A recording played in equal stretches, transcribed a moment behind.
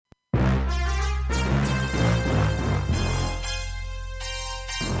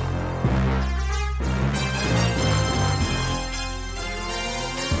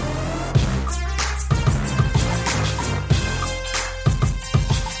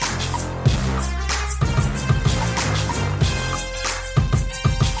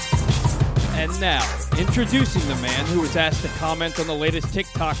And now, introducing the man who was asked to comment on the latest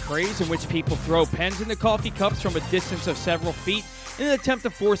TikTok craze in which people throw pens into coffee cups from a distance of several feet in an attempt to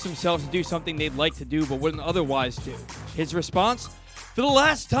force themselves to do something they'd like to do but wouldn't otherwise do. His response? For the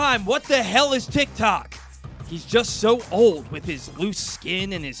last time, what the hell is TikTok? He's just so old with his loose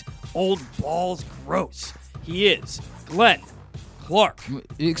skin and his old balls. Gross. He is Glenn Clark.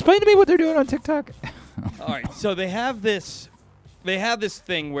 Explain to me what they're doing on TikTok. All right, so they have this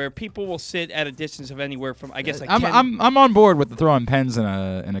thing where people will sit at a distance of anywhere from, I guess, like I'm on board with the throwing pens in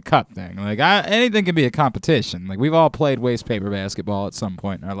a cup thing. Like anything can be a competition. Like we've all played waste paper basketball at some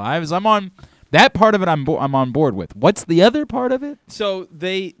point in our lives. I'm on that part of it. I'm on board with. What's the other part of it? So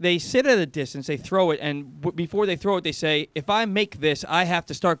they sit at a distance, they throw it, and before they throw it, they say, if I make this, I have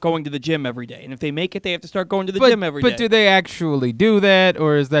to start going to the gym every day. And if they make it, they have to start going to the gym every day. But do they actually do that,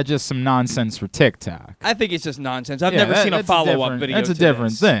 or is that just some nonsense for TikTok? I think it's just nonsense. I've never seen a follow-up video. That's a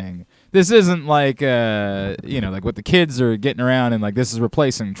different thing. This isn't like like what the kids are getting around and like this is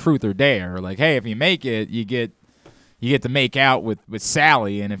replacing Truth or Dare. Like, hey, if you make it, you get to make out with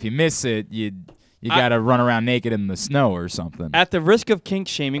Sally, and if you miss it, you got to run around naked in the snow or something. At the risk of kink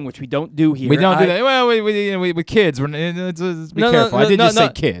shaming, which we don't do here. We don't do that. Well, we with kids. Let's be careful. I did just say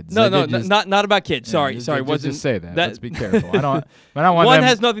kids. Not about kids. Sorry. Wasn't just say that. Let's be careful. I don't want one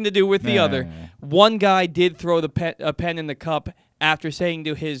has nothing to do with the other. One guy did throw a pen in the cup after saying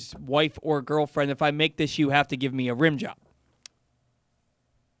to his wife or girlfriend, if I make this, you have to give me a rim job.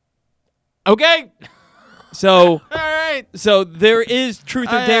 Okay. So, all right. So there is truth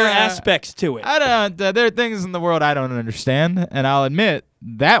or dare aspects to it. I don't. There are things in the world I don't understand, and I'll admit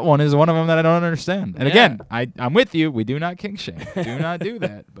that one is one of them that I don't understand. And again, I'm with you. We do not kink shame. Do not do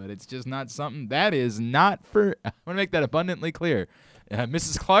that. But it's just not something that is not for. I want to make that abundantly clear,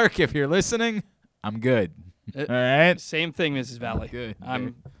 Mrs. Clark. If you're listening, I'm good. All right. Same thing, Mrs. Valley. Good.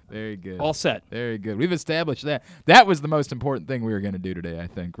 I'm very good. All set. Very good. We've established that. That was the most important thing we were going to do today, I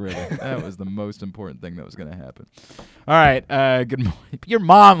think, really. That was the most important thing that was going to happen. All right. Good morning. Your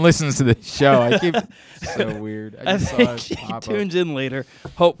mom listens to this show. I keep so weird. I think she tunes in later,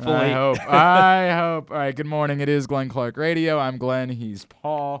 hopefully. I hope. All right. Good morning. It is Glenn Clark Radio. I'm Glenn. He's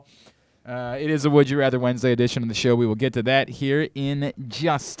Paul. It is a Would You Rather Wednesday edition of the show. We will get to that here in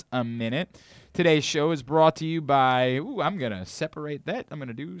just a minute. Today's show is brought to you by, I'm going to separate that. I'm going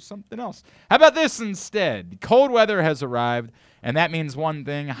to do something else. How about this instead? Cold weather has arrived, and that means one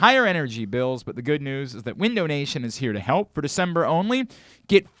thing, higher energy bills. But the good news is that Window Nation is here to help. For December only,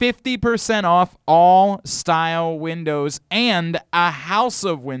 get 50% off all style windows and a house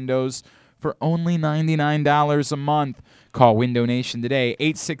of windows for only $99 a month. Call Window Nation today,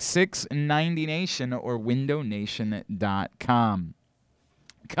 866-90-NATION or windownation.com.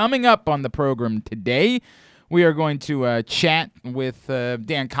 Coming up on the program today, we are going to chat with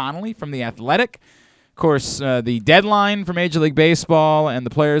Dan Connolly from The Athletic. Of course, the deadline for Major League Baseball and the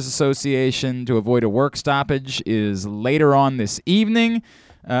Players Association to avoid a work stoppage is later on this evening.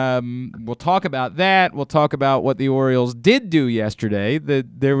 We'll talk about that. We'll talk about what the Orioles did do yesterday.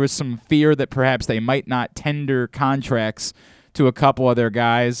 There was some fear that perhaps they might not tender contracts to a couple of their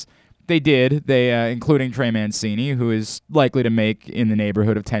guys. They did, including Trey Mancini, who is likely to make in the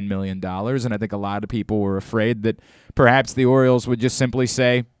neighborhood of $10 million. And I think a lot of people were afraid that perhaps the Orioles would just simply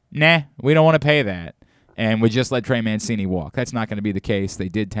say, nah, we don't want to pay that, and would just let Trey Mancini walk. That's not going to be the case. They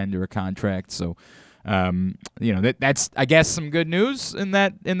did tender a contract. So, that's, I guess, some good news in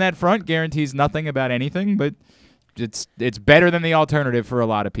that front. Guarantees nothing about anything, but it's better than the alternative for a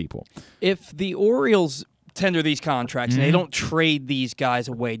lot of people. If the Orioles tender these contracts and they don't trade these guys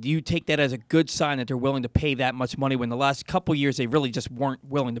away, do you take that as a good sign that they're willing to pay that much money when the last couple years they really just weren't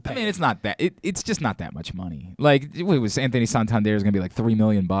willing to pay? I mean, it's not that. It's just not that much money. Like, it was Anthony Santander is going to be like $3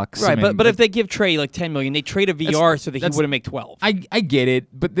 million. Right, I mean, but if they give Trey like $10 million, they trade a VR so that he wouldn't make 12. I get it,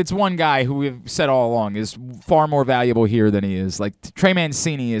 but it's one guy who we've said all along is far more valuable here than he is. Like, Trey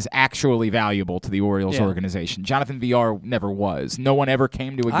Mancini is actually valuable to the Orioles organization. Jonathan VR never was. No one ever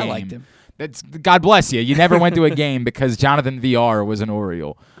came to a game. I liked him. God bless you. You never went to a game because Jonathan VR was an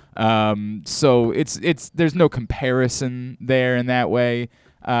Oriole. So there's no comparison there in that way.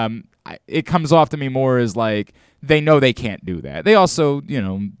 It comes off to me more as like they know they can't do that. They also,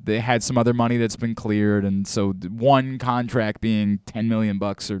 they had some other money that's been cleared, and so one contract being $10 million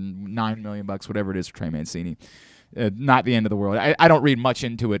or $9 million, whatever it is for Trey Mancini, not the end of the world. I don't read much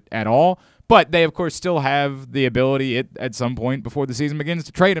into it at all. But they, of course, still have the ability at some point before the season begins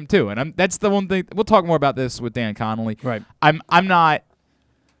to trade him too, and that's the one thing. We'll talk more about this with Dan Connolly. Right. I'm not.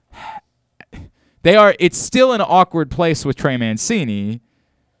 They are. It's still an awkward place with Trey Mancini,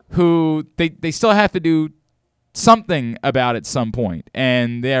 who they still have to do something about at some point,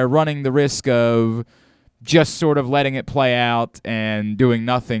 and they're running the risk of just sort of letting it play out and doing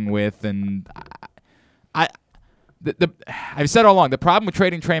nothing with. And I've said all along, the problem with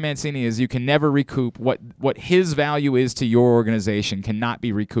trading Trey Mancini is you can never recoup what his value is to your organization cannot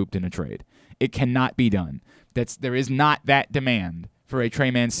be recouped in a trade. It cannot be done. There is not that demand for a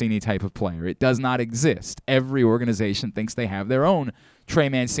Trey Mancini type of player. It does not exist. Every organization thinks they have their own Trey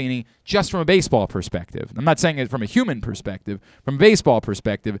Mancini just from a baseball perspective. I'm not saying it from a human perspective. From a baseball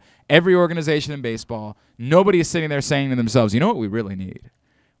perspective, every organization in baseball, nobody is sitting there saying to themselves, you know what we really need?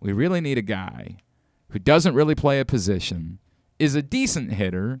 We really need a guy who doesn't really play a position, is a decent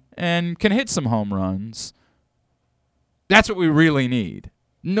hitter, and can hit some home runs. That's what we really need.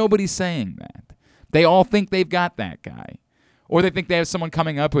 Nobody's saying that. They all think they've got that guy. Or they think they have someone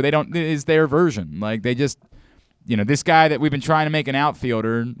coming up who they don't is their version. Like they just, this guy that we've been trying to make an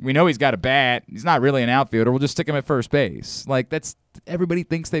outfielder, we know he's got a bat. He's not really an outfielder. We'll just stick him at first base. Like everybody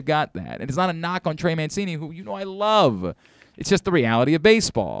thinks they've got that. And it's not a knock on Trey Mancini, who I love. It's just the reality of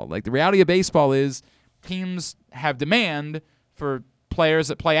baseball. Like the reality of baseball is teams have demand for players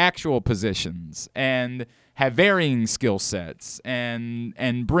that play actual positions and have varying skill sets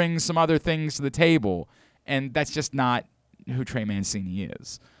and bring some other things to the table. And that's just not who Trey Mancini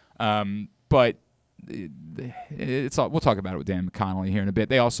is. But we'll talk about it with Dan Connolly here in a bit.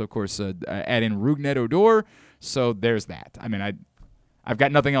 They also, of course, add in Rougned Odor, so there's that. I mean, I've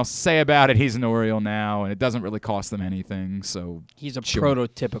got nothing else to say about it. He's an Oriole now, and it doesn't really cost them anything. So he's a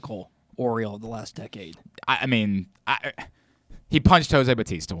prototypical Oriole of the last decade. He punched Jose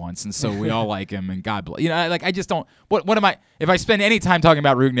Bautista once, and so we all like him, and God bless. I just don't. What am I? If I spend any time talking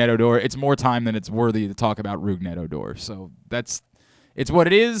about Rougned Odor, it's more time than it's worthy to talk about Rougned Odor. So it's what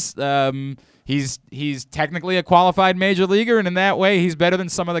it is. He's technically a qualified major leaguer, and in that way, he's better than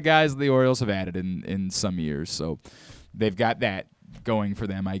some of the guys the Orioles have added in some years. So they've got that going for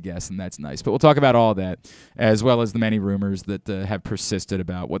them, I guess, and that's nice. But we'll talk about all that, as well as the many rumors that have persisted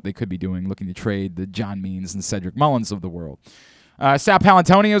about what they could be doing, looking to trade the John Means and Cedric Mullins of the world. Sal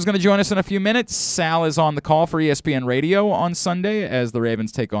Palantonio is going to join us in a few minutes. Sal is on the call for ESPN Radio on Sunday as the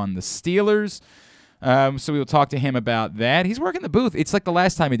Ravens take on the Steelers. So we will talk to him about that. He's working the booth. It's like the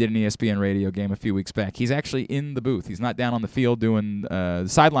last time he did an ESPN Radio game a few weeks back. He's actually in the booth. He's not down on the field doing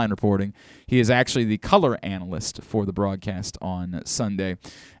sideline reporting. He is actually the color analyst for the broadcast on Sunday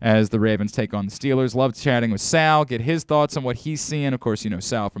as the Ravens take on the Steelers. Love chatting with Sal, get his thoughts on what he's seeing. Of course,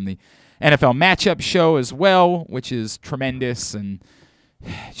 Sal from the NFL Matchup Show as well, which is tremendous and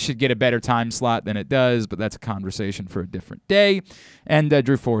should get a better time slot than it does, but that's a conversation for a different day. And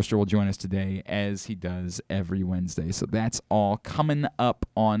Drew Forrester will join us today, as he does every Wednesday. So that's all coming up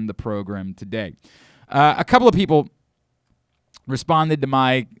on the program today. A couple of people responded to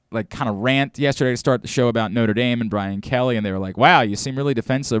my kind of rant yesterday to start the show about Notre Dame and Brian Kelly, and they were like, wow, you seem really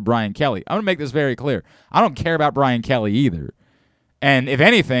defensive of Brian Kelly. I'm going to make this very clear. I don't care about Brian Kelly either. And if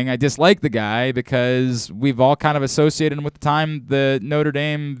anything, I dislike the guy because we've all kind of associated him with the time the Notre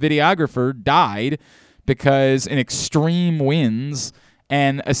Dame videographer died because in extreme winds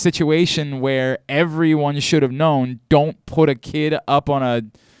and a situation where everyone should have known, don't put a kid up on a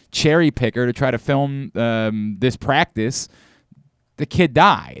cherry picker to try to film this practice. The kid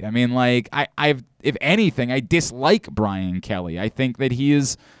died. I mean, if anything, I dislike Brian Kelly. I think that he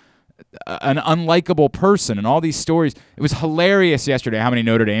is an unlikable person, and all these stories. It was hilarious yesterday how many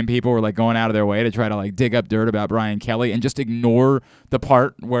Notre Dame people were going out of their way to try to dig up dirt about Brian Kelly and just ignore the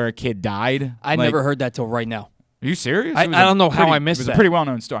part where a kid died. I never heard that till right now. Are you serious? I don't know how I missed that. It was a pretty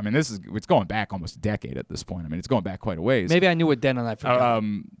well-known story. I mean, it's going back almost a decade at this point. I mean, it's going back quite a ways. Maybe I knew it then and I forgot.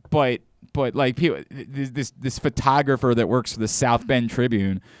 But people, this photographer that works for the South Bend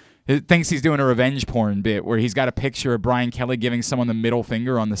Tribune thinks he's doing a revenge porn bit where he's got a picture of Brian Kelly giving someone the middle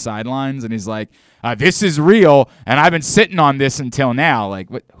finger on the sidelines, and he's like, this is real, and I've been sitting on this until now.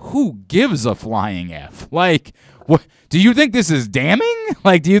 Who gives a flying F? What do you think this is damning?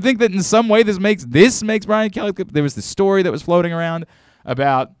 Do you think that in some way this makes Brian Kelly? There was the story that was floating around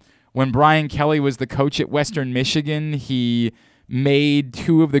about when Brian Kelly was the coach at Western Michigan, he made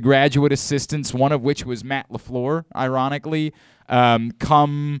two of the graduate assistants, one of which was Matt LaFleur, ironically,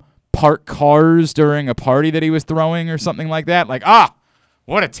 come park cars during a party that he was throwing or something like that.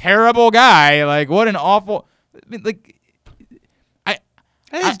 What a terrible guy. What an awful...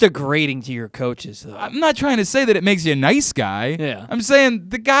 It's degrading to your coaches, though. I'm not trying to say that it makes you a nice guy. Yeah. I'm saying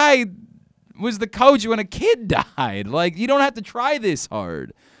the guy was the coach when a kid died. You don't have to try this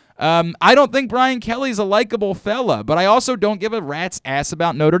hard. I don't think Brian Kelly's a likable fella, but I also don't give a rat's ass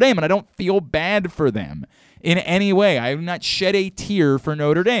about Notre Dame, and I don't feel bad for them in any way. I have not shed a tear for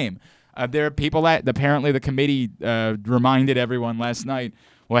Notre Dame. There are people that apparently the committee reminded everyone last night,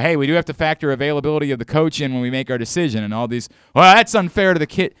 well, hey, we do have to factor availability of the coach in when we make our decision, and all these, well, that's unfair to the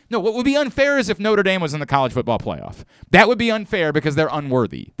kid. No, what would be unfair is if Notre Dame was in the college football playoff. That would be unfair because they're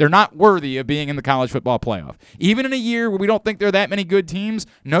unworthy. They're not worthy of being in the college football playoff. Even in a year where we don't think there are that many good teams,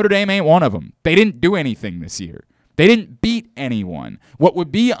 Notre Dame ain't one of them. They didn't do anything this year. They didn't beat anyone. What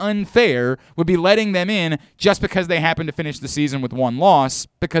would be unfair would be letting them in just because they happened to finish the season with one loss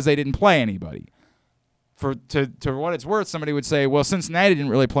because they didn't play anybody. To what it's worth, somebody would say, well, Cincinnati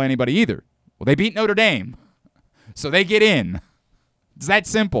didn't really play anybody either. Well, they beat Notre Dame, so they get in. It's that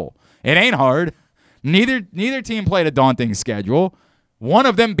simple. It ain't hard. Neither team played a daunting schedule. One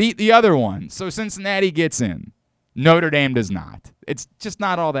of them beat the other one, so Cincinnati gets in. Notre Dame does not. It's just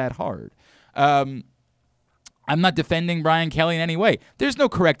not all that hard. I'm not defending Brian Kelly in any way. There's no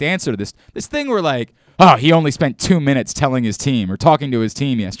correct answer to this. This thing where like, oh, he only spent 2 minutes telling his team or talking to his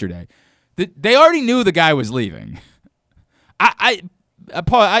team yesterday. They already knew the guy was leaving. Paul,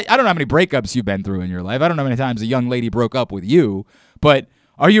 I don't know how many breakups you've been through in your life. I don't know how many times a young lady broke up with you, but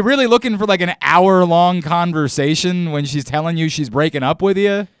are you really looking for like an hour-long conversation when she's telling you she's breaking up with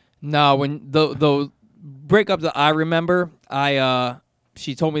you? No, when the breakup that I remember,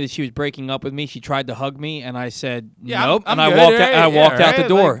 she told me that she was breaking up with me. She tried to hug me, and I said nope. I'm and good, I walked out the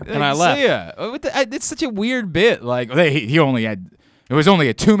door, and I left. Yeah, it's such a weird bit. Like he only had. It was only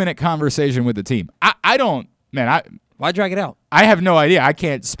a 2-minute conversation with the team. I don't, man. Why drag it out? I have no idea. I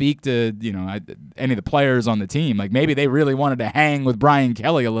can't speak to any of the players on the team. Like maybe they really wanted to hang with Brian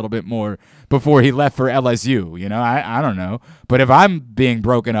Kelly a little bit more before he left for LSU. I don't know. But if I'm being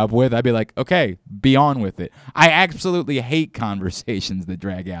broken up with, I'd be like, okay, be on with it. I absolutely hate conversations that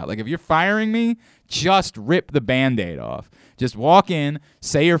drag out. Like if you're firing me, just rip the Band-Aid off. Just walk in,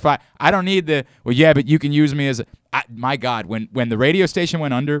 say you're fired. I don't need well, yeah, but you can use me as a. My God, when the radio station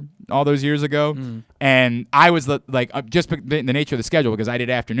went under all those years ago, and I was just the nature of the schedule because I did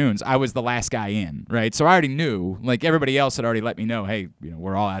afternoons, I was the last guy in, right? So I already knew, like everybody else had already let me know, hey,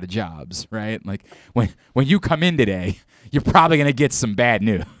 we're all out of jobs, right? Like when you come in today, you're probably gonna get some bad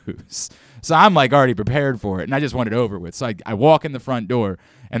news. So I'm like already prepared for it, and I just want it over with. So I walk in the front door,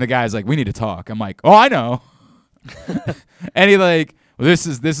 and the guy's like, we need to talk. I'm like, oh, I know. And he like, well, this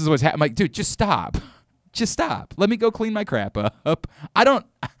is what's happening. I'm like, dude, just stop. Just stop. Let me go clean my crap up.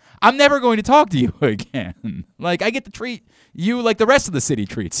 I'm never going to talk to you again. Like, I get to treat you like the rest of the city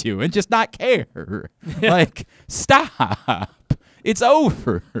treats you and just not care. Like, stop. It's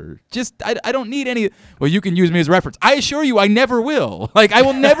over. Just, I don't need any. Well, you can use me as a reference. I assure you, I never will. Like, I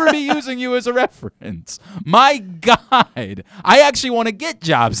will never be using you as a reference. My God. I actually want to get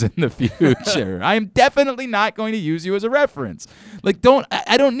jobs in the future. I am definitely not going to use you as a reference. Like,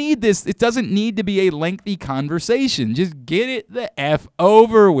 I don't need this. It doesn't need to be a lengthy conversation. Just get it the F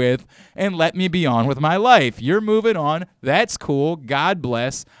over with and let me be on with my life. You're moving on. That's cool. God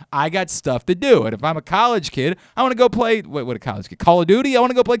bless. I got stuff to do. And if I'm a college kid, I want to go play, what a college kid, Call of Duty? I want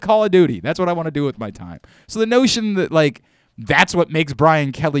to go play Call of Duty. That's what I want to do with my time. So the notion that, like, that's what makes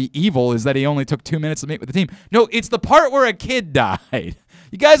Brian Kelly evil is that he only took 2 minutes to meet with the team. No, it's the part where a kid died.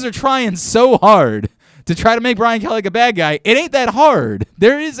 You guys are trying so hard to try to make Brian Kelly like a bad guy. It ain't that hard.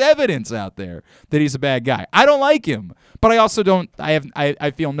 There is evidence out there that he's a bad guy. I don't like him, but I also don't.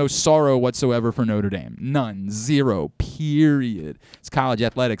 I feel no sorrow whatsoever for Notre Dame. None. Zero. Period. It's college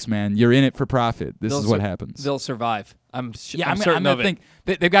athletics, man. You're in it for profit. This is what happens. They'll survive. I'm certain of it. think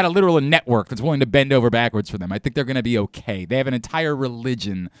they've got a literal network that's willing to bend over backwards for them. I think they're going to be okay. They have an entire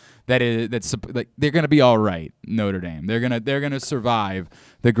religion that's like they're going to be all right. Notre Dame. They're gonna survive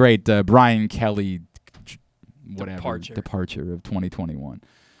the great Brian Kelly departure of 2021.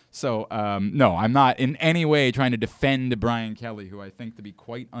 So, no, I'm not in any way trying to defend Brian Kelly, who I think to be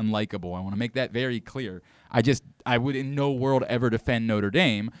quite unlikable. I want to make that very clear. I would in no world ever defend Notre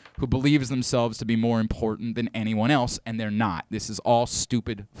Dame, who believes themselves to be more important than anyone else, and they're not. This is all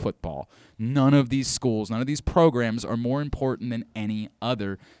stupid football. None of these schools, none of these programs are more important than any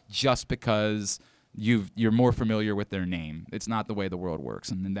other just because you're more familiar with their name. It's not the way the world works,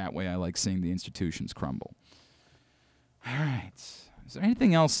 and in that way I like seeing the institutions crumble. All right. Is there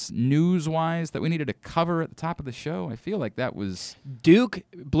anything else news-wise that we needed to cover at the top of the show? I feel like that was Duke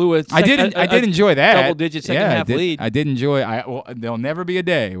blew a. I did enjoy that double-digit second-half lead. I did enjoy. There'll never be a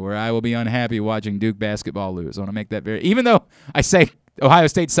day where I will be unhappy watching Duke basketball lose. I want to make that very. Even though I say Ohio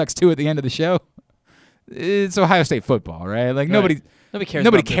State sucks too at the end of the show, it's Ohio State football, right? Like right.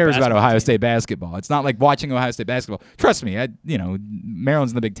 Nobody cares about Ohio State basketball. It's not like watching Ohio State basketball. Trust me,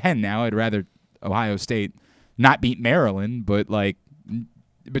 Maryland's in the Big Ten now. I'd rather Ohio State not beat Maryland, but like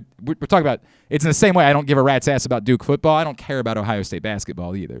but we're talking about, it's in the same way I don't give a rat's ass about Duke football. I don't care about Ohio State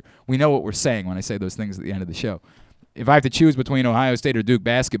basketball either. We know what we're saying when I say those things at the end of the show. If I have to choose between Ohio State or Duke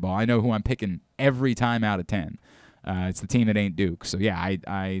basketball, I know who I'm picking every time out of 10. It's the team that ain't Duke. So, yeah,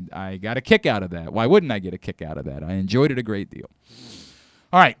 I got a kick out of that. Why wouldn't I get a kick out of that? I enjoyed it a great deal.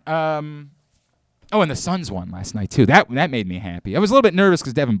 All right. And the Suns won last night, too. That made me happy. I was a little bit nervous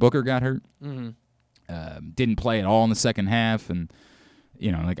because Devin Booker got hurt. Didn't play at all in the second half. And,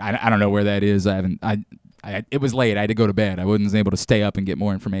 I don't know where that is. It was late. I had to go to bed. I wasn't able to stay up and get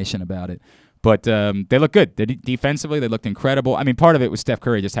more information about it. But they look good. Defensively, they looked incredible. I mean, part of it was Steph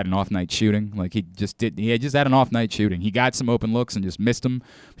Curry just had an off night shooting. Like he just had an off night shooting. He got some open looks and just missed them.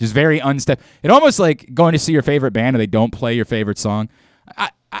 Just very unstep. It almost like going to see your favorite band and they don't play your favorite song.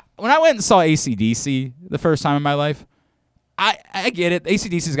 When I went and saw AC/DC the first time in my life, I get it.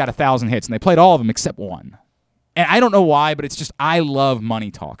 AC/DC's got 1,000 hits and they played all of them except one. And I don't know why, but it's just I love Money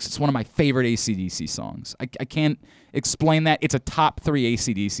Talks. It's one of my favorite AC/DC songs. I can't explain that. It's a top 3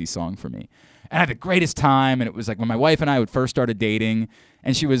 AC/DC song for me. And I had the greatest time, and it was like when my wife and I first started dating,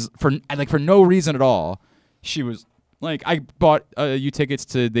 and she was, for no reason at all, she was like, I bought you tickets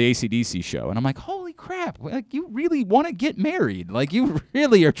to the AC/DC show. And I'm like, holy crap, like you really want to get married. Like you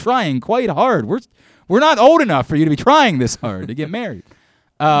really are trying quite hard. We're not old enough for you to be trying this hard to get married.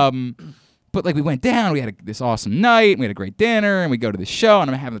 But like we went down, we had this awesome night, and we had a great dinner, and we go to the show, and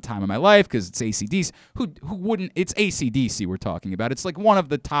I'm having the time of my life because it's AC/DC. Who wouldn't? It's AC/DC we're talking about. It's like one of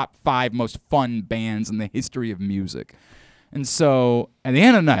the top 5 most fun bands in the history of music. And so at the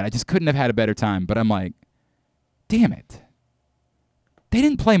end of the night, I just couldn't have had a better time. But I'm like, damn it. They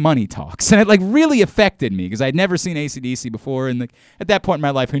didn't play Money Talks. And it like really affected me because I'd never seen AC/DC before. And like, at that point in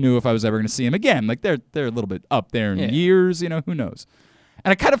my life, who knew if I was ever going to see them again? Like they're a little bit up there in years, who knows?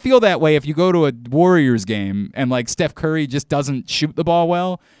 And I kind of feel that way if you go to a Warriors game and like Steph Curry just doesn't shoot the ball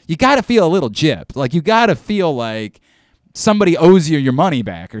well. You got to feel a little gypped. Like you got to feel like somebody owes you your money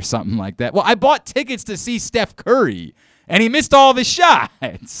back or something like that. Well, I bought tickets to see Steph Curry and he missed all of his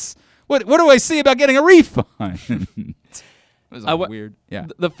shots. What do I see about getting a refund? It was weird. Yeah.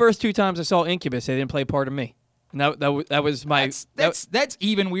 The first 2 times I saw Incubus, they didn't play Part of Me. And that was my. That's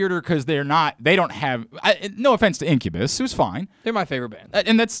even weirder because they don't have. No offense to Incubus, who's fine. They're my favorite band,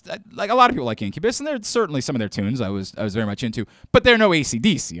 and that's like a lot of people like Incubus, and there's certainly some of their tunes I was very much into. But they're no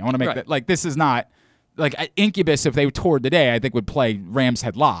AC/DC. I want to make that like this is not like Incubus. If they toured today, I think would play Rams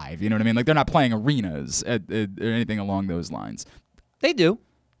Head Live. You know what I mean? Like they're not playing arenas or anything along those lines. They do.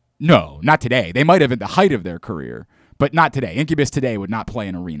 No, not today. They might have at the height of their career. But not today. Incubus today would not play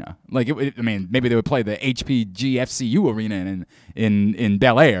an arena. Like, maybe they would play the HPGFCU arena in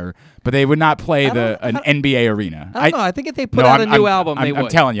Bel Air, but they would not play an NBA arena. I don't know. I think if they put out a new album, they would. I'm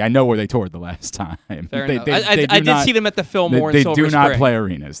telling you, I know where they toured the last time. Fair enough. I did see them at the Fillmore in Silver Spring. They do not play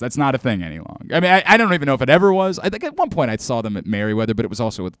arenas. That's not a thing any longer. I mean, I don't even know if it ever was. I think at one point I saw them at Merriweather, but it was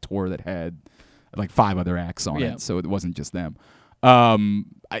also a tour that had like 5 other acts on it, so it wasn't just them.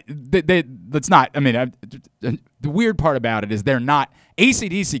 That's not. I mean, the weird part about it is they're not.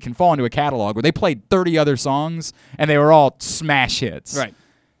 AC/DC can fall into a catalog where they played 30 other songs and they were all smash hits. Right.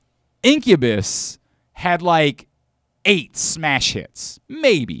 Incubus had like 8 smash hits,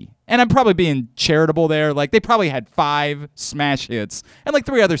 maybe. And I'm probably being charitable there. Like they probably had 5 smash hits and like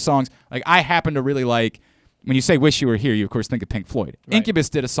 3 other songs. Like I happen to really like. When you say Wish You Were Here, you, of course, think of Pink Floyd. Right. Incubus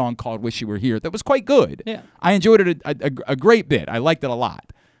did a song called Wish You Were Here that was quite good. Yeah. I enjoyed it a great bit. I liked it a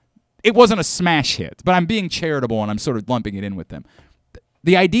lot. It wasn't a smash hit, but I'm being charitable and I'm sort of lumping it in with them.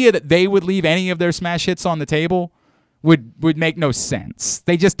 The idea that they would leave any of their smash hits on the table would make no sense.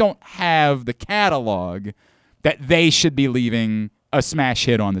 They just don't have the catalog that they should be leaving a smash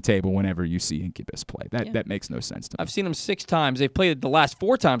hit on the table whenever you see Incubus play. That makes no sense to me. I've seen them 6 times. They've played it the last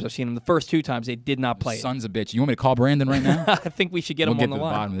 4 times I've seen them. The first 2 times they did not play Sons of bitch. You want me to call Brandon right now? I think we should get him on the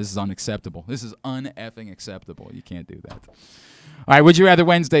line. Bottom. This is unacceptable. This is un-effing acceptable. You can't do that. All right, Would You Rather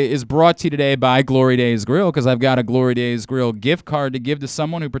Wednesday is brought to you today by Glory Days Grill because I've got a Glory Days Grill gift card to give to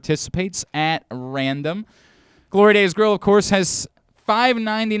someone who participates at random. Glory Days Grill, of course, has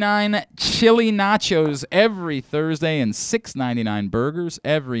 $5.99 chili nachos every Thursday and $6.99 burgers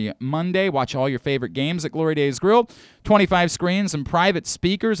every Monday. Watch all your favorite games at Glory Days Grill. 25 screens and private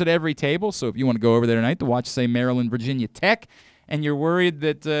speakers at every table. So if you want to go over there tonight to watch, say, Maryland, Virginia Tech, and you're worried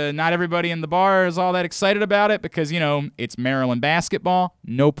that not everybody in the bar is all that excited about it because, it's Maryland basketball,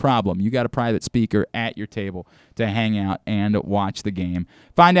 no problem. You got a private speaker at your table to hang out and watch the game.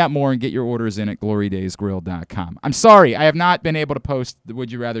 Find out more and get your orders in at glorydaysgrill.com. I'm sorry, I have not been able to post the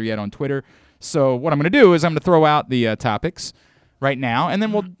Would You Rather yet on Twitter, so what I'm going to do is I'm going to throw out the topics right now, and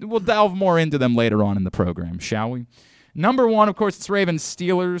then we'll delve more into them later on in the program, shall we? Number one, of course, it's Ravens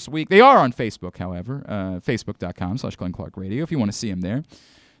Steelers week. They are on Facebook, however, facebook.com/Glenn Clark Radio if you want to see them there.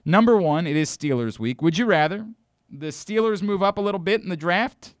 Number one, it is Steelers week. Would you rather the Steelers move up a little bit in the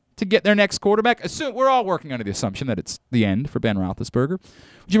draft to get their next quarterback? We're all working under the assumption that it's the end for Ben Roethlisberger.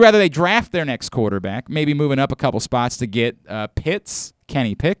 Would you rather they draft their next quarterback, maybe moving up a couple spots to get Pitt's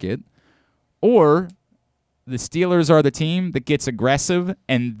Kenny Pickett, or the Steelers are the team that gets aggressive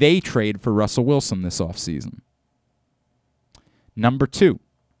and they trade for Russell Wilson this offseason? Number two,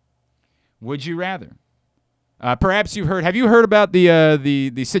 would you rather? Perhaps you've heard. Have you heard about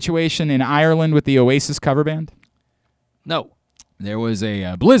the situation in Ireland with the Oasis cover band? No. There was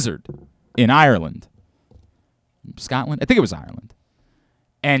a blizzard in Ireland, Scotland. I think it was Ireland,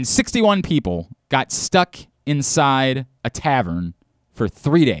 and 61 people got stuck inside a tavern for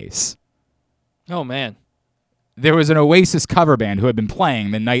 3 days. Oh man. There was an Oasis cover band who had been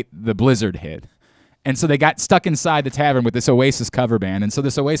playing the night the blizzard hit. And so they got stuck inside the tavern with this Oasis cover band. And so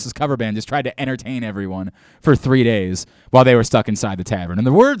this Oasis cover band just tried to entertain everyone for 3 days while they were stuck inside the tavern. And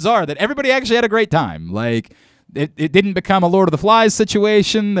the words are that everybody actually had a great time. Like, it didn't become a Lord of the Flies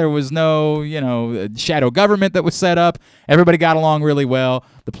situation. There was no, shadow government that was set up. Everybody got along really well.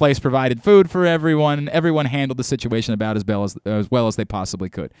 The place provided food for everyone. And everyone handled the situation about as well as they possibly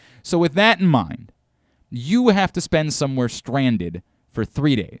could. So with that in mind, you have to spend somewhere stranded for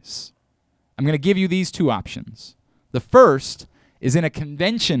 3 days. I'm going to give you these two options. The first is in a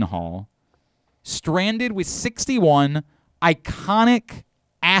convention hall, stranded with 61 iconic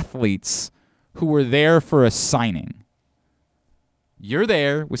athletes who were there for a signing. You're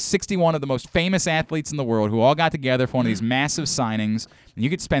there with 61 of the most famous athletes in the world who all got together for one of these massive signings, and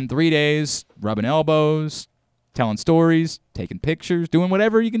you could spend 3 days rubbing elbows, telling stories, taking pictures, doing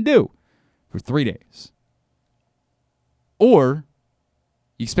whatever you can do for 3 days. Or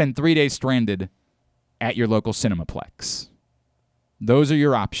you spend 3 days stranded at your local Cinemaplex. Those are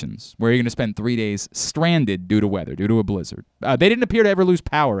your options, where you're going to spend 3 days stranded due to weather, due to a blizzard. They didn't appear to ever lose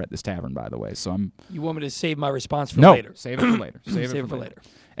power at this tavern, by the way. So You want me to save my response for later? Save it for later. Save it for later.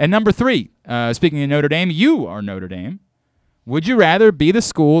 And number three, speaking of Notre Dame, you are Notre Dame. Would you rather be the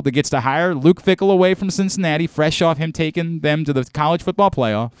school that gets to hire Luke Fickell away from Cincinnati, fresh off him taking them to the college football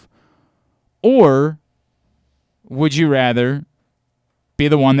playoff, or would you rather be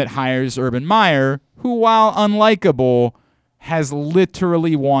the one that hires Urban Meyer, who, while unlikable, has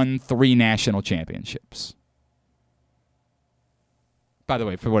literally won 3 national championships? By the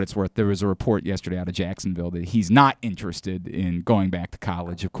way, for what it's worth, there was a report yesterday out of Jacksonville that he's not interested in going back to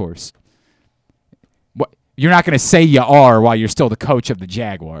college, of course. You're not going to say you are while you're still the coach of the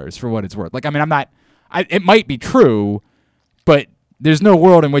Jaguars, for what it's worth. It might be true, but there's no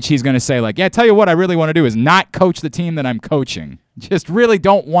world in which he's going to say, yeah, tell you what I really want to do is not coach the team that I'm coaching. Just really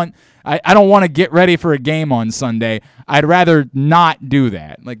don't want – I don't want to get ready for a game on Sunday. I'd rather not do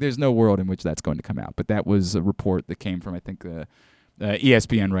that. There's no world in which that's going to come out. But that was a report that came from, I think, the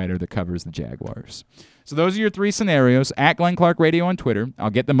ESPN writer that covers the Jaguars. So those are your 3 scenarios. At Glenn Clark Radio on Twitter. I'll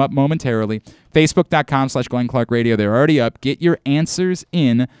get them up momentarily. Facebook.com/Glenn Clark Radio. They're already up. Get your answers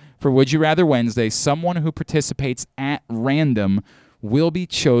in for Would You Rather Wednesday. Someone who participates at random will be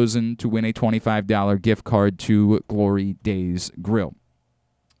chosen to win a $25 gift card to Glory Days Grill.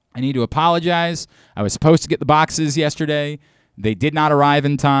 I need to apologize. I was supposed to get the boxes yesterday. They did not arrive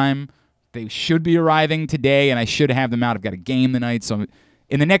in time. They should be arriving today, and I should have them out. I've got a game tonight, so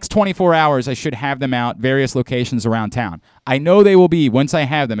in the next 24 hours, I should have them out various locations around town. I know they will be, once I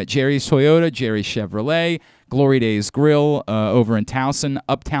have them, at Jerry's Toyota, Jerry's Chevrolet, Glory Days Grill over in Towson,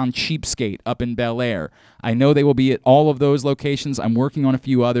 Uptown Cheapskate up in Bel Air. I know they will be at all of those locations. I'm working on a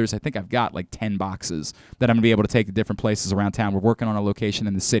few others. I think I've got 10 boxes that I'm going to be able to take to different places around town. We're working on a location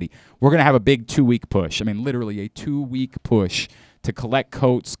in the city. We're going to have a big 2-week push. Literally a 2-week push to collect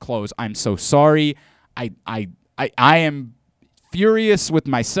coats, clothes. I'm so sorry. I am furious with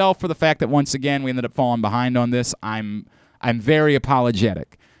myself for the fact that once again we ended up falling behind on this. I'm very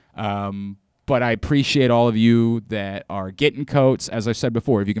apologetic. But I appreciate all of you that are getting coats. As I said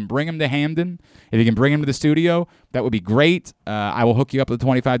before, if you can bring them to Hamden, if you can bring them to the studio, that would be great. I will hook you up with a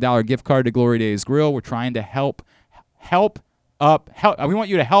 $25 gift card to Glory Days Grill. We're trying to help. We want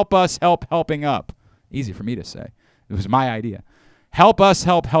you to help us helping up. Easy for me to say. It was my idea. Help us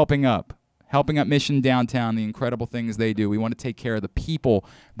helping up. Helping Up Mission Downtown, the incredible things they do. We want to take care of the people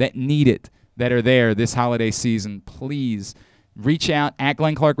that need it, that are there this holiday season. Please reach out at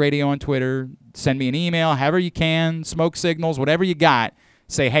Glenn Clark Radio on Twitter. Send me an email, however you can, smoke signals, whatever you got.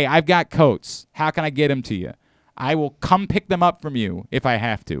 Say, hey, I've got coats. How can I get them to you? I will come pick them up from you if I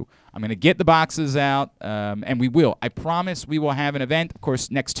have to. I'm going to get the boxes out, and we will. I promise we will have an event. Of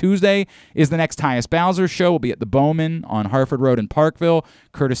course, next Tuesday is the next Tyus Bowser show. We'll be at the Bowman on Harford Road in Parkville,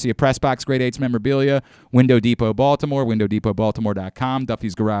 courtesy of Pressbox Grade 8's memorabilia, Window Depot Baltimore, WindowDepotBaltimore.com,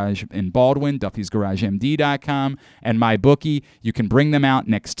 Duffy's Garage in Baldwin, Duffy'sGarageMD.com, and MyBookie. You can bring them out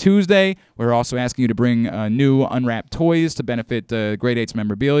next Tuesday. We're also asking you to bring new unwrapped toys to benefit Grade 8's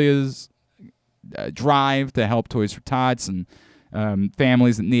memorabilia's drive to help Toys for Tots and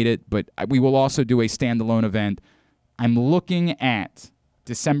families that need it. But we will also do a standalone event. I'm looking at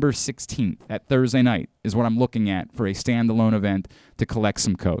December 16th, that Thursday night, is what I'm looking at for a standalone event to collect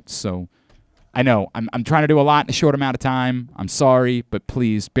some coats. So I know I'm trying to do a lot in a short amount of time. I'm sorry, but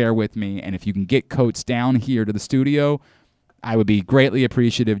please bear with me. And if you can get coats down here to the studio, I would be greatly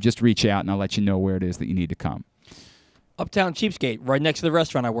appreciative. Just reach out, and I'll let you know where it is that you need to come. Uptown Cheapskate, right next to the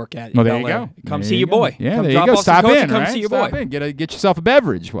restaurant I work at. Well, there you go. Come see your boy. Yeah, come there drop you go. off some Stop coats in, come right? see your Stop boy. in. Get yourself a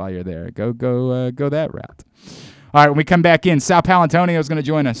beverage while you're there. Go that route. All right, when we come back in, Sal Palantonio is going to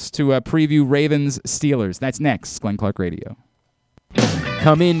join us to preview Ravens Steelers. That's next, Glenn Clark Radio.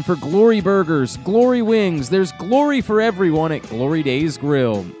 Come in for Glory Burgers, Glory Wings. There's glory for everyone at Glory Days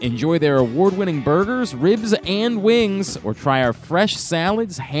Grill. Enjoy their award-winning burgers, ribs, and wings, or try our fresh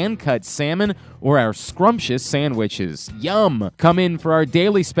salads, hand-cut salmon, or our scrumptious sandwiches. Yum! Come in for our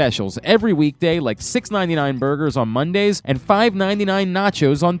daily specials every weekday, like $6.99 burgers on Mondays and $5.99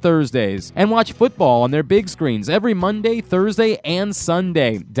 nachos on Thursdays. And watch football on their big screens every Monday, Thursday, and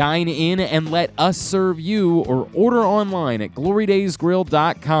Sunday. Dine in and let us serve you, or order online at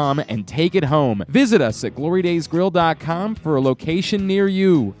glorydaysgrill.com and take it home. Visit us at glorydaysgrill.com for a location near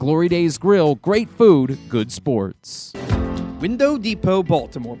you. Glory Days Grill, great food, good sports. Window Depot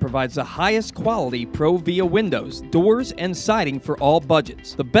Baltimore provides the highest quality Pro Via windows, doors, and siding for all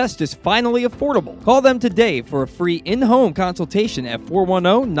budgets. The best is finally affordable. Call them today for a free in-home consultation at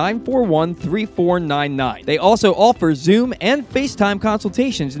 410-941-3499. They also offer Zoom and FaceTime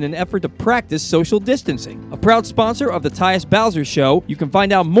consultations in an effort to practice social distancing. A proud sponsor of the Tyus Bowser Show, you can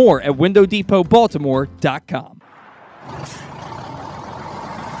find out more at WindowDepotBaltimore.com.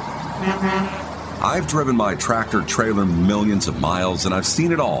 I've driven my tractor trailer millions of miles, and I've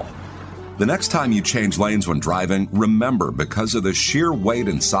seen it all. The next time you change lanes when driving, remember, because of the sheer weight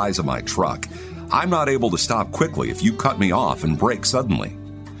and size of my truck, I'm not able to stop quickly if you cut me off and brake suddenly.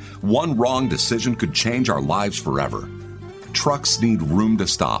 One wrong decision could change our lives forever. Trucks need room to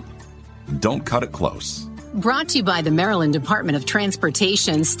stop. Don't cut it close. Brought to you by the Maryland Department of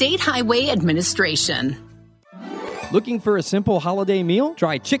Transportation State Highway Administration. Looking for a simple holiday meal?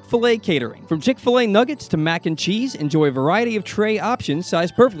 Try Chick-fil-A Catering. From Chick-fil-A nuggets to mac and cheese, enjoy a variety of tray options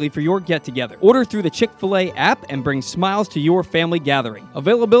sized perfectly for your get-together. Order through the Chick-fil-A app and bring smiles to your family gathering.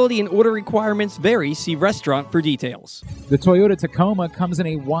 Availability and order requirements vary. See restaurant for details. The Toyota Tacoma comes in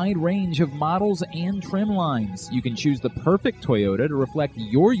a wide range of models and trim lines. You can choose the perfect Toyota to reflect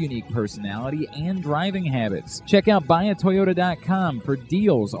your unique personality and driving habits. Check out buyatoyota.com for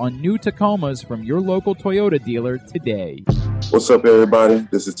deals on new Tacomas from your local Toyota dealer today. What's up, everybody?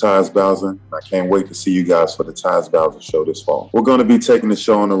 This is Tyus Bowser. I can't wait to see you guys for the Tyus Bowser Show this fall. We're going to be taking the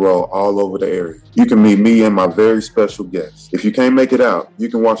show on the road all over the area. You can meet me and my very special guests. If you can't make it out, you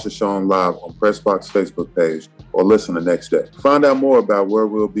can watch the show on live on Pressbox Facebook page or listen the next day. Find out more about where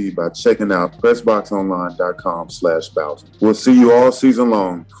we'll be by checking out PressboxOnline.com/Bowser. We'll see you all season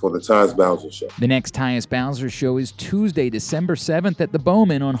long for the Tyus Bowser Show. The next Tyus Bowser Show is Tuesday, December 7th at the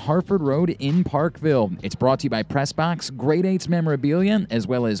Bowman on Harford Road in Parkville. It's brought to you by Pressbox Grade 8's memorabilia, as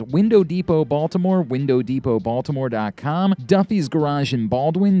well as Window Depot Baltimore, WindowDepotBaltimore.com, Duffy's Garage in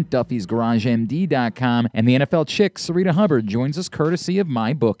Baldwin, Duffy'sGarageMD.com, and the NFL chick, Sarita Hubbard, joins us courtesy of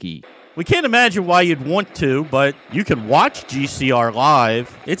MyBookie. We can't imagine why you'd want to, but you can watch GCR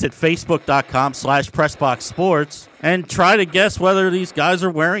live. It's at Facebook.com/PressboxSports. And try to guess whether these guys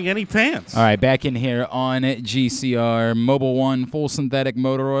are wearing any pants. All right, back in here on GCR. Mobil 1 full synthetic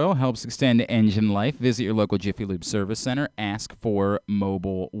motor oil helps extend engine life. Visit your local Jiffy Lube service center. Ask for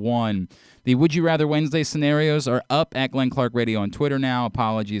Mobil 1. The Would You Rather Wednesday scenarios are up at Glenn Clark Radio on Twitter now.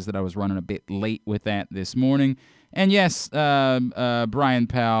 Apologies that I was running a bit late with that this morning. And yes, Brian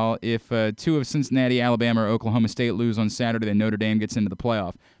Powell, if two of Cincinnati, Alabama, or Oklahoma State lose on Saturday, then Notre Dame gets into the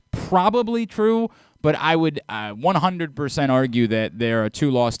playoff. Probably true, but I would 100% argue that there are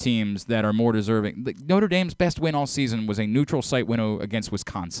two lost teams that are more deserving. Notre Dame's best win all season was a neutral site win against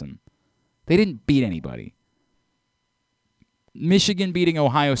Wisconsin. They didn't beat anybody. Michigan beating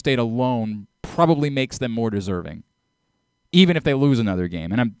Ohio State alone probably makes them more deserving, even if they lose another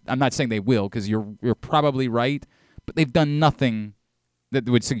game. And I'm not saying they will, because you're probably right, but they've done nothing that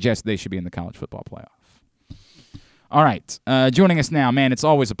would suggest they should be in the college football playoff. All right. Joining us now, man, it's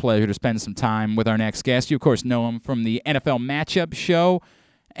always a pleasure to spend some time with our next guest. You, of course, know him from the NFL Matchup Show,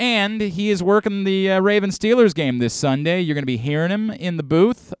 and he is working the Ravens-Steelers game this Sunday. You're going to be hearing him in the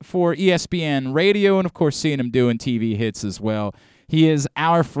booth for ESPN Radio and, of course, seeing him doing TV hits as well. He is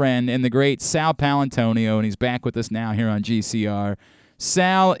our friend and the great Sal Paolantonio, and he's back with us now here on GCR.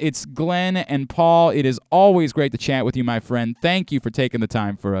 Sal, it's Glenn and Paul. It is always great to chat with you, my friend. Thank you for taking the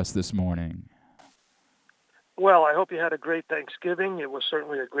time for us this morning. Well, I hope you had a great Thanksgiving. It was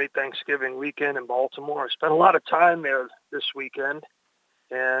certainly a great Thanksgiving weekend in Baltimore. I spent a lot of time there this weekend,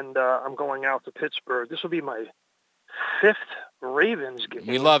 and I'm going out to Pittsburgh. This will be my 5th Ravens game.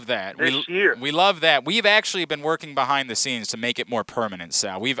 We love that. This year. We love that. We've actually been working behind the scenes to make it more permanent,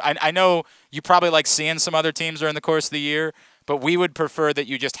 Sal. I know you probably like seeing some other teams during the course of the year, but we would prefer that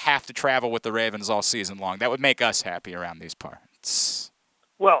you just have to travel with the Ravens all season long. That would make us happy around these parts.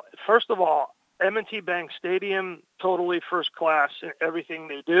 Well, first of all, M&T Bank Stadium, totally first class in everything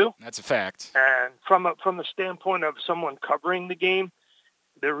they do. That's a fact. And from the standpoint of someone covering the game,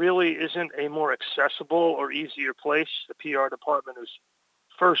 there really isn't a more accessible or easier place. The PR department is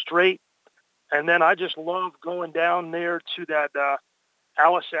first rate. And then I just love going down there to that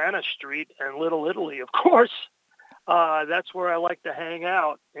Alisana Street and Little Italy, of course. That's where I like to hang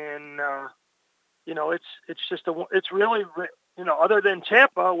out. And, it's really, other than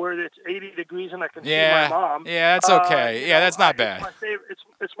Tampa where it's 80 degrees and I can see my mom. Yeah, that's okay. That's not bad.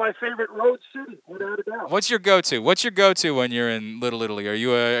 It's my favorite road city, without a doubt. What's your go-to when you're in Little Italy? Are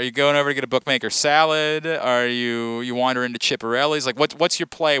you going over to get a bookmaker salad? Are you wander into Chipperelli's? Like what's your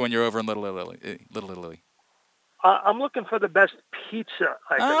play when you're over in Little Italy? I'm looking for the best pizza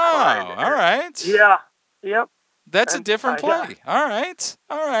I can find. All right. Yeah. Yep. That's a different play. All right.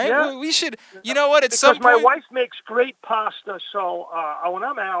 Yeah. We should. You know what? At some point, my wife makes great pasta, so when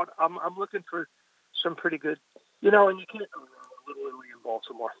I'm out, I'm looking for some pretty good. And you can't go wrong with Little Italy in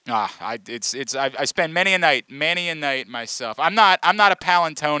Baltimore. I spend many a night myself. I'm not a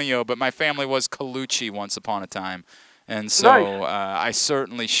Paolantonio, but my family was Colucci once upon a time, and so nice. I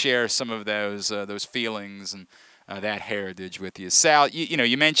certainly share some of those feelings and that heritage with you. Sal,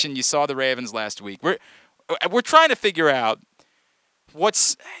 you mentioned you saw the Ravens last week. We're trying to figure out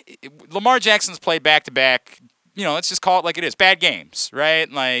Lamar Jackson's played back-to-back, let's just call it like it is, bad games,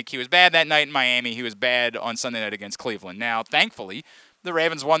 right? Like he was bad that night in Miami. He was bad on Sunday night against Cleveland. Now, thankfully, the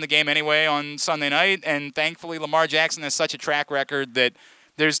Ravens won the game anyway on Sunday night, and thankfully Lamar Jackson has such a track record that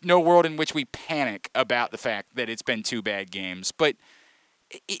there's no world in which we panic about the fact that it's been 2 bad games. But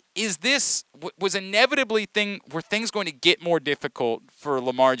was inevitably were things going to get more difficult for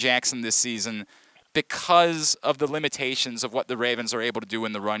Lamar Jackson this season because of the limitations of what the Ravens are able to do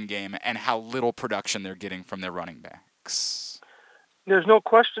in the run game and how little production they're getting from their running backs? There's no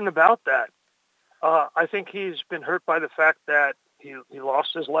question about that. I think he's been hurt by the fact that he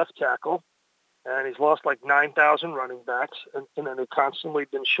lost his left tackle, and he's lost like 9,000 running backs, and then they've constantly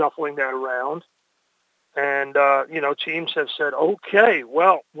been shuffling that around. And, teams have said, okay,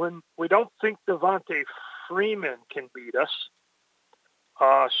 well, when we don't think Devontae Freeman can beat us,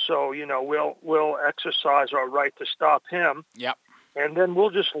 so we'll exercise our right to stop him. Yep. And then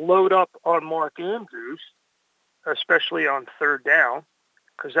we'll just load up on Mark Andrews, especially on third down,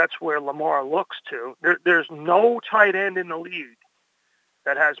 because that's where Lamar looks to. There's no tight end in the league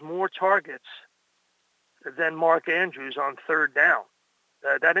that has more targets than Mark Andrews on third down.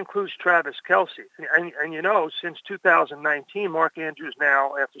 That includes Travis Kelce. And since 2019, Mark Andrews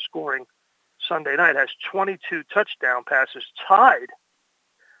now, after scoring Sunday night, has 22 touchdown passes, tied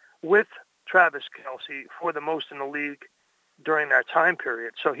with Travis Kelce for the most in the league during that time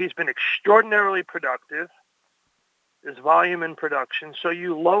period. So he's been extraordinarily productive, his volume in production. So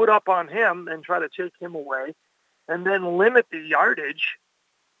you load up on him and try to take him away and then limit the yardage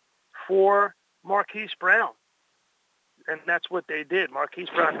for Marquise Brown. And that's what they did. Marquise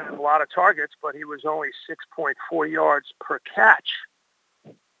Brown had a lot of targets, but he was only 6.4 yards per catch.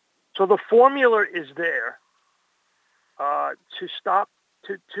 So the formula is there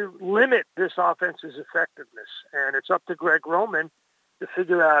to limit this offense's effectiveness. And it's up to Greg Roman to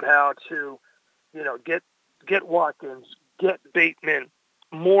figure out how to, get Watkins, get Bateman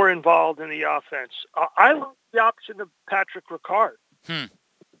more involved in the offense. I like the option of Patrick Ricard,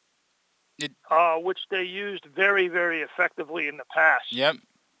 which they used very, very effectively in the past. Yep.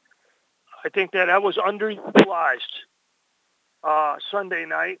 I think that was underutilized Sunday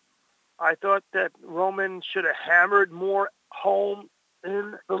night. I thought that Roman should have hammered more home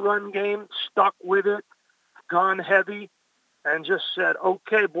in the run game, stuck with it, gone heavy, and just said,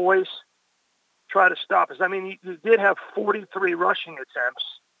 okay, boys, try to stop us. I mean, you did have 43 rushing attempts,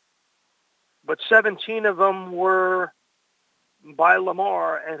 but 17 of them were by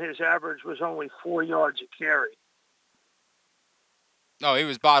Lamar, and his average was only 4 yards a carry. Oh, he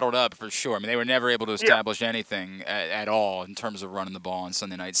was bottled up for sure. I mean, they were never able to establish anything at all in terms of running the ball on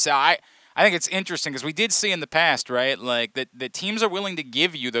Sunday night. So I think it's interesting because we did see in the past, right, like that teams are willing to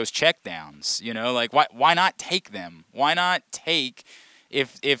give you those checkdowns. You know, like why not take them? Why not take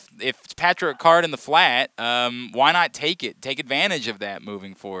if it's Patrick Card in the flat? Why not take it? Take advantage of that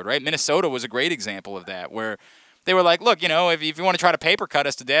moving forward, right? Minnesota was a great example of that, where they were like, look, you know, if you want to try to paper cut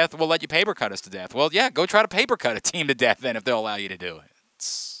us to death, we'll let you paper cut us to death. Well, yeah, go try to paper cut a team to death then if they'll allow you to do it.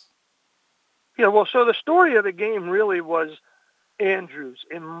 Yeah, well, so the story of the game really was Andrews,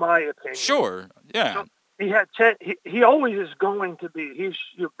 in my opinion. Sure, yeah. So he had 10. He always is going to be. He's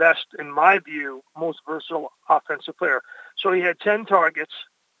your best, in my view, most versatile offensive player. So he had 10 targets,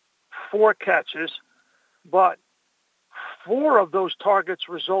 4 catches, but 4 of those targets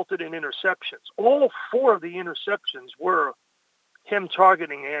resulted in interceptions. All 4 of the interceptions were him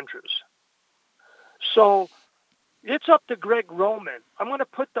targeting Andrews. So it's up to Greg Roman. I'm going to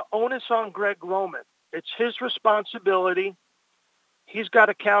put the onus on Greg Roman. It's his responsibility. He's got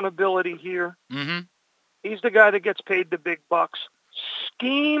accountability here. Mm-hmm. He's the guy that gets paid the big bucks.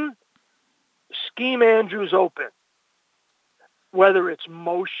 Scheme Andrews open. Whether it's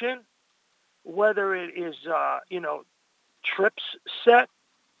motion, whether it is, trips set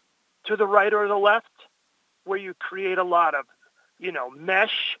to the right or the left, where you create a lot of,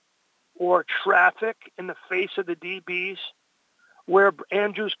 mesh or traffic in the face of the DBs, where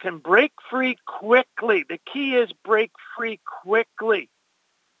Andrews can break free quickly. The key is break free quickly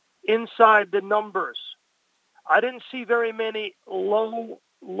inside the numbers. I didn't see very many low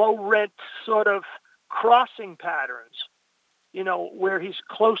rent sort of crossing patterns, where he's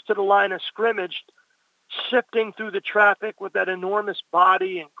close to the line of scrimmage, sifting through the traffic with that enormous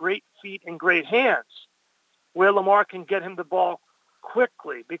body and great feet and great hands, where Lamar can get him the ball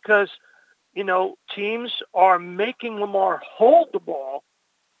quickly, because teams are making Lamar hold the ball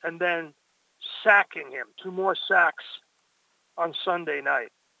and then sacking him. 2 more sacks on Sunday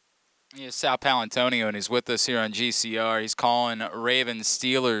night. Yeah, Sal Palantonio, and he's with us here on GCR. He's calling Ravens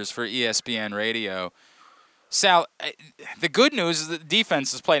Steelers for ESPN Radio. Sal, the good news is that the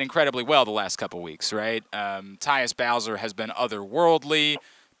defense has played incredibly well the last couple weeks, right? Tyus Bowser has been otherworldly.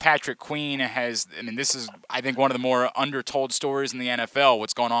 Patrick Queen this is, I think, one of the more undertold stories in the NFL,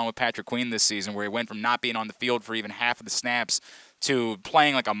 what's going on with Patrick Queen this season, where he went from not being on the field for even half of the snaps to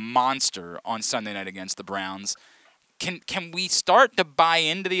playing like a monster on Sunday night against the Browns. Can we start to buy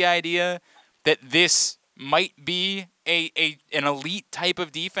into the idea that this might be an elite type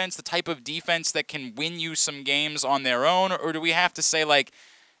of defense, the type of defense that can win you some games on their own? Or do we have to say, like,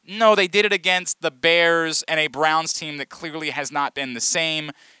 no, they did it against the Bears and a Browns team that clearly has not been the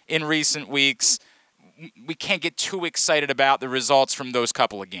same in recent weeks? We can't get too excited about the results from those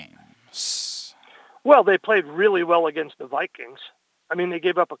couple of games. Well, they played really well against the Vikings. I mean, they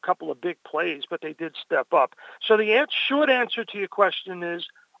gave up a couple of big plays, but they did step up. So the short answer to your question is,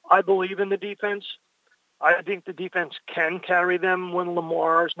 I believe in the defense. I think the defense can carry them when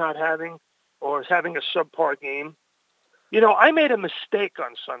Lamar is not having or is having a subpar game. I made a mistake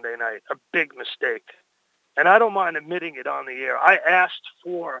on Sunday night, a big mistake, and I don't mind admitting it on the air. I asked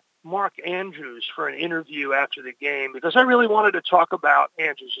for Mark Andrews for an interview after the game because I really wanted to talk about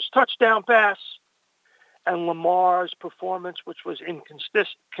Andrews' touchdown pass and Lamar's performance, which was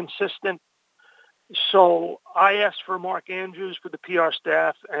inconsistent. So I asked for Mark Andrews for the PR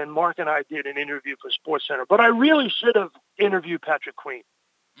staff, and Mark and I did an interview for SportsCenter. But I really should have interviewed Patrick Queen.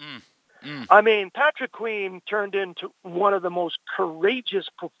 I mean, Patrick Queen turned into one of the most courageous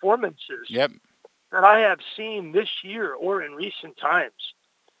performances that I have seen this year or in recent times,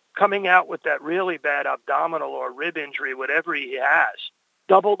 coming out with that really bad abdominal or rib injury, whatever he has,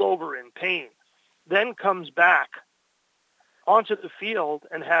 doubled over in pain, then comes back onto the field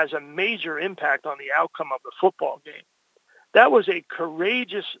and has a major impact on the outcome of the football game. That was a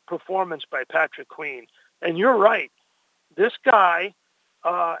courageous performance by Patrick Queen. And you're right. This guy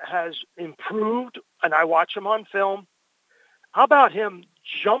has improved, and I watch him on film. How about him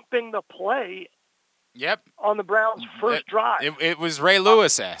jumping the play on the Browns' first drive? It was Ray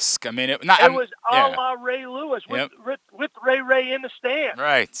Lewis-esque. I mean, it was a la Ray Lewis with Ray in the stand.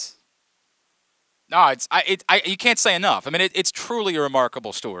 Right. No, you can't say enough. I mean, it's truly a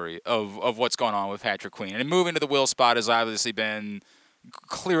remarkable story of what's going on with Patrick Queen. And moving to the Will spot has obviously been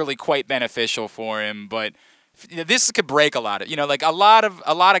clearly quite beneficial for him. But this could break a lot of, like a lot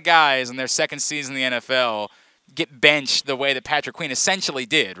of guys in their second season in the NFL get benched the way that Patrick Queen essentially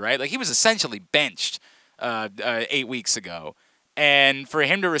did, right? Like he was essentially benched 8 weeks ago. And for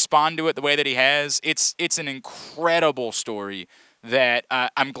him to respond to it the way that he has, it's an incredible story that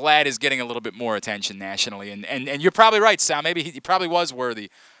I'm glad is getting a little bit more attention nationally. And you're probably right, Sal. Maybe he probably was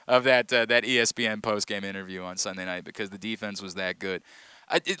worthy of that ESPN post-game interview on Sunday night because the defense was that good.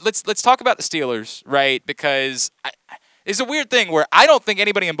 Let's talk about the Steelers, right? Because it's a weird thing where I don't think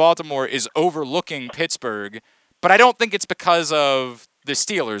anybody in Baltimore is overlooking Pittsburgh, but I don't think it's because of the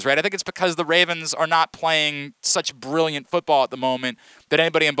Steelers, right? I think it's because the Ravens are not playing such brilliant football at the moment that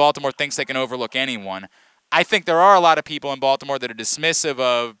anybody in Baltimore thinks they can overlook anyone. I think there are a lot of people in Baltimore that are dismissive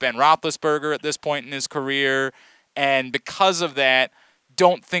of Ben Roethlisberger at this point in his career, and because of that,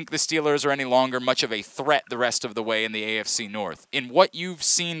 don't think the Steelers are any longer much of a threat the rest of the way in the AFC North. In what you've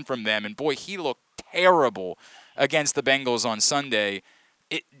seen from them, and boy, he looked terrible against the Bengals on Sunday,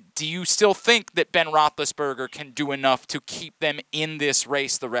 do you still think that Ben Roethlisberger can do enough to keep them in this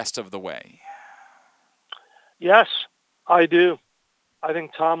race the rest of the way? Yes, I do. I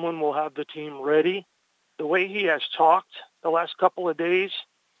think Tomlin will have the team ready. The way he has talked the last couple of days,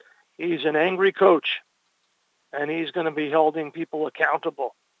 he's an angry coach, and he's going to be holding people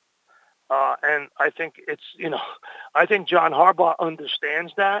accountable. And I think I think John Harbaugh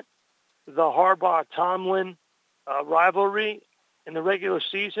understands that. The Harbaugh-Tomlin rivalry in the regular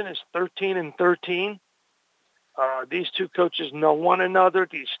season is 13-13. These two coaches know one another.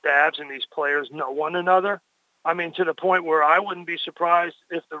 These staffs and these players know one another. I mean, to the point where I wouldn't be surprised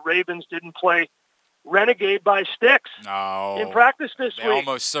if the Ravens didn't play Renegade by sticks in practice this week. They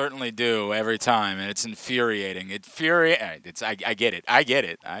almost certainly do every time, and it's infuriating. I get it.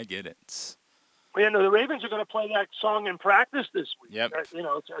 Well, the Ravens are going to play that song in practice this week. Yep.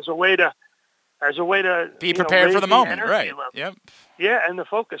 As a way to be prepared for the moment, right? Level. Yep. Yeah, and the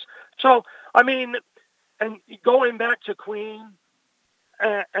focus. So, I mean, and going back to Queen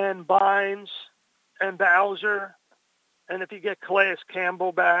and Bynes and Bowser, and if you get Calais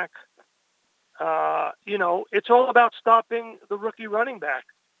Campbell back, it's all about stopping the rookie running back,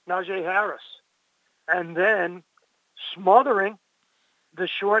 Najee Harris, and then smothering the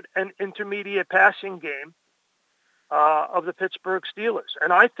short and intermediate passing game of the Pittsburgh Steelers.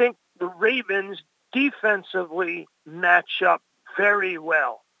 And I think the Ravens defensively match up very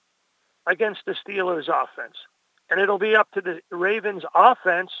well against the Steelers offense. And it'll be up to the Ravens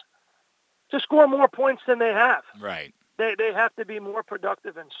offense to score more points than they have. Right. They have to be more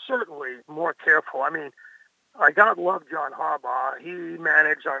productive and certainly more careful. I mean, I love John Harbaugh. He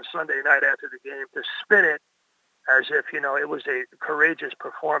managed on Sunday night after the game to spin it as if, it was a courageous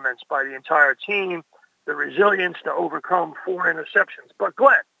performance by the entire team, the resilience to overcome 4 interceptions. But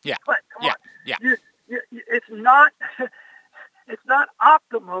Glenn, come on. Yeah. It's not it's not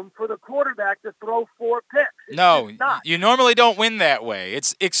optimum for the quarterback to throw 4 picks. No, you normally don't win that way.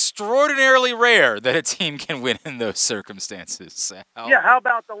 It's extraordinarily rare that a team can win in those circumstances. Sal. Yeah, how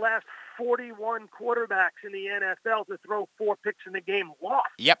about the last 41 quarterbacks in the NFL to throw 4 picks in the game lost?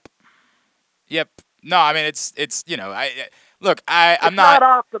 Yep. No, I mean it's I'm not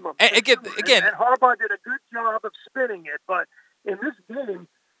optimum. Again, and Harbaugh did a good job of spinning it, but in this game,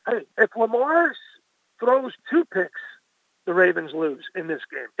 hey, if Lamar throws 2 picks, the Ravens lose in this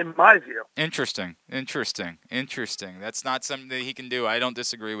game, in my view. Interesting. That's not something that he can do. I don't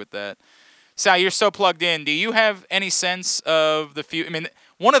disagree with that. Sal, you're so plugged in. Do you have any sense of the future? I mean,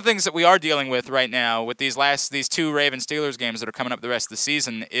 one of the things that we are dealing with right now with these 2 Ravens-Steelers games that are coming up the rest of the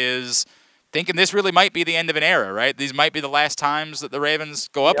season is thinking this really might be the end of an era, right? These might be the last times that the Ravens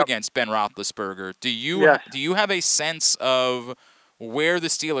go up against Ben Roethlisberger. Do you have a sense of where the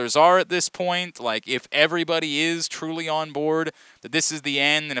Steelers are at this point? Like, if everybody is truly on board that this is the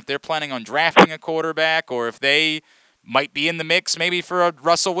end, and if they're planning on drafting a quarterback, or if they might be in the mix maybe for a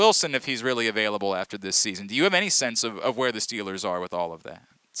Russell Wilson if he's really available after this season. Do you have any sense of where the Steelers are with all of that?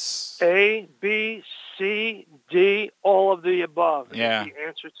 A, B, C, D, all of the above. Yeah. Is the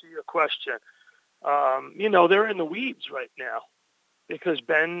answer to your question. They're in the weeds right now because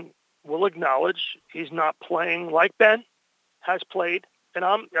Ben will acknowledge he's not playing like Ben has played. And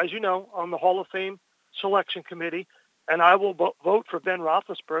I'm, as you know, on the Hall of Fame selection committee, and I will vote for Ben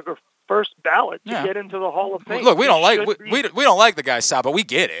Roethlisberger first ballot to get into the Hall of Fame. Look, we don't like the guy, Sal, but we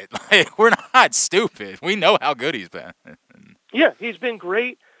get it. Like, we're not stupid. We know how good he's been. Yeah, he's been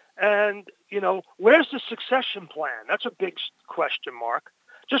great. And, where's the succession plan? That's a big question mark.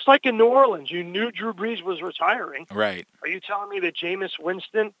 Just like in New Orleans, you knew Drew Brees was retiring. Right. Are you telling me that Jameis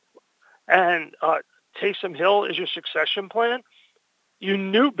Winston and Taysom Hill is your succession plan? You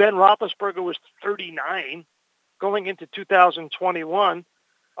knew Ben Roethlisberger was 39 going into 2021.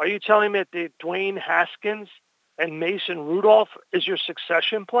 Are you telling me that Dwayne Haskins and Mason Rudolph is your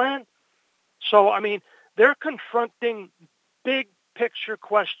succession plan? So, I mean, they're confronting big picture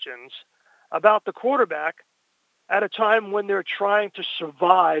questions about the quarterback at a time when they're trying to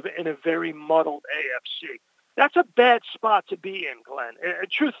survive in a very muddled AFC. That's a bad spot to be in, Glenn.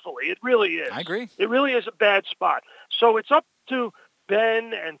 Truthfully, it really is. I agree. It really is a bad spot. So it's up to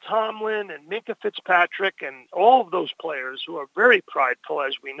Ben and Tomlin and Minkah Fitzpatrick and all of those players who are very prideful,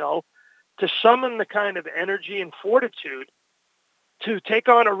 as we know, to summon the kind of energy and fortitude to take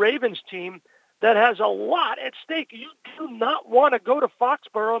on a Ravens team that has a lot at stake. You do not want to go to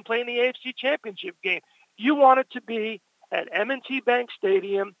Foxborough and play in the AFC Championship game. You want it to be at M&T Bank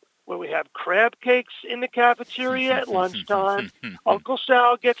Stadium where we have crab cakes in the cafeteria at lunchtime. Uncle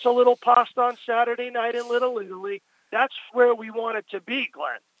Sal gets a little pasta on Saturday night in Little Italy. That's where we want it to be,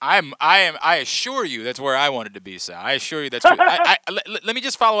 Glenn. I assure you that's where I wanted to be, Sal. I assure you that's true. Let me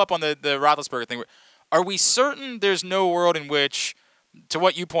just follow up on the Roethlisberger thing. Are we certain there's no world in which, to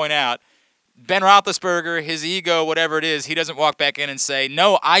what you point out, Ben Roethlisberger, his ego, whatever it is, he doesn't walk back in and say,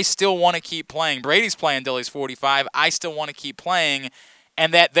 no, I still want to keep playing. Brady's playing until he's 45. I still want to keep playing,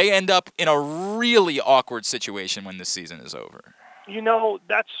 and that they end up in a really awkward situation when this season is over? You know,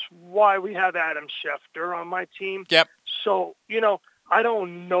 that's why we have Adam Schefter on my team. Yep. So, I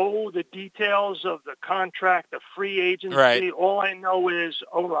don't know the details of the contract, the free agency. Right. All I know is,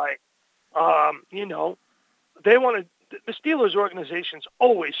 they want to. The Steelers organization's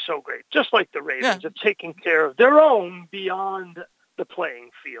always so great, just like the Ravens, at taking care of their own beyond the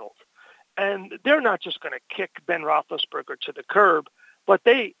playing field. And they're not just going to kick Ben Roethlisberger to the curb, but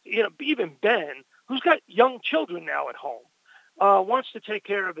they, even Ben, who's got young children now at home, wants to take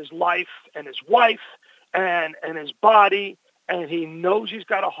care of his life and his wife and his body, and he knows he's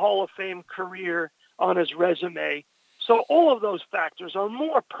got a Hall of Fame career on his resume. So all of those factors are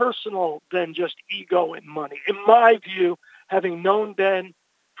more personal than just ego and money. In my view, having known Ben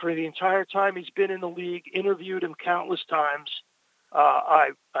for the entire time he's been in the league, interviewed him countless times,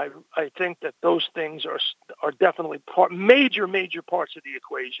 I think that those things are definitely major parts of the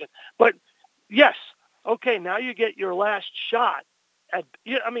equation. But yes, okay, now you get your last shot at.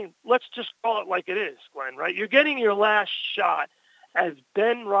 Let's just call it like it is, Glenn. Right? You're getting your last shot as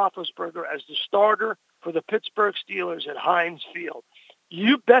Ben Roethlisberger as the starter for the Pittsburgh Steelers at Heinz Field.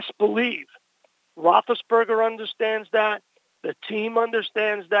 You best believe Roethlisberger understands that. The team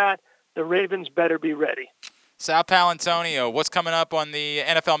understands that. The Ravens better be ready. Sal Paolantonio, what's coming up on the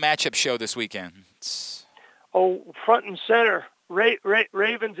NFL matchup show this weekend? Front and center,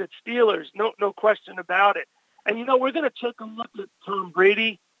 Ravens at Steelers, no question about it. And, we're going to take a look at Tom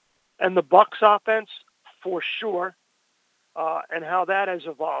Brady and the Bucs offense for sure, and how that has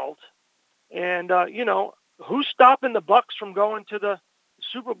evolved. And, who's stopping the Bucs from going to the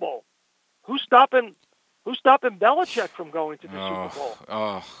Super Bowl? Who's stopping Belichick from going to the Super Bowl?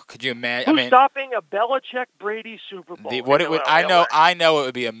 Oh, could you imagine? Who's stopping a Belichick-Brady Super Bowl? I know it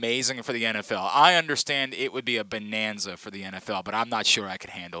would be amazing for the NFL. I understand it would be a bonanza for the NFL, but I'm not sure I could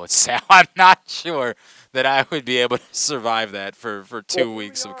handle it, Sal. I'm not sure that I would be able to survive that for 2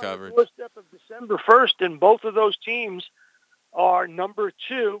 weeks of coverage. The step of December 1st, and both of those teams are number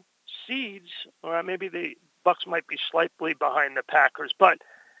 2 seeds, or maybe the Bucs might be slightly behind the Packers, but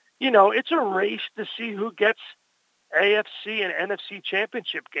it's a race to see who gets AFC and NFC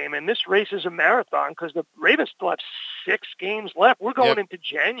championship game, and this race is a marathon because the Ravens still have 6 games left. We're going into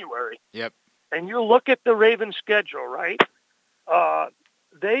January. Yep. And you look at the Ravens schedule, right?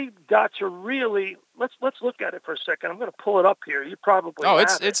 They got to really let's look at it for a second. I'm going to pull it up here. You probably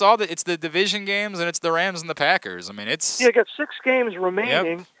it's the division games, and it's the Rams and the Packers. You got 6 games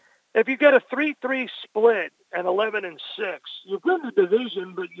remaining. Yep. If you get a 3-3 split at 11-6, you're good in the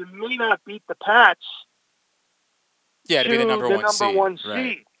division, but you may not beat the Pats. Yeah, to be the number one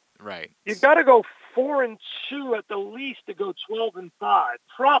seed. Right. You've got to go 4-2 at the least to go 12-5,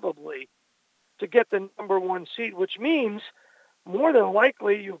 probably, to get the number 1 seed, which means more than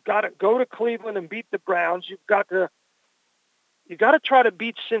likely you've got to go to Cleveland and beat the Browns. You've got to try to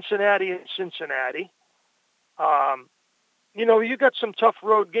beat Cincinnati and Cincinnati. You got some tough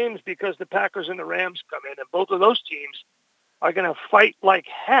road games because the Packers and the Rams come in, and both of those teams are going to fight like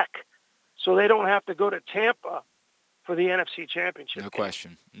heck so they don't have to go to Tampa for the NFC Championship.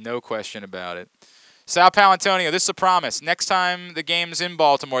 No question about it. Sal Paolantonio, this is a promise. Next time the game's in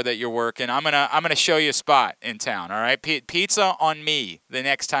Baltimore that you're working, I'm gonna show you a spot in town. All right, pizza on me the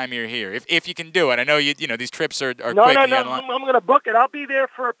next time you're here, if you can do it. I know these trips are quick. No, I'm gonna book it. I'll be there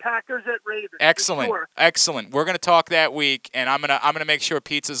for Packers at Ravens. Excellent. We're gonna talk that week, and I'm gonna make sure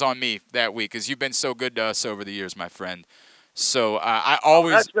pizza's on me that week because you've been so good to us over the years, my friend. So I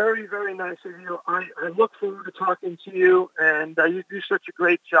always. That's very, very nice of you. I look forward to talking to you, and you do such a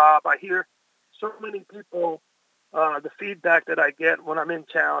great job. I hear so many people The feedback that I get when I'm in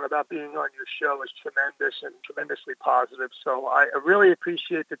town about being on your show is tremendous and tremendously positive. So I really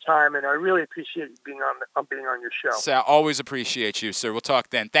appreciate the time, and I really appreciate you being on your show. Sal, always appreciate you, sir. We'll talk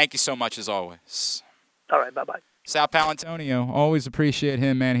then. Thank you so much as always. All right, bye-bye. Sal Palantonio, always appreciate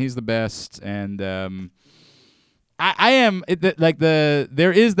him, man. He's the best. And there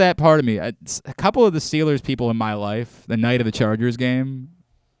is that part of me. A couple of the Steelers people in my life, the night of the Chargers game,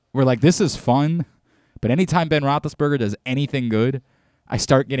 were like, this is fun. But anytime Ben Roethlisberger does anything good, I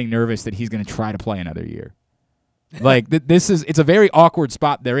start getting nervous that he's going to try to play another year. Like, it's a very awkward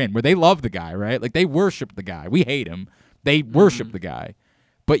spot they're in where they love the guy, right? Like, they worship the guy. We hate him. They worship the guy.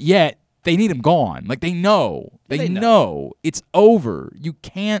 But yet, they need him gone. Like, they know. They know it's over. You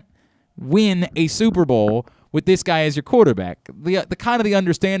can't win a Super Bowl with this guy as your quarterback. The kind of the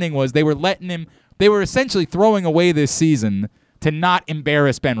understanding was they were letting him, they were essentially throwing away this season to not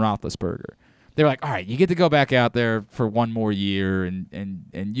embarrass Ben Roethlisberger. They were like, all right, you get to go back out there for one more year, and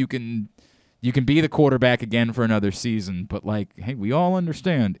you can be the quarterback again for another season. But, like, hey, we all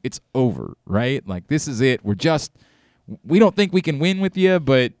understand it's over, right? Like, this is it. We don't think we can win with you,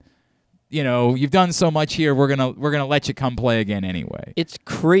 but, you know, you've done so much here. We're gonna let you come play again anyway. It's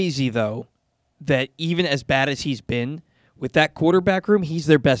crazy, though, that even as bad as he's been, with that quarterback room, he's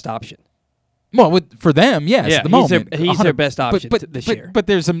their best option. Well, for them, yes, at the moment. He's their best option this year. But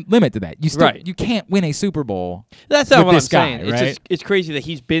there's a limit to that. You can't win a Super Bowl. That's not what I'm saying. Right? It's crazy that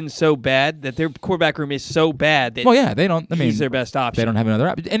he's been so bad, that their quarterback room is so bad that he's their best option. They don't have another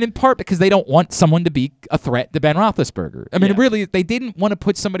option. And in part because they don't want someone to be a threat to Ben Roethlisberger. I mean, really, they didn't want to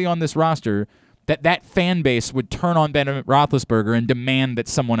put somebody on this roster that fan base would turn on Ben Roethlisberger and demand that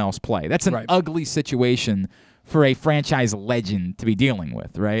someone else play. That's an ugly situation for a franchise legend to be dealing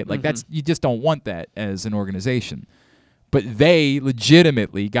with, right? Like, you just don't want that as an organization. But they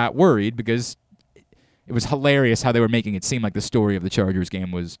legitimately got worried because it was hilarious how they were making it seem like the story of the Chargers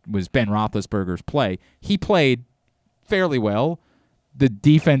game was Ben Roethlisberger's play. He played fairly well. The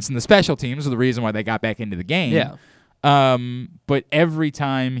defense and the special teams are the reason why they got back into the game. Yeah. But every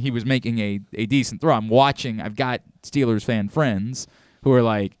time he was making a decent throw, I've got Steelers fan friends who are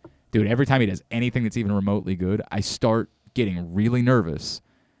like, dude, every time he does anything that's even remotely good, I start getting really nervous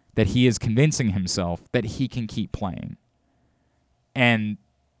that he is convincing himself that he can keep playing. And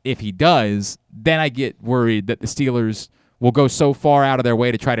if he does, then I get worried that the Steelers will go so far out of their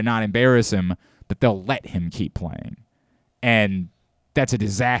way to try to not embarrass him that they'll let him keep playing. And that's a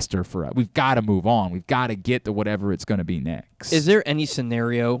disaster for us. We've got to move on. We've got to get to whatever it's going to be next. Is there any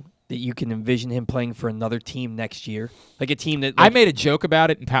scenario that you can envision him playing for another team next year? Like a team that... I made a joke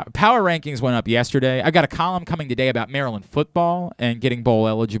about it, and Power Rankings went up yesterday. I've got a column coming today about Maryland football and getting bowl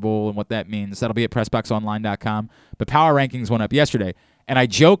eligible and what that means. That'll be at PressBoxOnline.com. But Power Rankings went up yesterday, and I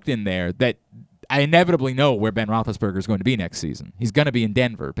joked in there that I inevitably know where Ben Roethlisberger is going to be next season. He's going to be in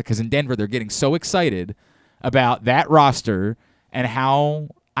Denver, because in Denver they're getting so excited about that roster and how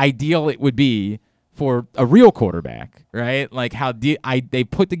ideal it would be for a real quarterback, right? Like how they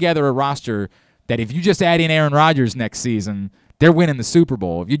put together a roster that if you just add in Aaron Rodgers next season, they're winning the Super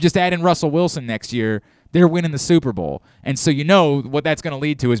Bowl. If you just add in Russell Wilson next year, they're winning the Super Bowl. And so you know what that's going to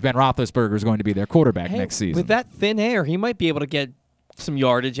lead to is Ben Roethlisberger is going to be their quarterback next season. With that thin hair, he might be able to get some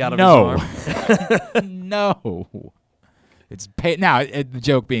yardage out of his arm. No. It's now the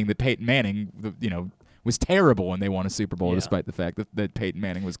joke being that Peyton Manning, was terrible when they won a Super Bowl, despite the fact that Peyton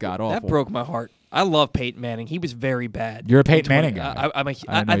Manning was god-awful. That broke my heart. I love Peyton Manning. He was very bad. You're a Peyton Manning guy. I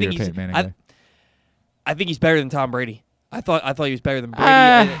think he's better than Tom Brady. I thought he was better than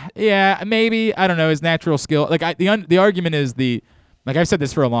Brady. Yeah, maybe. I don't know. His natural skill. Like the argument is like I've said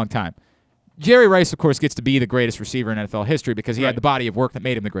this for a long time. Jerry Rice, of course, gets to be the greatest receiver in NFL history because he had the body of work that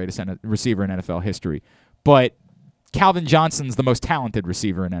made him the greatest receiver in NFL history. But Calvin Johnson's the most talented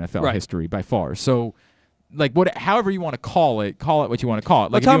receiver in NFL history by far. So, like, however you want to call it what you want to call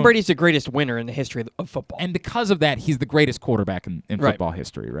it. Like, Tom Brady's the greatest winner in the history of football. And because of that, he's the greatest quarterback in football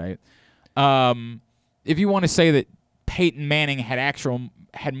history, right? If you want to say that Peyton Manning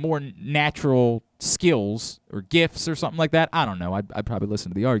had more natural skills or gifts or something like that, I don't know. I'd probably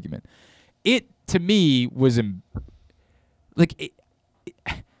listen to the argument. It, to me, was in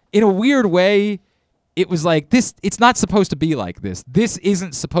a weird way, it was like this. It's not supposed to be like this. This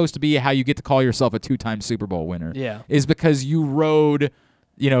isn't supposed to be how you get to call yourself a 2-time Super Bowl winner. Yeah, is because you rode,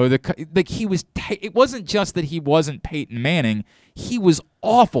 he was. It wasn't just that he wasn't Peyton Manning. He was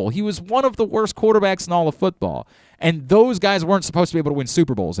awful. He was one of the worst quarterbacks in all of football. And those guys weren't supposed to be able to win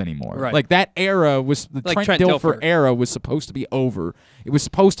Super Bowls anymore. Right. Like that era was the Trent Dilfer era was supposed to be over. It was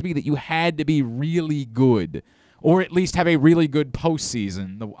supposed to be that you had to be really good, or at least have a really good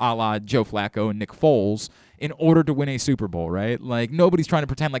postseason, a la Joe Flacco and Nick Foles, in order to win a Super Bowl, right? Like, nobody's trying to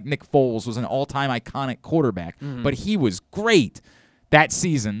pretend like Nick Foles was an all-time iconic quarterback, but he was great that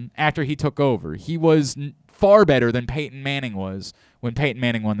season after he took over. He was far better than Peyton Manning was when Peyton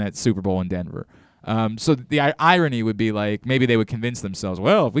Manning won that Super Bowl in Denver. So the irony would be like, maybe they would convince themselves,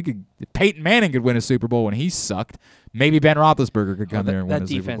 well, if Peyton Manning could win a Super Bowl when he sucked, maybe Ben Roethlisberger could come there and win a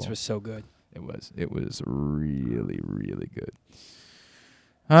Super Bowl. That defense was so good. It was really, really good.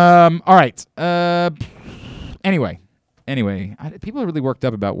 All right. Anyway, people are really worked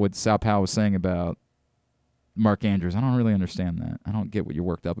up about what Sal Powell was saying about Mark Andrews. I don't really understand that. I don't get what you're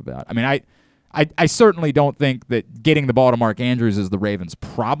worked up about. I mean, I certainly don't think that getting the ball to Mark Andrews is the Ravens'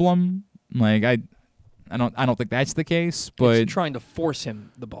 problem. Like, I don't think that's the case. But it's trying to force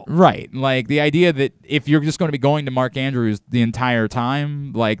him the ball. Right. Like, the idea that if you're just going to be going to Mark Andrews the entire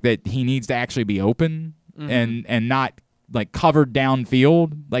time, like, that he needs to actually be open and not, like, covered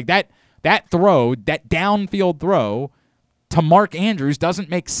downfield. Like, that downfield throw to Mark Andrews doesn't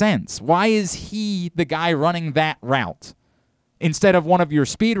make sense. Why is he the guy running that route instead of one of your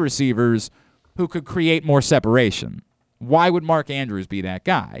speed receivers who could create more separation? Why would Mark Andrews be that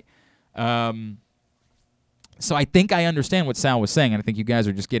guy? So I think I understand what Sal was saying, and I think you guys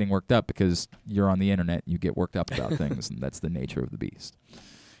are just getting worked up because you're on the internet. You get worked up about things, and that's the nature of the beast.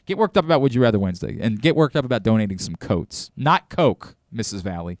 Get worked up about Would You Rather Wednesday, and get worked up about donating some coats. Not Coke, Mrs.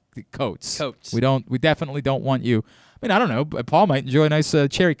 Valley. Coats. Coats. We definitely don't want you. I mean, I don't know. Paul might enjoy a nice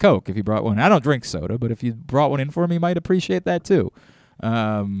cherry Coke if he brought one. I don't drink soda, but if you brought one in for him, he might appreciate that too.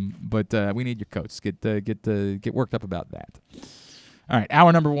 But we need your coats. Get worked up about that. All right,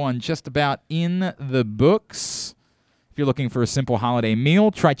 hour number 1 just about in the books. If you're looking for a simple holiday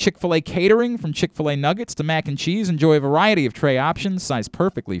meal, try Chick-fil-A catering. From Chick-fil-A nuggets to mac and cheese. Enjoy a variety of tray options sized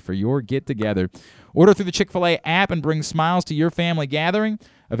perfectly for your get-together. Order through the Chick-fil-A app and bring smiles to your family gathering.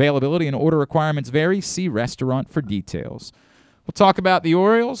 Availability and order requirements vary. See restaurant for details. We'll talk about the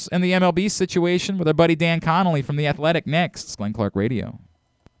Orioles and the MLB situation with our buddy Dan Connolly from The Athletic next. It's Glenn Clark Radio.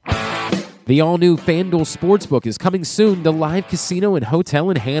 The all-new FanDuel Sportsbook is coming soon to Live Casino and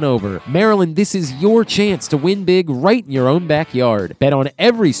Hotel in Hanover. Maryland, this is your chance to win big right in your own backyard. Bet on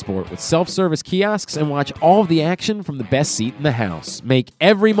every sport with self-service kiosks and watch all of the action from the best seat in the house. Make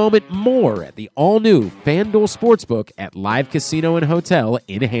every moment more at the all-new FanDuel Sportsbook at Live Casino and Hotel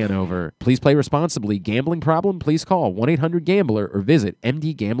in Hanover. Please play responsibly. Gambling problem? Please call 1-800-GAMBLER or visit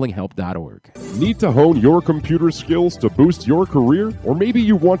mdgamblinghelp.org. Need to hone your computer skills to boost your career? Or maybe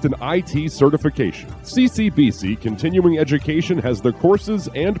you want an IT certification. CCBC Continuing Education has the courses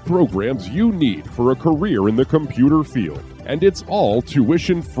and programs you need for a career in the computer field. And it's all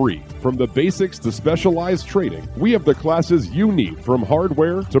tuition-free. From the basics to specialized training, we have the classes you need, from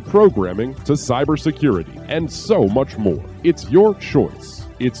hardware to programming to cybersecurity, and so much more. It's your choice.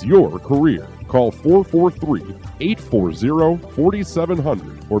 It's your career. Call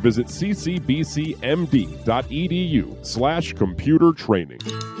 443-840-4700 or visit ccbcmd.edu/computer training.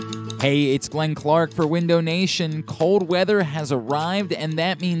 Hey, it's Glenn Clark for Window Nation. Cold weather has arrived, and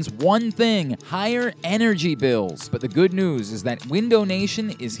that means one thing: higher energy bills. But the good news is that Window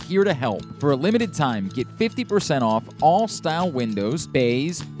Nation is here to help. For a limited time, get 50% off all style windows,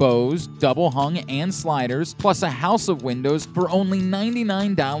 bays, bows, double hung, and sliders, plus a house of windows for only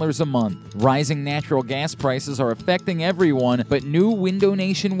 $99 a month. Rising natural gas prices are affecting everyone, but new Window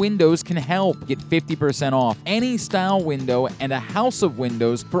Nation windows can help. Get 50% off any style window and a house of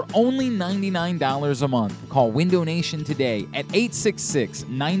windows for only $99 a month. Call Window Nation today at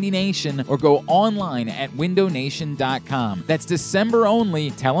 866-90NATION or go online at windownation.com. That's December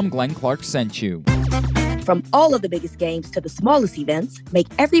only. Tell them Glenn Clark sent you. From all of the biggest games to the smallest events, make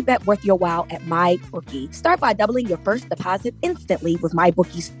every bet worth your while at MyBookie. Start by doubling your first deposit instantly with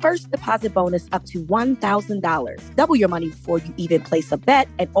MyBookie's first deposit bonus up to $1,000. Double your money before you even place a bet,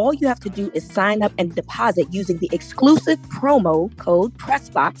 and all you have to do is sign up and deposit using the exclusive promo code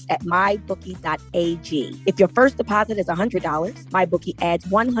PRESSBOX at mybookie.ag. If your first deposit is $100, MyBookie adds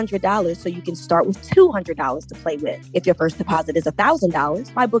 $100 so you can start with $200 to play with. If your first deposit is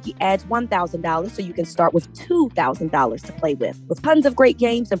 $1,000, MyBookie adds $1,000 so you can start with $2,000 to play with. With tons of great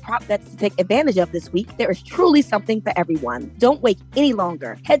games and prop bets to take advantage of this week, there is truly something for everyone. Don't wait any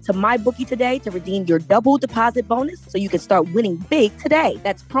longer. Head to MyBookie today to redeem your double deposit bonus so you can start winning big today.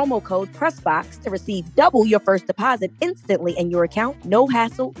 That's promo code PRESSBOX to receive double your first deposit instantly in your account. No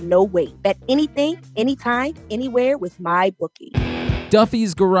hassle, no wait. Bet anything, anytime, anywhere with MyBookie.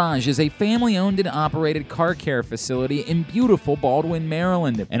 Duffy's Garage is a family-owned and operated car care facility in beautiful Baldwin,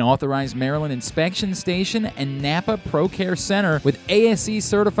 Maryland, an authorized Maryland inspection station and Napa Pro Care Center with ASE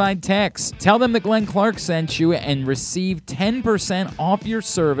certified techs. Tell them that Glenn Clark sent you and receive 10% off your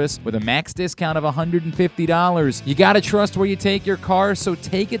service with a max discount of $150. You gotta trust where you take your car, so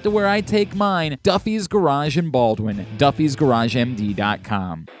take it to where I take mine. Duffy's Garage in Baldwin.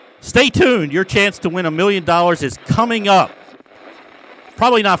 Duffy'sGarageMD.com. Stay tuned. Your chance to win $1 million is coming up.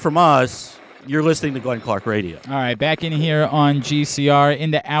 Probably not from us. You're listening to Glenn Clark Radio. All right, back in here on GCR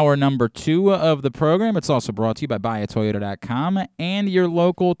into hour number 2 of the program. It's also brought to you by BuyAToyota.com and your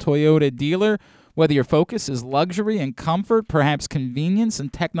local Toyota dealer. Whether your focus is luxury and comfort, perhaps convenience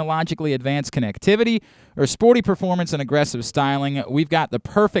and technologically advanced connectivity, or sporty performance and aggressive styling, we've got the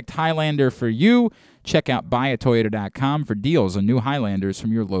perfect Highlander for you. Check out BuyAToyota.com for deals on new Highlanders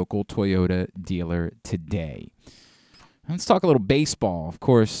from your local Toyota dealer today. Let's talk a little baseball. Of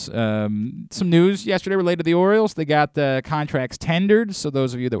course, some news yesterday related to the Orioles. They got the contracts tendered, so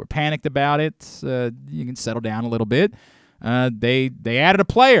those of you that were panicked about it, you can settle down a little bit. They added a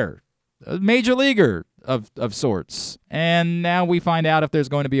player, a major leaguer of sorts, and now we find out if there's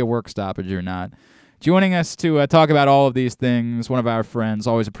going to be a work stoppage or not. Joining us to talk about all of these things, one of our friends,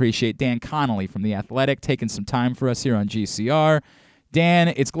 always appreciate Dan Connolly from The Athletic, taking some time for us here on GCR. Dan,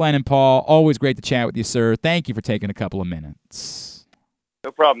 it's Glenn and Paul. Always great to chat with you, sir. Thank you for taking a couple of minutes.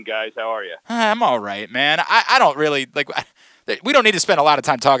 No problem, guys. How are you? I'm all right, man. I don't really we don't need to spend a lot of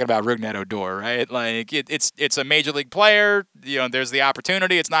time talking about Rougned Odor, right? Like it's a major league player. You know, there's the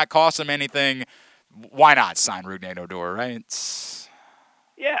opportunity. It's not costing him anything. Why not sign Rougned Odor, right?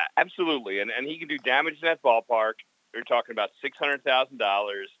 Yeah, absolutely. And he can do damage in that ballpark. We're talking about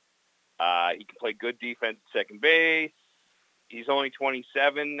 $600,000. He can play good defense at second base. He's only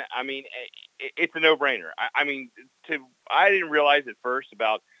 27. I mean, it's a no-brainer. I I didn't realize at first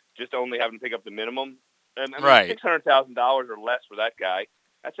about just only having to pick up the minimum. Right. $600,000 or less for that guy,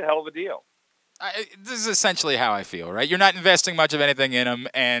 that's a hell of a deal. This is essentially how I feel, right? You're not investing much of anything in him,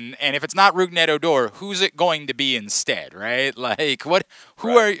 and if it's not Rougned Odor, who's it going to be instead, right? Like,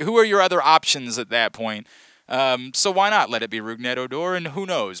 who are your other options at that point? So why not let it be Rougned Odor? And who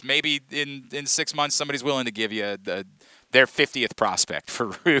knows? Maybe in 6 months somebody's willing to give you their 50th prospect for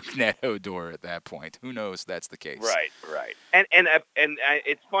Rougned Odor at that point. Who knows? That's the case. Right. And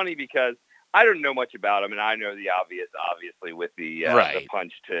it's funny because I don't know much about him, and I know the obvious, obviously, with the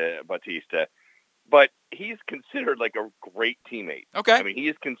punch to Batista. But he's considered like a great teammate. Okay. I mean, he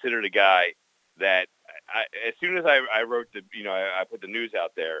is considered a guy that as soon as I wrote I put the news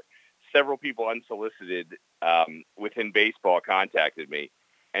out there, several people unsolicited within baseball contacted me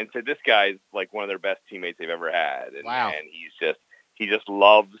and said this guy's like one of their best teammates they've ever had. And, wow. And he just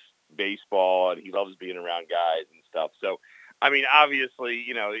loves baseball and he loves being around guys and stuff. So, I mean,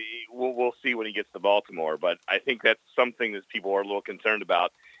 obviously, we'll see when he gets to Baltimore, but I think that's something that people are a little concerned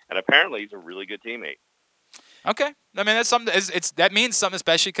about. And apparently, he's a really good teammate. Okay, I mean that's something. That means something,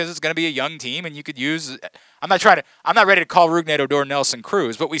 especially because it's going to be a young team, and you could use. I'm not ready to call Rougned Odor Nelson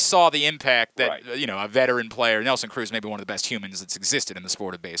Cruz, but we saw the impact that a veteran player, Nelson Cruz, may be one of the best humans that's existed in the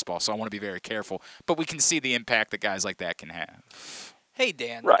sport of baseball. So I want to be very careful, but we can see the impact that guys like that can have. Hey,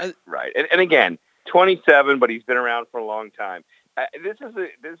 Dan. Right. And again, 27, but he's been around for a long time. This is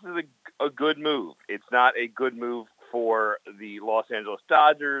a good move. It's not a good move for the Los Angeles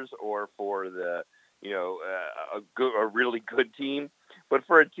Dodgers or for the a really good team, but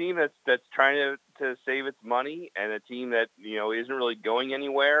for a team that's trying to save its money and a team that isn't really going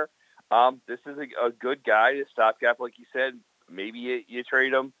anywhere, this is a good guy to stopgap, like you said. Maybe you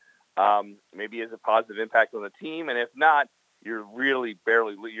trade him, maybe he has a positive impact on the team, and if not, you're really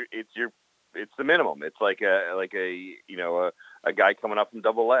barely. It's the minimum. It's like a guy coming up from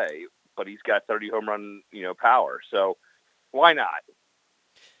Double-A, but he's got 30 home run power. So why not?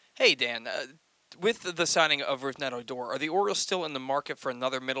 Hey, Dan. With the signing of Rougned Odor, are the Orioles still in the market for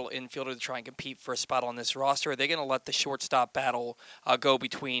another middle infielder to try and compete for a spot on this roster? Or are they going to let the shortstop battle go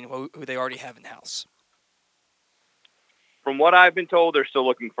between who they already have in-house? From what I've been told, they're still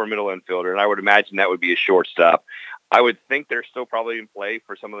looking for a middle infielder, and I would imagine that would be a shortstop. I would think they're still probably in play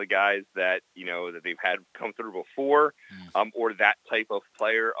for some of the guys that that they've had come through before, or that type of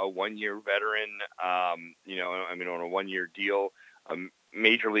player, a one-year veteran, on a one-year deal,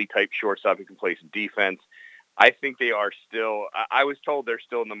 major league type shortstop who can play some defense. I think they are still. I was told they're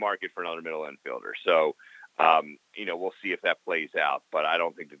still in the market for another middle infielder. So, we'll see if that plays out. But I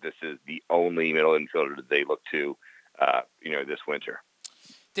don't think that this is the only middle infielder that they look to, this winter.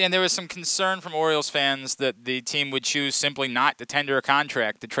 Dan, there was some concern from Orioles fans that the team would choose simply not to tender a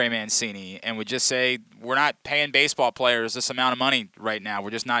contract to Trey Mancini and would just say, we're not paying baseball players this amount of money right now.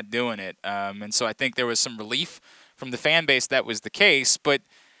 We're just not doing it. And so I think there was some relief from the fan base that was the case. But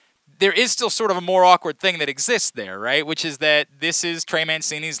there is still sort of a more awkward thing that exists there, right? Which is that this is Trey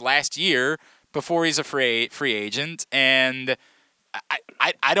Mancini's last year before he's a free agent. And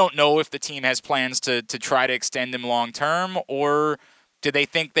I don't know if the team has plans to try to extend him long term, or do they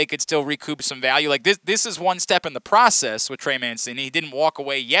think they could still recoup some value? Like this is one step in the process with Trey Mancini. He didn't walk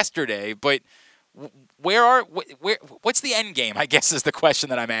away yesterday, but what's the end game, I guess, is the question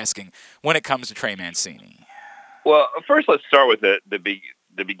that I'm asking when it comes to Trey Mancini. Well, first let's start with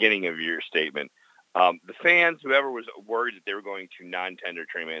the beginning of your statement. The fans, whoever was worried that they were going to non-tender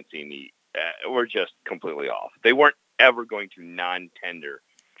Trey Mancini, were just completely off. They weren't ever going to non-tender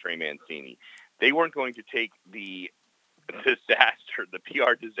Trey Mancini. They weren't going to take the disaster, the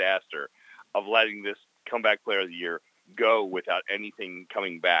PR disaster of letting this comeback player of the year go without anything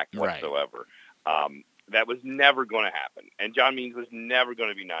coming back whatsoever. Right. That was never going to happen. And John Means was never going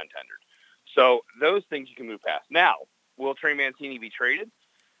to be non-tendered. So those things you can move past. Now, will Trey Mancini be traded?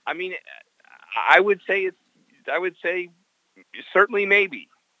 I mean, I would say certainly maybe.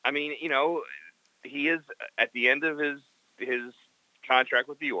 I mean, he is at the end of his contract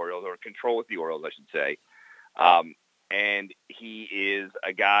with the Orioles, or control with the Orioles, I should say. And he is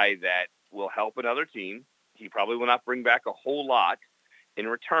a guy that will help another team. He probably will not bring back a whole lot in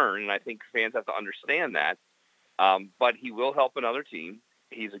return, and I think fans have to understand that. But he will help another team.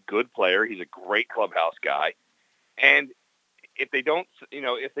 He's a good player. He's a great clubhouse guy. And if they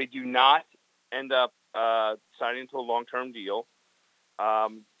do not end up signing into a long-term deal,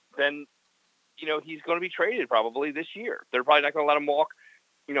 then he's going to be traded probably this year. They're probably not going to let him walk,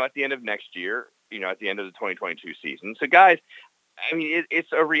 at the end of next year, at the end of the 2022 season. So, guys, I mean, it's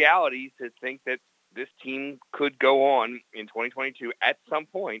a reality to think that this team could go on in 2022 at some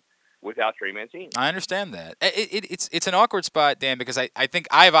point without Trey Mancini. I understand that. It's an awkward spot, Dan, because I think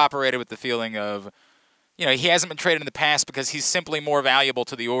I've operated with the feeling of, he hasn't been traded in the past because he's simply more valuable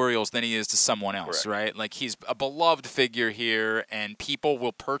to the Orioles than he is to someone else, right? Like, he's a beloved figure here, and people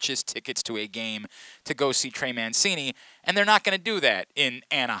will purchase tickets to a game to go see Trey Mancini, and they're not going to do that in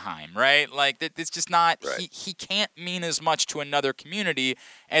Anaheim, right? Like, it's just not right. He can't mean as much to another community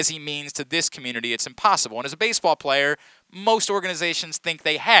as he means to this community. It's impossible. And as a baseball player, most organizations think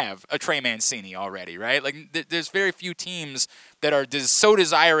they have a Trey Mancini already, right? Like, there's very few teams that are so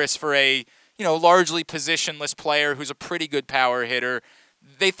desirous for a largely positionless player who's a pretty good power hitter.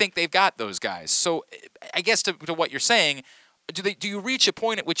 They think they've got those guys. So I guess to what you're saying, do you reach a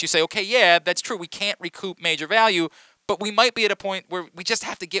point at which you say, okay, yeah, that's true, we can't recoup major value, but we might be at a point where we just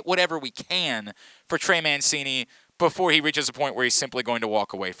have to get whatever we can for Trey Mancini before he reaches a point where he's simply going to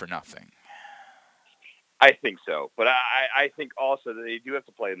walk away for nothing? I think so. But I think also that they do have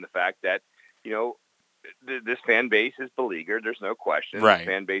to play in the fact that, this fan base is beleaguered. There's no question. Right. The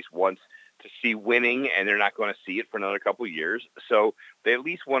fan base wants to see winning, and they're not going to see it for another couple of years. So they at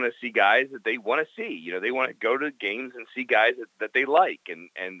least want to see guys that they want to see. They want to go to games and see guys that they like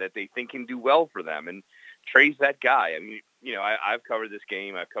and that they think can do well for them. And Trey's that guy. I mean, I've covered this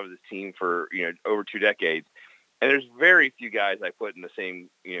game. I've covered this team for, over 2 decades. And there's very few guys I put in the same,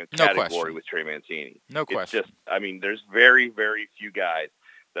 category with Trey Mancini. No question. It's just, I mean, there's very, very few guys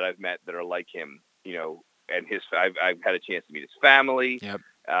that I've met that are like him, and I've had a chance to meet his family. Yep.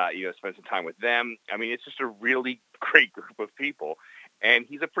 Spend some time with them. I mean, it's just a really great group of people, and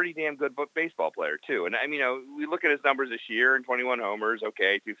he's a pretty damn good baseball player too. And I mean, we look at his numbers this year and 21 homers,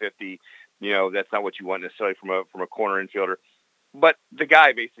 okay, 250. That's not what you want necessarily from a corner infielder, but the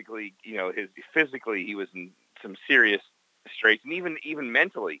guy basically, physically he was in some serious straits, and even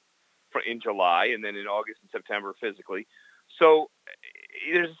mentally, in July and then in August and September physically. So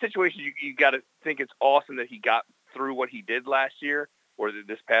there's a situation you got to think it's awesome that he got through what he did last year or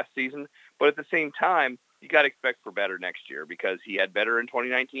this past season. But at the same time, you got to expect for better next year because he had better in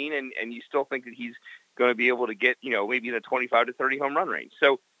 2019, and you still think that he's going to be able to get, maybe in a 25 to 30 home run range.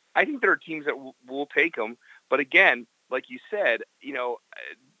 So I think there are teams that will take him. But again, like you said,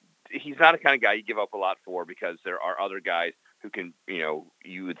 he's not a kind of guy you give up a lot for because there are other guys who can,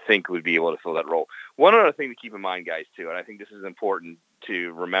 you would think would be able to fill that role. One other thing to keep in mind, guys, too, and I think this is important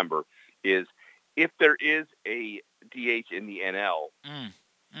to remember, is if there is a DH in the NL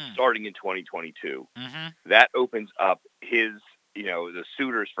starting in 2022, that opens up his, the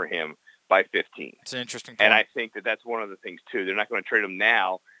suitors for him by 15. It's an interesting point. And I think that's one of the things, too. They're not going to trade him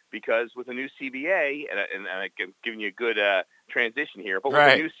now because with a new CBA, and I'm giving you a good transition here, but with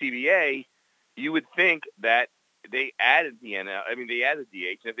a new CBA, you would think that they added the NL. I mean, they added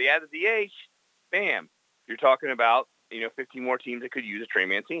DH. And if they added DH, bam, you're talking about 15 more teams that could use a Trey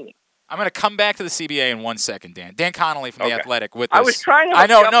Mancini. I'm going to come back to the CBA in 1 second, Dan. Dan Connolly from The Athletic with us. I was trying to. I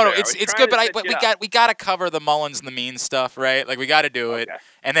know, it's good, but we got to cover the Mullins and the Means stuff, right? Like we got to do it,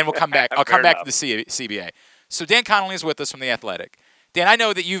 and then we'll come back. I'll come back to the CBA. So Dan Connolly is with us from The Athletic. Dan, I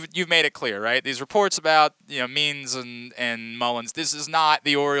know that you've made it clear, right? These reports about Means and Mullins. This is not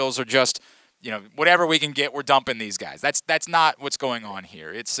the Orioles are just whatever we can get, we're dumping these guys. That's not what's going on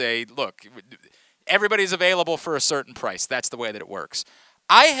here. It's a look. Everybody's available for a certain price. That's the way that it works.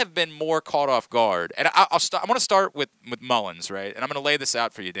 I have been more caught off guard, and I'm going to start with Mullins, right? And I'm going to lay this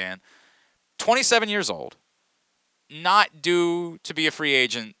out for you, Dan. 27 years old, not due to be a free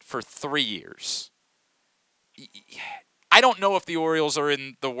agent for 3 years. I don't know if the Orioles are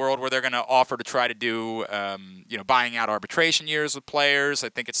in the world where they're going to offer to try to do, buying out arbitration years with players. I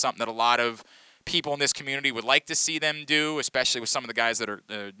think it's something that a lot of people in this community would like to see them do, especially with some of the guys that are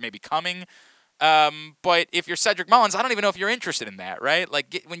maybe coming. But if you're Cedric Mullins, I don't even know if you're interested in that, right?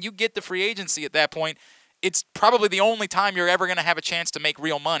 Like when you get the free agency at that point, it's probably the only time you're ever going to have a chance to make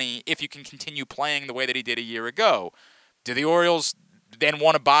real money if you can continue playing the way that he did a year ago. Do the Orioles then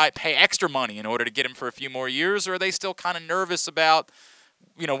want to pay extra money in order to get him for a few more years, or are they still kind of nervous about,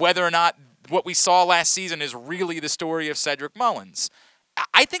 whether or not what we saw last season is really the story of Cedric Mullins?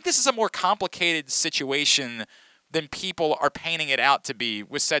 I think this is a more complicated situation than people are painting it out to be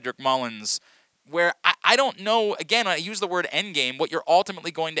with Cedric Mullins, where I don't know, again, I use the word endgame, what you're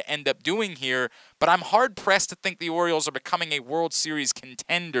ultimately going to end up doing here, but I'm hard-pressed to think the Orioles are becoming a World Series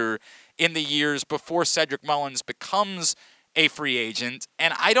contender in the years before Cedric Mullins becomes a free agent,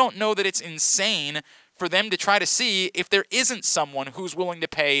 and I don't know that it's insane for them to try to see if there isn't someone who's willing to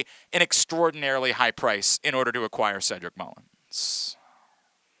pay an extraordinarily high price in order to acquire Cedric Mullins.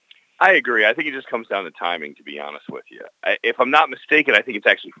 I agree. I think it just comes down to timing, to be honest with you. If I'm not mistaken, I think it's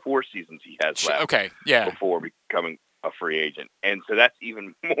actually 4 seasons he has left before becoming a free agent. And so that's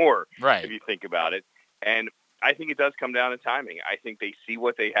even more if you think about it. And I think it does come down to timing. I think they see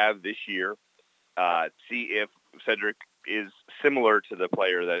what they have this year, see if Cedric is similar to the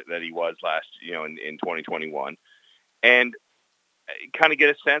player that he was last, in 2021, and kind of get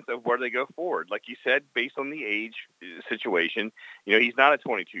a sense of where they go forward. Like you said, based on the age situation, he's not a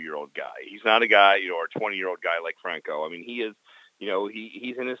 22-year-old guy. He's not a guy, or a 20-year-old guy like Franco. I mean, he is,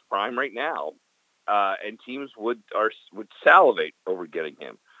 he's in his prime right now, and teams would salivate over getting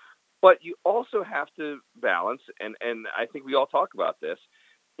him. But you also have to balance, and I think we all talk about this,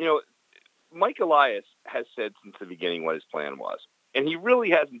 Mike Elias has said since the beginning what his plan was. And he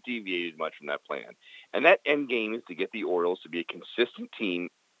really hasn't deviated much from that plan. And that end game is to get the Orioles to be a consistent team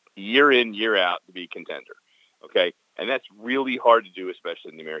year in, year out to be a contender. Okay? And that's really hard to do,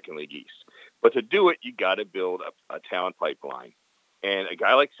 especially in the American League East. But to do it, you got to build a talent pipeline. And a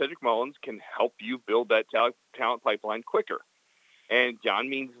guy like Cedric Mullins can help you build that talent pipeline quicker. And John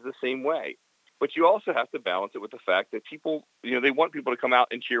Means is the same way. But you also have to balance it with the fact that people, they want people to come out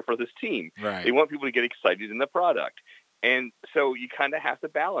and cheer for this team. Right. They want people to get excited in the product. And so you kind of have to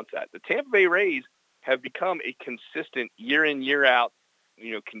balance that. The Tampa Bay Rays have become a consistent year in, year out,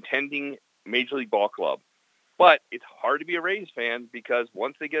 contending Major League Ball club. But it's hard to be a Rays fan because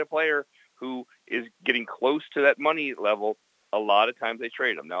once they get a player who is getting close to that money level, a lot of times they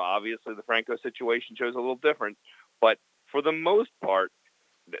trade them. Now, obviously, the Franco situation shows a little different. But for the most part,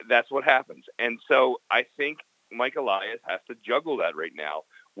 that's what happens. And so I think Mike Elias has to juggle that right now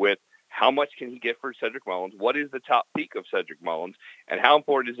with how much can he get for Cedric Mullins? What is the top peak of Cedric Mullins? And how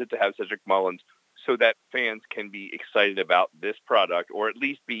important is it to have Cedric Mullins so that fans can be excited about this product or at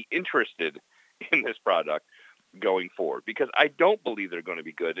least be interested in this product going forward? Because I don't believe they're going to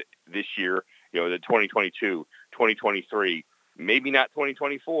be good this year, the 2022, 2023, maybe not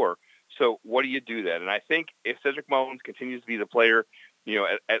 2024. So what do you do then? And I think if Cedric Mullins continues to be the player,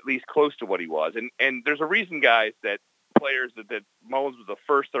 at least close to what he was, and there's a reason, guys, that players that Mullins was the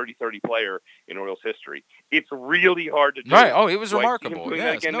first 30-30 player in Orioles history. It's really hard to do. Right. Oh, it was remarkable.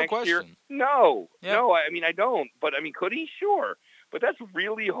 Yes, no question. Year? No. I mean, I don't. But, I mean, could he? Sure. But that's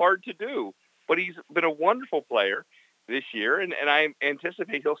really hard to do. But he's been a wonderful player this year, and I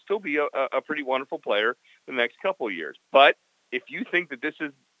anticipate he'll still be a pretty wonderful player the next couple of years. But if you think that this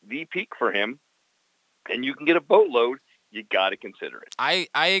is the peak for him and you can get a boatload, you got to consider it. I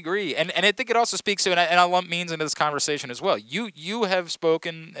agree, and I think it also speaks to, and I'll lump Means into this conversation as well. You have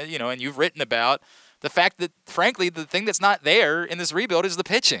spoken, and you've written about the fact that, frankly, the thing that's not there in this rebuild is the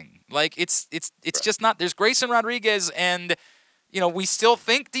pitching. Like it's just not. There's Grayson Rodriguez, and we still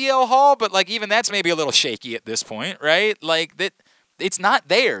think DL Hall, but like even that's maybe a little shaky at this point, right? Like that. it's not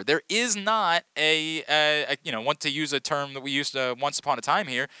there. There is not want to use a term that we used once upon a time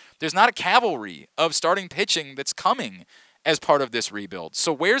here. There's not a cavalry of starting pitching that's coming as part of this rebuild.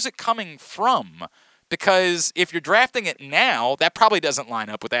 So where's it coming from? Because if you're drafting it now, that probably doesn't line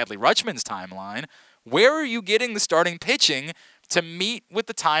up with Adley Rutschman's timeline. Where are you getting the starting pitching to meet with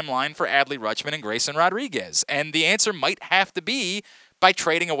the timeline for Adley Rutschman and Grayson Rodriguez? And the answer might have to be by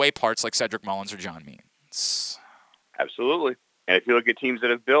trading away parts like Cedric Mullins or John Means. Absolutely. And if you look at teams that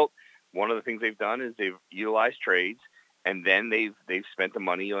have built, one of the things they've done is they've utilized trades, and then they've spent the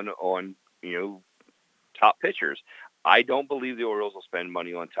money on top pitchers. I don't believe the Orioles will spend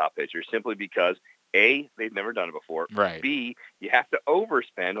money on top pitchers simply because A, they've never done it before. Right. B, you have to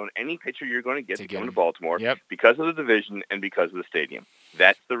overspend on any pitcher you're going to get to come to Baltimore because of the division and because of the stadium.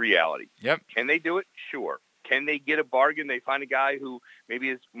 That's the reality. Yep. Can they do it? Sure. Can they get a bargain? They find a guy who maybe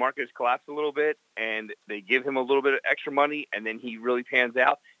his market has collapsed a little bit and they give him a little bit of extra money and then he really pans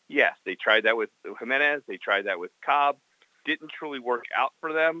out? Yes. They tried that with Jimenez. They tried that with Cobb. Didn't truly work out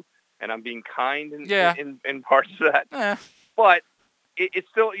for them. And I'm being kind in parts of that. But it's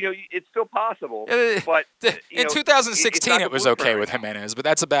still, it's still possible. But in 2016, it was okay with Jimenez, but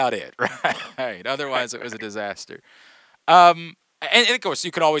that's about it, right? Otherwise, it was a disaster. And of course,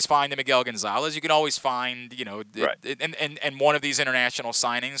 you can always find a Miguel Gonzalez. You can always find, and one of these international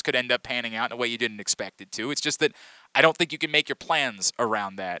signings could end up panning out in a way you didn't expect it to. It's just that I don't think you can make your plans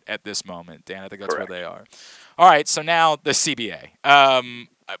around that at this moment, Dan. I think that's where they are. All right, so now the CBA.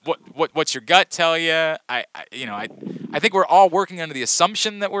 What's your gut tell you? I think we're all working under the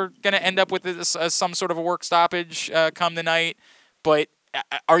assumption that we're going to end up with some sort of a work stoppage come tonight. But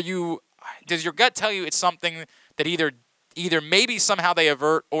does your gut tell you it's something that either maybe somehow they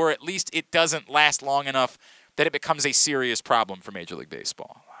avert, or at least it doesn't last long enough that it becomes a serious problem for Major League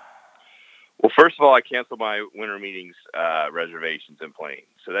Baseball? Well, first of all, I canceled my winter meetings reservations and planes.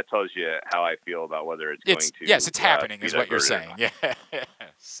 So that tells you how I feel about whether it's going to. Yes, it's happening, is what you're saying. Yes,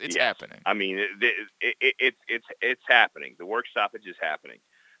 it's happening. I mean, it's happening. The work stoppage is happening.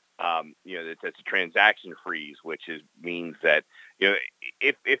 It's a transaction freeze, which means that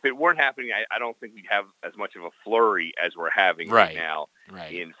if it weren't happening, I don't think we'd have as much of a flurry as we're having right now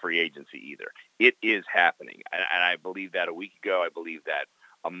in free agency either. It is happening, and I believe that a week ago. I believe that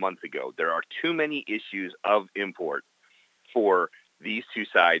a month ago. There are too many issues of import for these two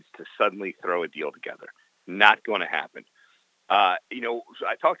sides to suddenly throw a deal together. Not going to happen. I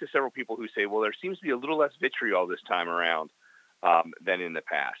talked to several people who say, well, there seems to be a little less vitriol this time around than in the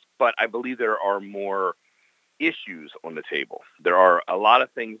past. But I believe there are more issues on the table. There are a lot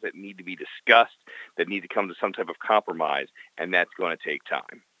of things that need to be discussed, that need to come to some type of compromise, and that's going to take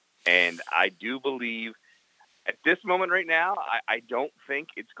time. And I do believe at this moment right now, I don't think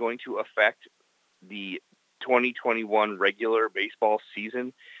it's going to affect the 2021 regular baseball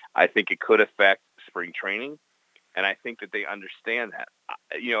season. I think it could affect spring training, and I think that they understand that.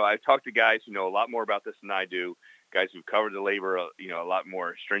 I've talked to guys who know a lot more about this than I do, guys who've covered the labor, a lot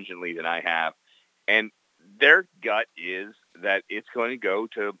more stringently than I have, and their gut is that it's going to go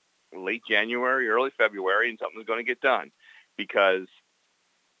to late January, early February, and something's going to get done because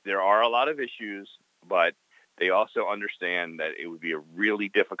there are a lot of issues, but they also understand that it would be a really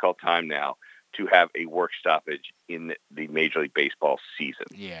difficult time now to have a work stoppage in the Major League Baseball season.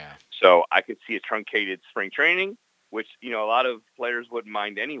 Yeah. So I could see a truncated spring training, which, a lot of players wouldn't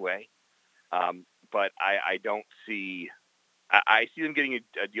mind anyway. But I don't see – I see them getting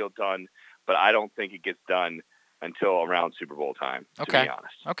a deal done, but I don't think it gets done until around Super Bowl time, to be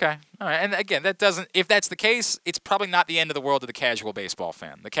honest. Okay. All right. And again, if that's the case, it's probably not the end of the world to the casual baseball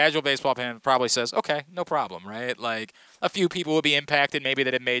fan. The casual baseball fan probably says, okay, no problem, right? Like a few people will be impacted, maybe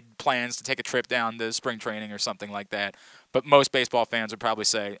that have made plans to take a trip down to spring training or something like that. But most baseball fans would probably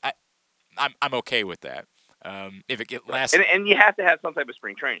say, I'm okay with that. If it lasts, and you have to have some type of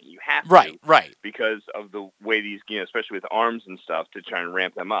spring training. You have to, right, because of the way these, especially with arms and stuff, to try and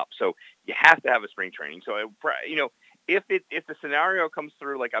ramp them up. So you have to have a spring training. So if the scenario comes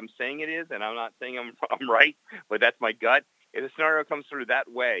through like I'm saying it is, and I'm not saying I'm right, but that's my gut. If the scenario comes through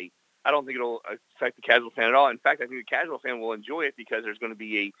that way, I don't think it'll affect the casual fan at all. In fact, I think the casual fan will enjoy it because there's going to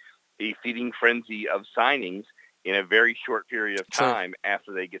be a feeding frenzy of signings in a very short period of time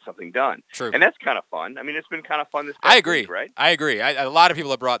after they get something done. True. And that's kind of fun. I mean, it's been kind of fun this I agree. week, right? I agree. A lot of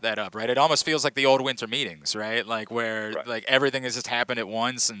people have brought that up, right? It almost feels like the old winter meetings, right? Like where like everything has just happened at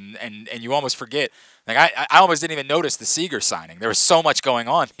once and you almost forget. Like I almost didn't even notice the Seager signing. There was so much going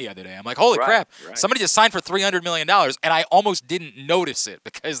on the other day. I'm like, holy crap. Somebody just signed for $300 million, and I almost didn't notice it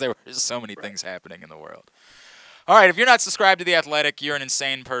because there were so many things happening in the world. All right, if you're not subscribed to The Athletic, you're an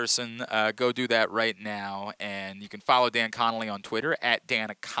insane person. Go do that right now. And you can follow Dan Connolly on Twitter at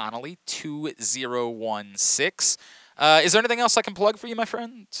DanConnolly2016. Is there anything else I can plug for you, my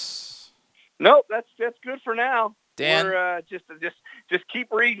friend? Nope, that's good for now. Dan? We're, just keep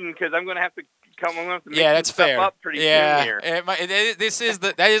reading because I'm going to have to come. I'm going to have to make that's some stuff fair. up pretty soon here.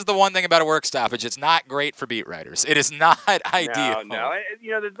 That is the one thing about a work stoppage. It's not great for beat writers. It is not ideal. No.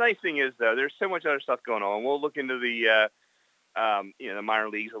 The nice thing is though, there's so much other stuff going on. We'll look into the the minor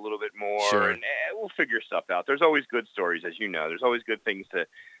leagues a little bit more, Sure. and we'll figure stuff out. There's always good stories, as you know. There's always good things to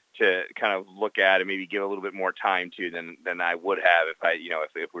kind of look at and maybe give a little bit more time to than I would have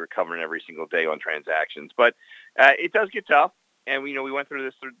if we were covering every single day on transactions. But it does get tough, and we went through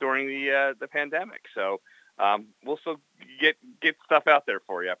this during the pandemic, so we'll still get stuff out there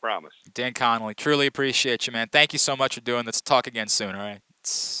for you. I promise. Dan Connolly, truly appreciate you, man. Thank you so much for doing this. Let's talk again soon. All right.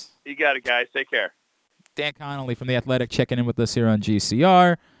 You got it, guys. Take care. Dan Connolly from The Athletic checking in with us here on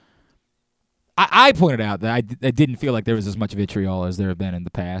GCR. I pointed out that I didn't feel like there was as much vitriol as there have been in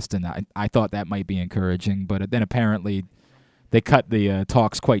the past, and I thought that might be encouraging. But then apparently they cut the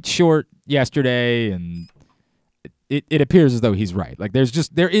talks quite short yesterday, and it appears as though he's right. Like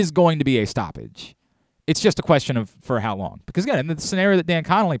there is going to be a stoppage. It's just a question of for how long. Because again, in the scenario that Dan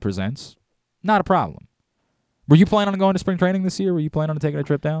Connolly presents, not a problem. Were you planning on going to spring training this year? Were you planning on taking a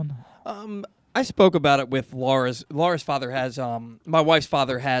trip down? I spoke about it with Laura's. Laura's father has my wife's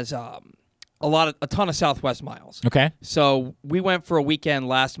father has a ton of Southwest miles. Okay. So we went for a weekend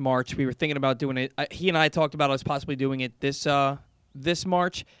last March. We were thinking about doing it. He and I talked about us possibly doing it this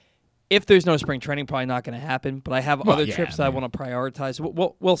March. If there's no spring training, probably not going to happen. But I have other trips that I want to prioritize.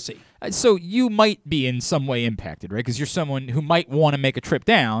 We'll see. So you might be in some way impacted, right? Because you're someone who might want to make a trip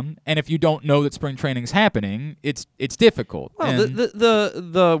down, and if you don't know that spring training's happening, it's difficult. Well,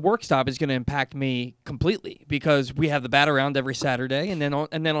 the work stop is going to impact me completely because we have the bat around every Saturday, and then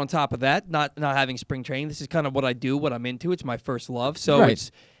on top of that, not having spring training. This is kind of what I do, what I'm into. It's my first love, so Right.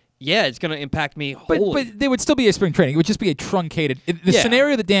 it's going to impact me wholly. But there would still be a spring training. It would just be a truncated. The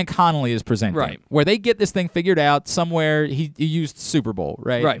scenario that Dan Connolly is presenting, Right. where they get this thing figured out somewhere. He used Super Bowl,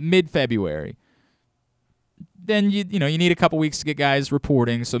 right? Right. Mid-February. Then you need a couple weeks to get guys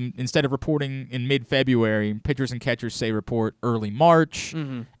reporting. So instead of reporting in mid-February, pitchers and catchers say report early March.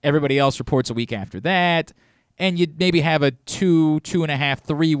 Mm-hmm. Everybody else reports a week after that. And you'd maybe have a 2.5,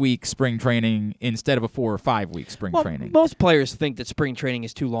 3 week spring training instead of a 4 or 5 week spring training. Most players think that spring training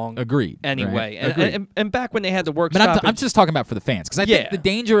is too long. Agreed. Anyway, Right? Agreed. And back when they had the work But stoppage, I'm just talking about for the fans because I think the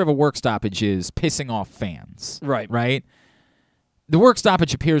danger of a work stoppage is pissing off fans. Right. Right? The work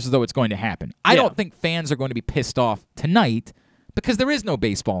stoppage appears as though it's going to happen. I don't think fans are going to be pissed off tonight because there is no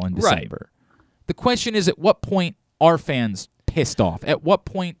baseball in December. Right. The question is, at what point are fans pissed off? At what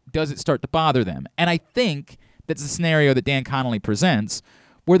point does it start to bother them? And I think that's the scenario that Dan Connolly presents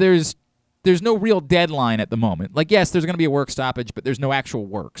where there's no real deadline at the moment. Like, yes, there's going to be a work stoppage, but there's no actual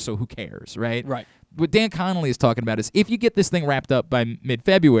work, so who cares, right? Right. What Dan Connolly is talking about is if you get this thing wrapped up by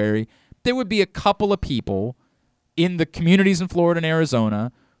mid-February, there would be a couple of people in the communities in Florida and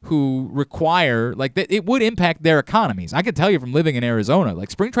Arizona who require, like, that it would impact their economies. I can tell you from living in Arizona,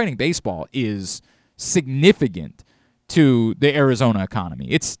 like, spring training baseball is significant to the Arizona economy.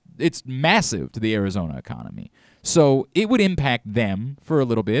 It's massive to the Arizona economy. So it would impact them for a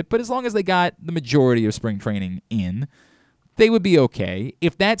little bit, but as long as they got the majority of spring training in, they would be okay.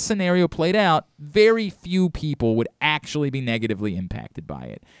 If that scenario played out, very few people would actually be negatively impacted by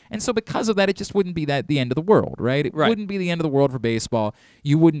it. And so because of that, it just wouldn't be the end of the world, right? It wouldn't be the end of the world for baseball.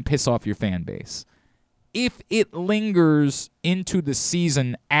 You wouldn't piss off your fan base. If it lingers into the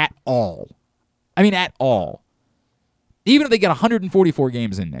season at all, even if they get 144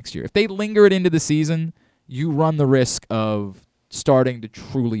 games in next year, if they linger it into the season, you run the risk of starting to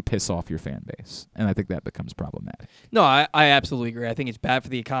truly piss off your fan base. And I think that becomes problematic. No, I absolutely agree. I think it's bad for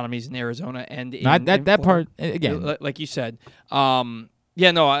the economies in Arizona and in that part, Florida, again. like you said. I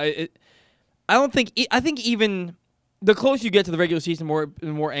think even the closer you get to the regular season,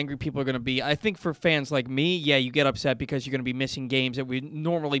 the more angry people are going to be. I think for fans like me, you get upset because you're going to be missing games that we'd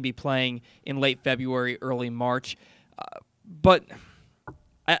normally be playing in late February, early March. But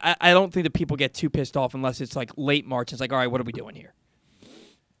I don't think that people get too pissed off unless it's like late March. It's like, all right, what are we doing here?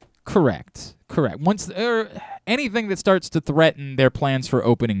 Correct. Once anything that starts to threaten their plans for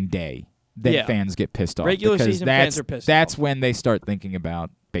opening day, then fans get pissed off. Regular because season fans are pissed That's off. when they start thinking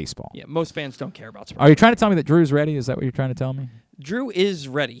about baseball. Yeah, most fans don't care about spring. Are you trying to tell me that Drew's ready? Is that what you're trying to tell me? Drew is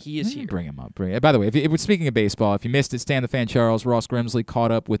ready. He is here. Bring him up. By the way, if speaking of baseball, if you missed it, Stan the Fan Charles, Ross Grimsley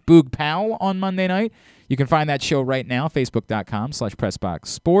caught up with Boog Powell on Monday night. You can find that show right now,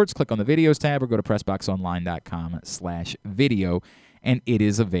 facebook.com/PressBoxSports. Click on the videos tab or go to PressBoxOnline.com/video, and it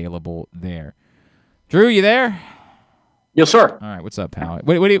is available there. Drew, you there? Yes, sir. All right, what's up, pal?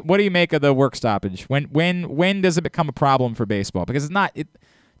 What do you make of the work stoppage? When does it become a problem for baseball? Because it's not.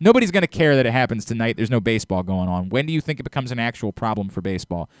 Nobody's going to care that it happens tonight. There's no baseball going on. When do you think it becomes an actual problem for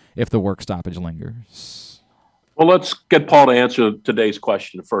baseball if the work stoppage lingers? Well, let's get Paul to answer today's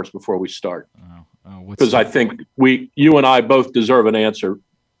question first before we start. Because I think you and I both deserve an answer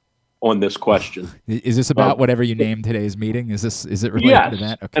on this question. Is this about whatever you named today's meeting? Is it related to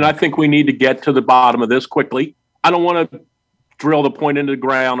that? Okay. And I think we need to get to the bottom of this quickly. I don't want to drill the point into the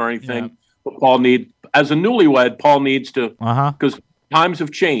ground or anything, but as a newlywed, Paul needs to, because times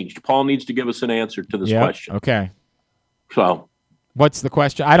have changed. Paul needs to give us an answer to this question. Okay. So, what's the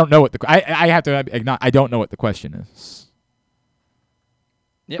question? I don't know what I have to acknowledge. I don't know what the question is.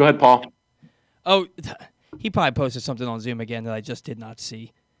 Yep. Go ahead, Paul. Oh, he probably posted something on Zoom again that I just did not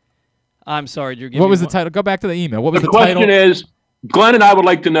see. I'm sorry, Drew. What was the title? Go back to the email. What was the title? The question is, Glenn and I would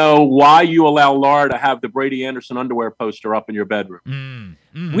like to know why you allow Laura to have the Brady Anderson underwear poster up in your bedroom.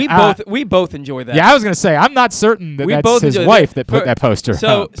 We both enjoy that. Yeah, I was going to say, I'm not certain that that's his wife that put that poster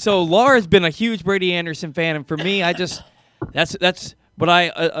up. So Laura's been a huge Brady Anderson fan, and for me, I just that's what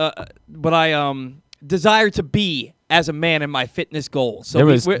I desire to be as a man in my fitness goals. So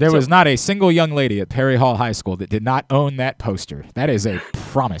there was not a single young lady at Perry Hall High School that did not own that poster. That is a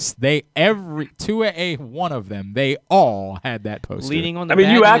promise. One of them, they all had that poster. Leaning on the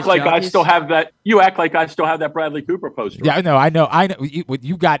you act like I still have that. You act like I still have that Bradley Cooper poster. Yeah, I know.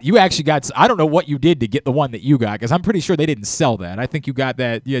 You actually got. I don't know what you did to get the one that you got, because I'm pretty sure they didn't sell that. I think you got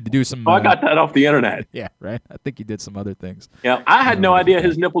that. You had to do some. I got that off the internet. Yeah, right. I think you did some other things. Yeah, I had no idea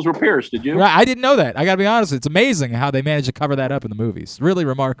his nipples were pierced. Did you? Right, I didn't know that. I got to be honest. It's amazing how they managed to cover that up in the movies. Really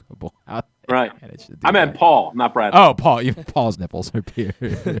remarkable. Right. I meant Paul, not Bradley. Oh, Paul. Paul's nipples are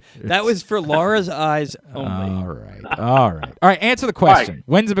pierced. That was for Laura's eyes only. All right. Answer the question. Right.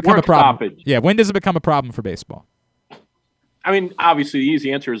 When does it become a problem? Stoppage. Yeah. When does it become a problem for baseball? I mean, obviously, the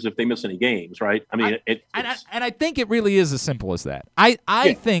easy answer is if they miss any games, right? I mean, I think it really is as simple as that.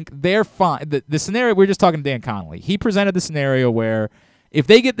 I think they're fine. The scenario, we were just talking to Dan Connolly. He presented the scenario where if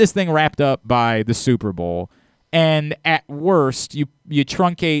they get this thing wrapped up by the Super Bowl, and at worst, you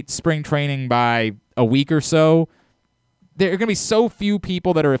truncate spring training by a week or so, there are going to be so few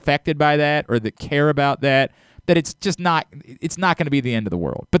people that are affected by that or that care about that it's just not going to be the end of the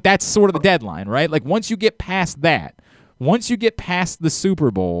world. But that's sort of the deadline, right? Like once you get past that, once you get past the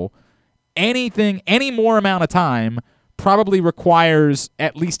Super Bowl, any more amount of time probably requires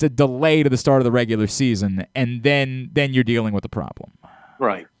at least a delay to the start of the regular season, and then you're dealing with a problem.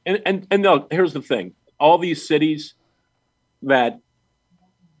 Right. And no, here's the thing. All these cities that,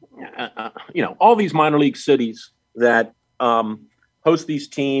 all these minor league cities that host these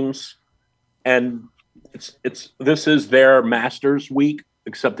teams, and this is their Masters week,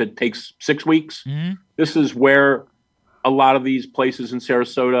 except it takes 6 weeks. Mm-hmm. This is where a lot of these places in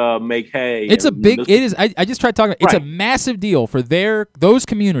Sarasota make hay. It's a big. It is. I just tried talking. It's a massive deal for those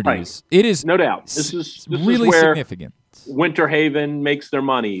communities. Right. It is no doubt. This is really where significant. Winter Haven makes their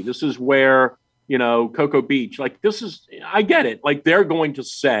money. This is where Cocoa Beach. Like this is. I get it. Like they're going to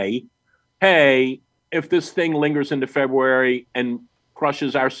say, "Hey, if this thing lingers into February and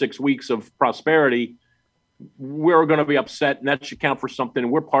crushes our 6 weeks of prosperity, we're going to be upset, and that should count for something.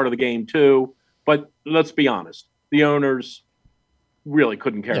 We're part of the game too." But let's be honest. The owners really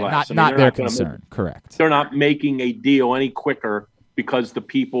couldn't care less. Not their concern. Correct. They're not making a deal any quicker because the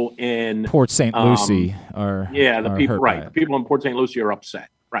people in Port St. Lucie are people hurt right. The people in Port St. Lucie are upset.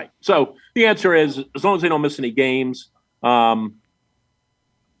 Right. So the answer is as long as they don't miss any games, and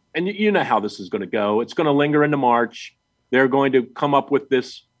you know how this is going to go. It's going to linger into March. They're going to come up with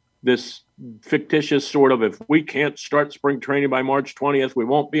this fictitious sort of, if we can't start spring training by March 20th, we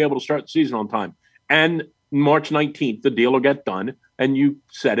won't be able to start the season on time. And March 19th, the deal will get done. And you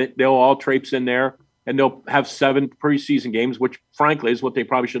said it. They'll all traipse in there, and they'll have 7 preseason games, which, frankly, is what they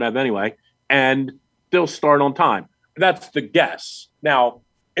probably should have anyway. And they'll start on time. That's the guess. Now,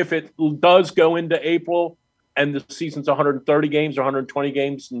 if it does go into April and the season's 130 games or 120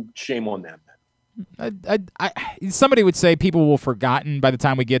 games, then shame on them. Somebody would say people will have forgotten by the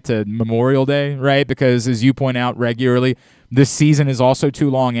time we get to Memorial Day, right? Because, as you point out regularly, this season is also too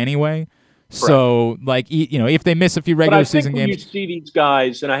long anyway. So, if they miss a few regular season games, you see these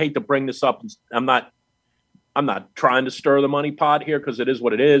guys, and I hate to bring this up, I'm not I'm not trying to stir the money pot here because it is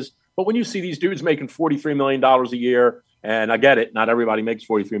what it is. But when you see these dudes making $43 million a year, and I get it, not everybody makes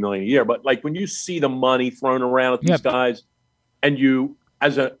 $43 million a year, but like when you see the money thrown around at these guys, and you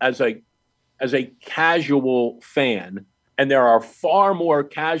as a casual fan, and there are far more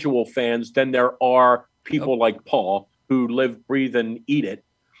casual fans than there are people like Paul who live, breathe, and eat it.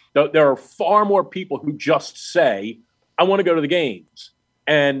 There are far more people who just say, I want to go to the games.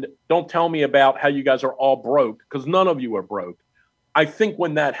 And don't tell me about how you guys are all broke, because none of you are broke. I think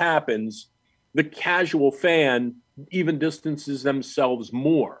when that happens, the casual fan even distances themselves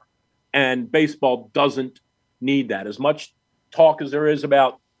more. And baseball doesn't need that. As much talk as there is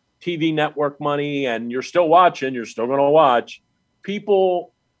about TV network money, and you're still watching, you're still going to watch.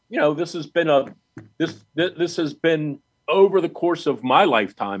 People, this has been this has been over the course of my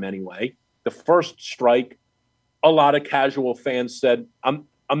lifetime anyway. The first strike, a lot of casual fans said, I'm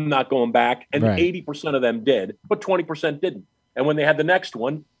not going back. And 80% of them did, but 20% didn't. And when they had the next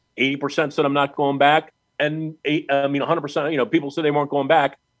one, 80% said, I'm not going back. And 100%, people said they weren't going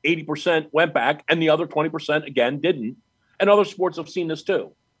back. 80% went back, and the other 20% again didn't. And other sports have seen this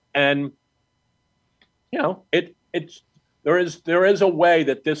too. And there is a way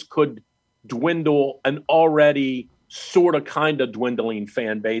that this could dwindle an already sort of kind of dwindling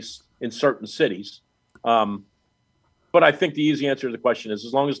fan base in certain cities. But I think the easy answer to the question is,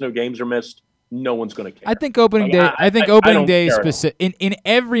 as long as no games are missed, no one's going to care. I think opening day. I think opening day specific in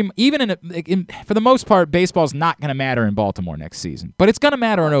every, even for the most part, baseball's not going to matter in Baltimore next season, but it's going to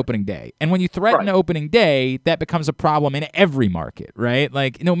matter on opening day. And when you threaten opening day, that becomes a problem in every market, right?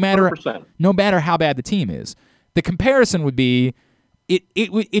 Like no matter how bad the team is, the comparison would be,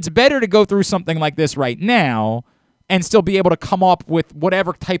 it's better to go through something like this right now and still be able to come up with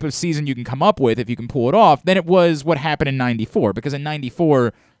whatever type of season you can come up with if you can pull it off than it was what happened in '94, because in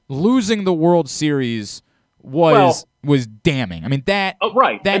 '94. Losing the World Series was damning. I mean that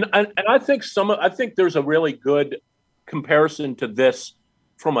right. And I think there's a really good comparison to this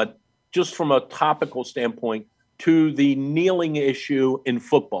from a topical standpoint to the kneeling issue in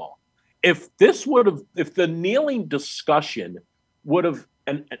football. If the kneeling discussion would have,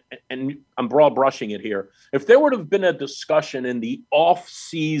 and I'm broad brushing it here, if there would have been a discussion in the off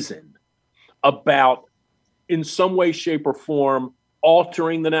season about in some way, shape, or form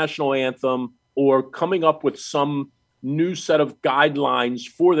altering the national anthem or coming up with some new set of guidelines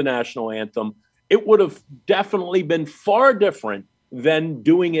for the national anthem, it would have definitely been far different than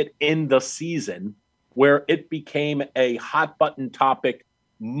doing it in the season, where it became a hot button topic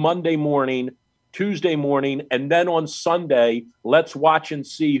Monday morning, Tuesday morning, and then on Sunday, let's watch and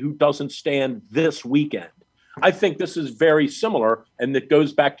see who doesn't stand this weekend. I think this is very similar, and it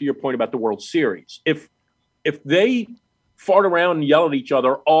goes back to your point about the World Series. If they fart around and yell at each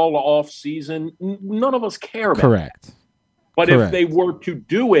other all off season, none of us care about that. But if they were to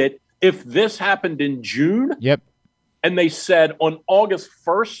do it, if this happened in June, and they said on August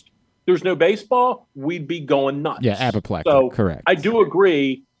 1st, there's no baseball, we'd be going nuts. Yeah, apoplectic. So correct. I do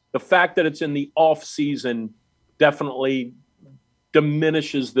agree. The fact that it's in the off season definitely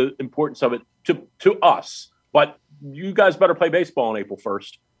diminishes the importance of it to us. But you guys better play baseball on April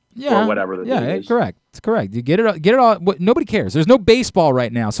 1st. Or whatever the date is. Correct. It's correct. You get it all. Nobody cares. There's no baseball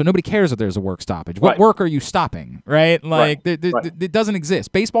right now, so nobody cares if there's a work stoppage. What work are you stopping, right? Like, it doesn't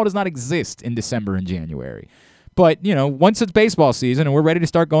exist. Baseball does not exist in December and January. But, once it's baseball season and we're ready to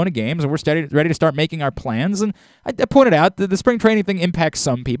start going to games and we're ready to start making our plans, and I pointed out that the spring training thing impacts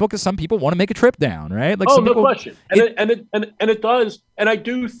some people because some people want to make a trip down, right? Like no question. And it does. And I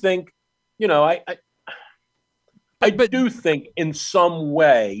do think, I do think in some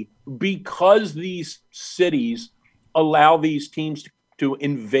way, because these cities allow these teams to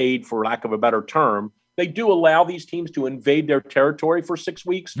invade, for lack of a better term, they do allow these teams to invade their territory for 6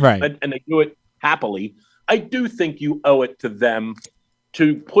 weeks, and they do it happily. I do think you owe it to them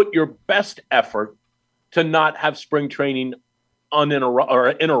to put your best effort to not have spring training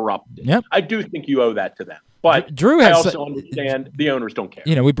interrupted. Yep. I do think you owe that to them. But Drew I also understand the owners don't care.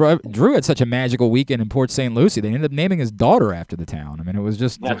 Drew had such a magical weekend in Port St. Lucie. They ended up naming his daughter after the town. I mean, it was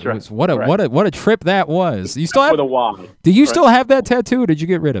just what a trip that was. You still have with a Y. Do you still have that tattoo, or did you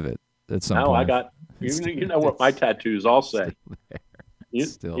get rid of it at some point? No, I got. You know what my tattoos all say.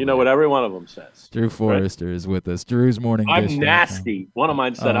 You know what every one of them says. Drew Forrester is with us. Drew's morning. I'm nasty. One of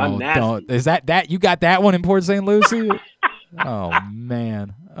mine said I'm nasty. Is that you got that one in Port St. Lucie? Oh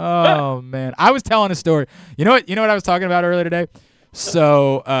man. I was telling a story. You know what I was talking about earlier today?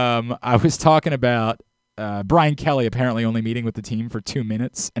 So I was talking about Brian Kelly apparently only meeting with the team for 2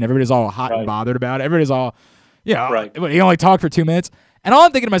 minutes, and everybody's all hot and bothered about it. Everybody's all, he only talked for 2 minutes. And all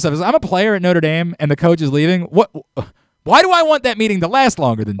I'm thinking to myself is, I'm a player at Notre Dame, and the coach is leaving. Why do I want that meeting to last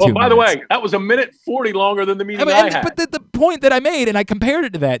longer than 2 minutes? By the way, that was 1:40 longer than the meeting I had. But the point that I made, and I compared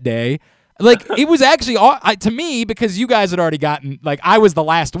it to that day, like, it was actually, to me, because you guys had already gotten, like, I was the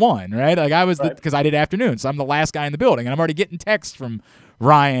last one, right? Like, I was, because I did afternoon, so I'm the last guy in the building, and I'm already getting texts from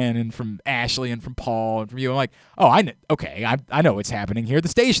Ryan and from Ashley and from Paul and from you. I'm like, oh, I know what's happening here. The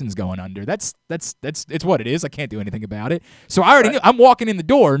station's going under. It's what it is. I can't do anything about it. So I already knew. I'm walking in the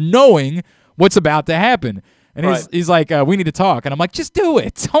door knowing what's about to happen. And he's like, we need to talk. And I'm like, just do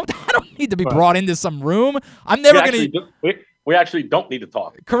it. I don't need to be brought into some room. I'm never going to. We actually don't need to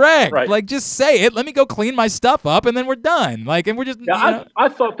talk. Correct. Right. Like, just say it. Let me go clean my stuff up, and then we're done. Like, and we're just. Yeah, I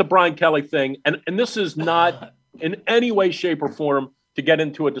thought the Brian Kelly thing, and this is not in any way, shape, or form to get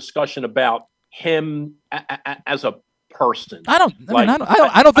into a discussion about him as a person. I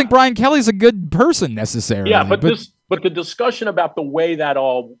don't think Brian Kelly's a good person necessarily. Yeah, but the discussion about the way that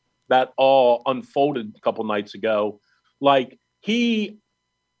all unfolded a couple nights ago, like he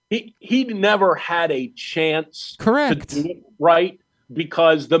never had a chance to do it right,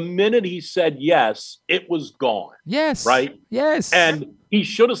 because the minute he said yes, it was gone. Yes. Right? Yes. And he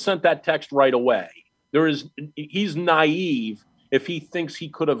should have sent that text right away. He's naive if he thinks he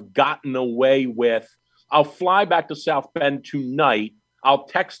could have gotten away with, I'll fly back to South Bend tonight, I'll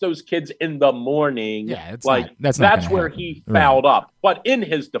text those kids in the morning. Yeah, that's where he fouled up. But in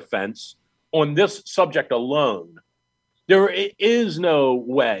his defense, on this subject alone, there is no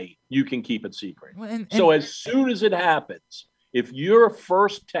way you can keep it secret. So as soon as it happens, if your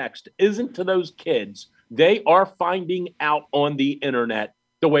first text isn't to those kids, they are finding out on the internet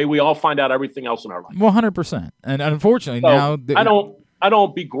the way we all find out everything else in our life. 100%. And unfortunately, now I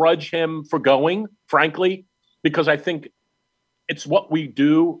don't begrudge him for going, frankly, because I think it's what we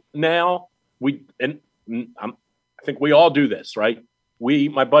do now. I think we all do this, right?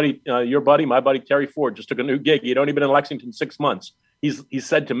 My buddy, my buddy Terry Ford just took a new gig. He'd only been in Lexington 6 months. He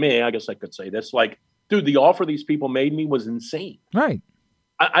said to me, I guess I could say this, like, dude, the offer these people made me was insane. Right.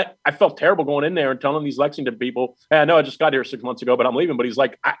 I felt terrible going in there and telling these Lexington people, hey, I know I just got here 6 months ago, but I'm leaving. But he's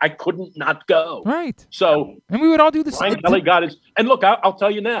like, I couldn't not go. Right. So, and we would all do the same. Brian Kelly got his, and look, I'll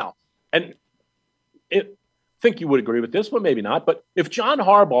tell you now, and I think you would agree with this, but maybe not. But if John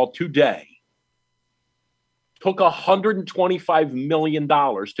Harbaugh today took $125 million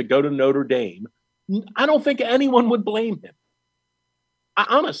to go to Notre Dame, I don't think anyone would blame him.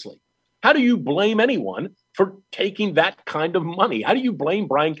 Honestly, how do you blame anyone for taking that kind of money? How do you blame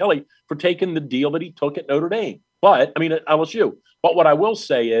Brian Kelly for taking the deal that he took at Notre Dame? At LSU. But what I will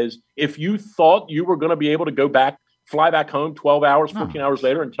say is, if you thought you were going to be able to fly back home 12 hours, 14 hours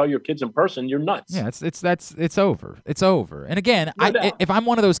later and tell your kids in person, you're nuts. Yeah, it's over. It's over. And again, if I'm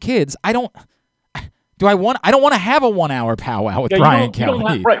one of those kids, I don't want to have a 1 hour powwow with Brian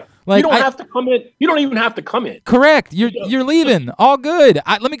Kelly. You don't have to come in. You don't even have to come in. Correct. You're leaving. All good.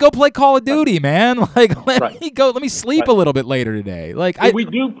 Let me go play Call of Duty, man. Like, let me go. Let me sleep a little bit later today. Like, we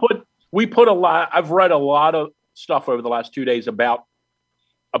put a lot. I've read a lot of stuff over the last 2 days about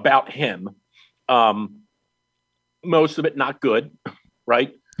him. Most of it not good,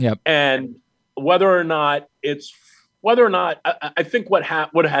 right? Yep. And whether or not I think what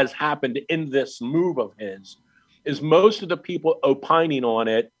has happened in this move of his is most of the people opining on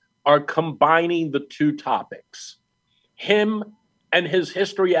it are combining the two topics, him and his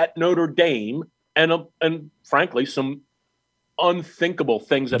history at Notre Dame, and frankly, some unthinkable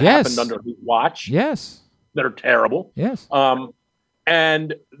things that happened under his watch. Yes. That are terrible. Yes.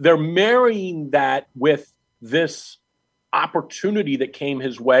 And they're marrying that with this opportunity that came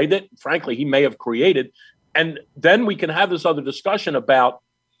his way that, frankly, he may have created. And then we can have this other discussion about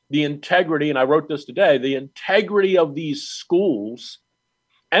the integrity, and I wrote this today, the integrity of these schools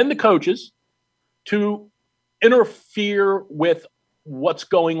and the coaches to interfere with what's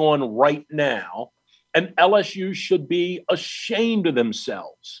going on right now. And LSU should be ashamed of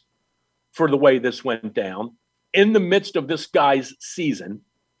themselves for the way this went down in the midst of this guy's season.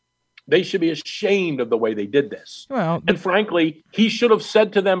 They should be ashamed of the way they did this. And frankly, he should have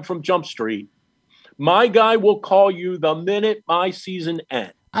said to them from Jump Street, my guy will call you the minute my season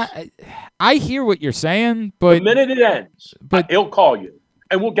ends. I hear what you're saying, but the minute it ends, he'll call you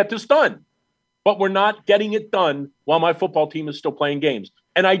and we'll get this done. But we're not getting it done while my football team is still playing games.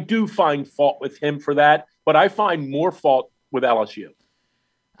 And I do find fault with him for that, but I find more fault with LSU.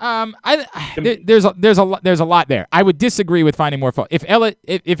 There's a lot there. I would disagree with finding more fault. If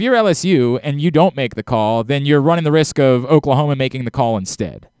you're LSU and you don't make the call, then you're running the risk of Oklahoma making the call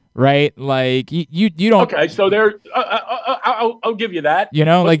instead. right? Like you don't. Okay, so there, I'll give you that. You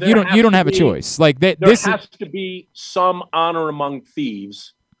know, But like there you don't has to have a be- choice. Like There this has to be some honor among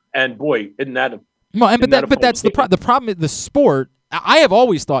thieves, and boy, isn't that a Well, and isn't that a but bold that's the statement? the problem is the sport. I have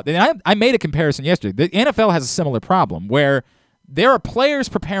always thought, and I made a comparison yesterday. The NFL has a similar problem where there are players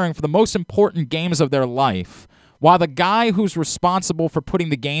preparing for the most important games of their life, while the guy who's responsible for putting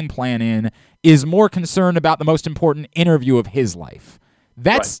the game plan in is more concerned about the most important interview of his life.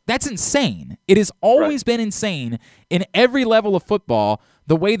 That's insane. It has always been insane in every level of football,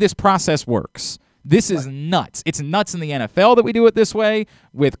 the way this process works. This is nuts. It's nuts in the NFL that we do it this way,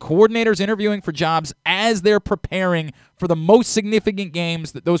 with coordinators interviewing for jobs as they're preparing for the most significant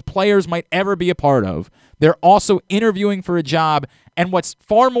games that those players might ever be a part of. They're also interviewing for a job, and what's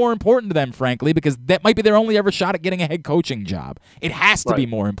far more important to them, frankly, because that might be their only ever shot at getting a head coaching job. It has to be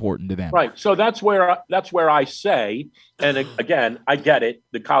more important to them. Right. So that's where I say, and again, I get it.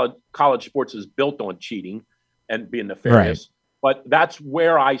 The college sports is built on cheating and being nefarious, but that's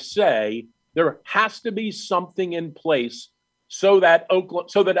where I say there has to be something in place so that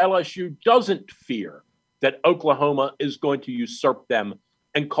LSU doesn't fear that Oklahoma is going to usurp them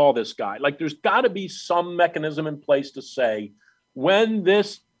and call this guy. Like, there's got to be some mechanism in place to say when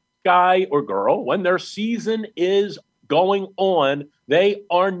this guy or girl, when their season is going on, they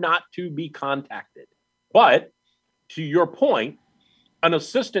are not to be contacted. But to your point, an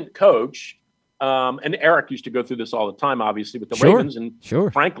assistant coach, and Eric used to go through this all the time, obviously, with the Ravens. And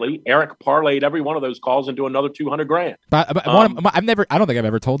frankly, Eric parlayed every one of those calls into another $200,000. But I don't think I've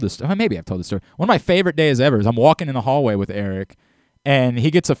ever told this. Maybe I've told this story. One of my favorite days ever is I'm walking in the hallway with Eric, and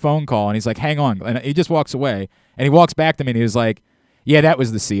he gets a phone call, and he's like, "Hang on," and he just walks away, and he walks back to me, and he was like, "Yeah, that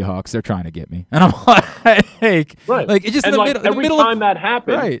was the Seahawks. They're trying to get me," and I'm like, like it's just in the middle. Every time that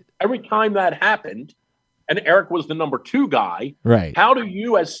happened, right. Every time that happened. And Eric was the number 2 guy. Right. How do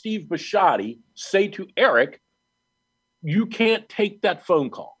you, as Steve Bisciotti, say to Eric, you can't take that phone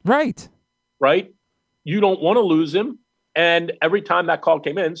call? Right. Right. You don't want to lose him. And every time that call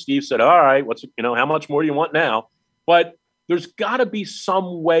came in, Steve said, all right, how much more do you want now? But there's got to be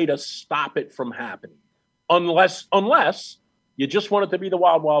some way to stop it from happening. Unless you just want it to be the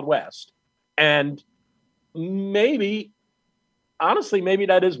Wild Wild West. And honestly, maybe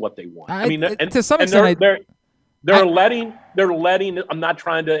that is what they want. I mean, and to some extent, they're letting. I'm not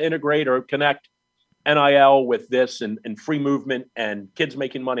trying to integrate or connect NIL with this and free movement and kids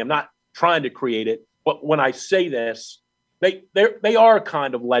making money. I'm not trying to create it. But when I say this, they are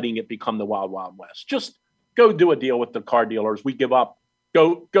kind of letting it become the Wild Wild West. Just go do a deal with the car dealers. We give up.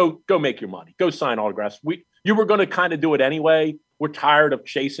 Go make your money. Go sign autographs. You were going to kind of do it anyway. We're tired of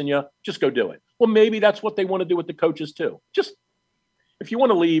chasing you. Just go do it. Well, maybe that's what they want to do with the coaches too. Just if you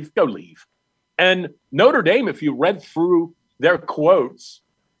want to leave, go leave. And Notre Dame, if you read through their quotes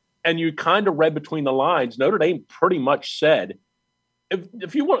and you kind of read between the lines, Notre Dame pretty much said,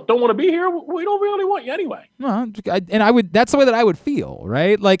 if you don't want to be here, we don't really want you anyway. Well, that's the way that I would feel,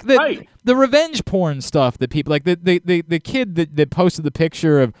 right? Like the revenge porn stuff that people like the kid that posted the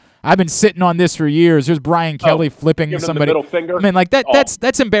picture of, I've been sitting on this for years. There's Brian Kelly flipping somebody. The middle finger. I mean, like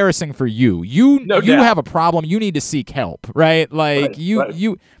that's embarrassing for you. You have a problem. You need to seek help, right? Like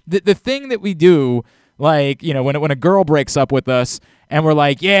the thing that we do, like, you know, when a girl breaks up with us and we're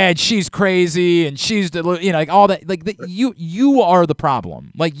like, yeah, she's crazy and she's, you know, like all that, like you are the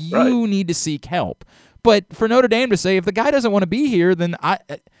problem. Like you need to seek help. But for Notre Dame to say, if the guy doesn't want to be here, then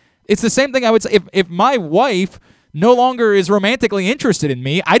it's the same thing I would say if my wife no longer is romantically interested in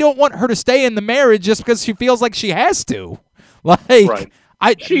me, I don't want her to stay in the marriage just because she feels like she has to. Like,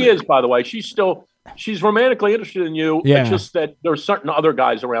 she is, by the way. She's romantically interested in you. Yeah. It's just that there are certain other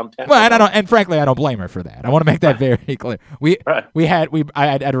guys around town. Well, and frankly, I don't blame her for that. I want to make that very clear. I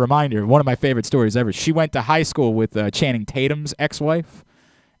had a reminder. One of my favorite stories ever. She went to high school with Channing Tatum's ex-wife,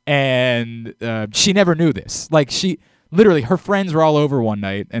 and she never knew this. Like, literally, her friends were all over one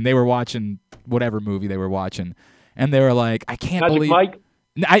night, and they were watching whatever movie they were watching. And they were like, I can't believe. Mike?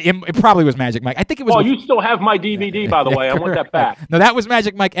 It probably was Magic Mike. I think it was. Oh, you still have my DVD, by the way. I want that back. No, that was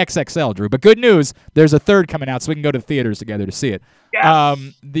Magic Mike XXL, Drew. But good news, there's a third coming out, so we can go to the theaters together to see it. Yes.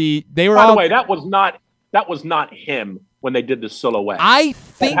 They were. By the way, that was not him when they did the silhouette. I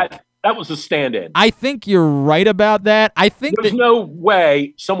think that was a stand-in. I think you're right about that. I think there's no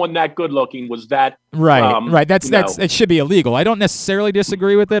way someone that good looking was that. Right. It should be illegal. I don't necessarily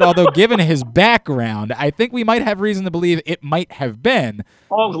disagree with it. Although, given his background, I think we might have reason to believe it might have been.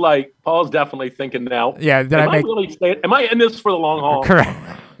 Paul's definitely thinking now. Yeah. Am I in this for the long haul? Correct.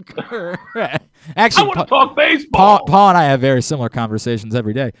 Actually, I want to talk baseball. Paul and I have very similar conversations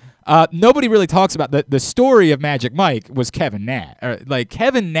every day. Nobody really talks about the story of Magic Mike was Kevin Nash.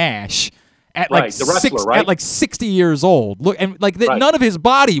 Kevin Nash at the wrestler, right? At like 60 years old. Look, and like Right. none of his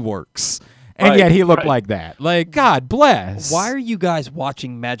body works. And Right, yet he looked right. like that. Like, God bless. Why are you guys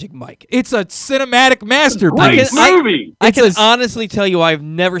watching Magic Mike? It's a cinematic masterpiece. movie. I can honestly tell you I've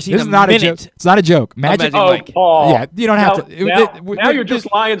never seen This a is not a minute joke. It's not a joke. Magic Mike. Paul. Yeah, you don't have to. Now you're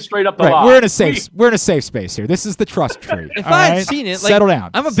just lying straight up the Right, lie. we're in a safe space here. This is the trust tree. If all I had right? seen it, settle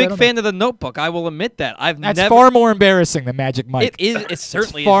down. I'm a big Settle fan of The Notebook. I will admit that. That's never. far more embarrassing than Magic Mike. It is. It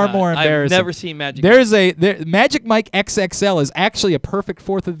certainly it's far is not. more embarrassing. I've never seen Magic. Magic Mike XXL is actually a perfect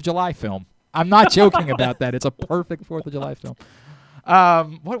 4th of July film. I'm not joking about that. It's a perfect 4th of July film.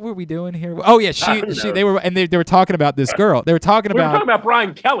 What were we doing here? Oh yeah, they were talking about this girl. They were talking We were about. talking about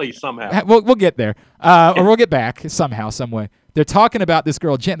Brian Kelly somehow. We'll get there, or we'll get back somehow, some way. They're talking about this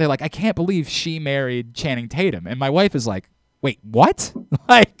girl. They're like, I can't believe she married Channing Tatum, and my wife is like, wait, what?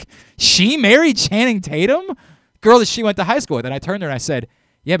 Like, she married Channing Tatum, girl that she went to high school with? And I turned to her and I said,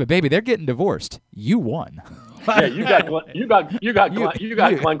 yeah, but baby, they're getting divorced. You won. Yeah, you got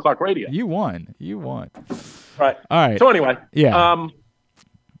Glenn Clark Radio. You won. Right. All right. So anyway, yeah.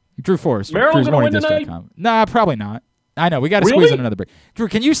 Drew Forrester. Maryland gonna win DrewsMorningDisc.com. Nah, probably not. I know. We got to squeeze Really? in another break. Drew,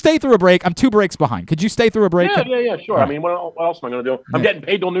 can you stay through a break? I'm 2 breaks behind. Could you stay through a break? Yeah, sure. All I mean, what else am I going to do? I'm getting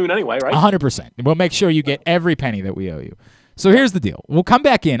paid till noon anyway, right? 100%. We'll make sure you get every penny that we owe you. So here's the deal. We'll come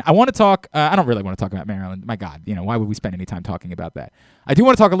back in. I want to talk. I don't really want to talk about Maryland. My God, why would we spend any time talking about that? I do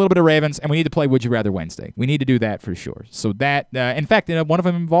want to talk a little bit of Ravens, and we need to play Would You Rather Wednesday. We need to do that for sure. So that, in fact, one of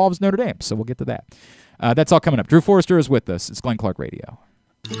them involves Notre Dame. So we'll get to that. That's all coming up. Drew Forrester is with us. It's Glenn Clark Radio.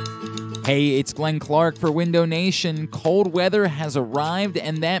 Hey, it's Glenn Clark for Window Nation. Cold weather has arrived,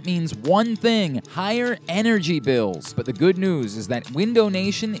 and that means one thing: higher energy bills. But the good news is that Window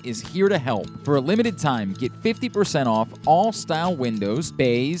Nation is here to help. For a limited time, get 50% off all style windows,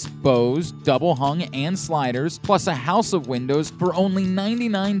 bays, bows, double hung, and sliders, plus a house of windows for only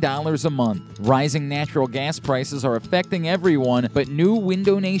 $99 a month. Rising natural gas prices are affecting everyone, but new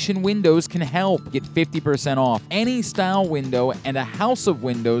Window Nation windows can help. Get 50% off any style window and a house of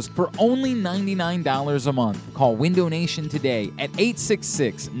windows for only $99 a month. Call Window Nation today at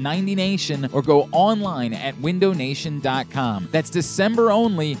 866-90NATION or go online at windownation.com. That's December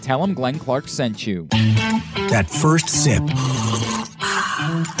only. Tell them Glenn Clark sent you. That first sip.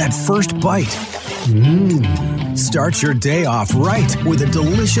 That first bite. Start your day off right with a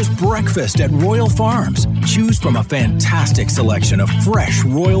delicious breakfast at Royal Farms. Choose from a fantastic selection of fresh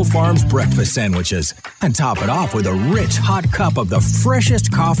Royal Farms breakfast sandwiches and top it off with a rich hot cup of the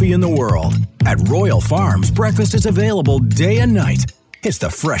freshest coffee in the world. At Royal Farms, breakfast is available day and night. It's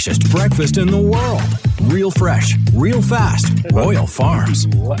the freshest breakfast in the world. Real fresh, real fast. Royal Farms.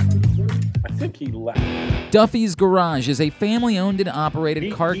 I think he left. Duffy's Garage is a family-owned and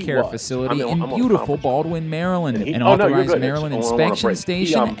operated car care facility in beautiful Baldwin, Maryland. An authorized Maryland inspection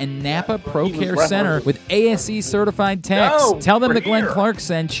station and Napa Pro Care Center with ASE certified techs. Tell them that Glenn Clark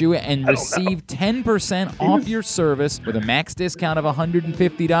sent you and receive 10% off your service with a max discount of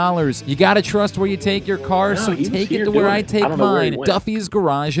 $150. You got to trust where you take your car, so take it to where I take mine. Duffy's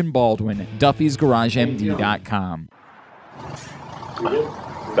Garage in Baldwin. Duffy'sGarageMD.com.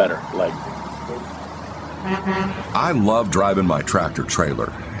 Better, like. I love driving my tractor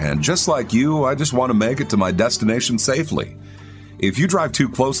trailer, and just like you, I just want to make it to my destination safely. If you drive too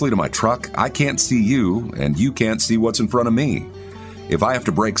closely to my truck, I can't see you, and you can't see what's in front of me. If I have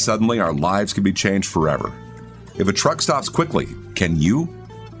to brake suddenly, our lives can be changed forever. If a truck stops quickly, can you?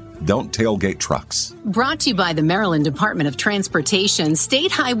 Don't tailgate trucks. Brought to you by the Maryland Department of Transportation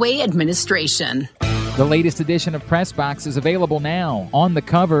State Highway Administration. The latest edition of Press Box is available now. On the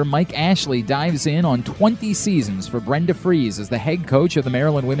cover, Mike Ashley dives in on 20 seasons for Brenda Fries as the head coach of the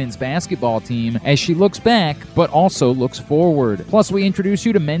Maryland women's basketball team as she looks back, but also looks forward. Plus, we introduce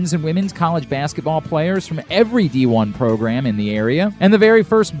you to men's and women's college basketball players from every D1 program in the area. And the very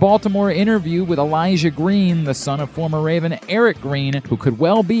first Baltimore interview with Elijah Green, the son of former Raven Eric Green, who could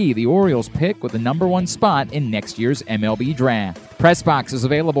well be the Orioles pick with the #1 spot in next year's MLB draft. Press Box is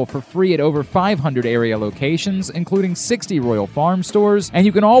available for free at over 500 area locations, including 60 Royal Farm stores, and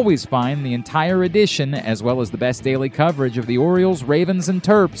you can always find the entire edition as well as the best daily coverage of the Orioles, Ravens, and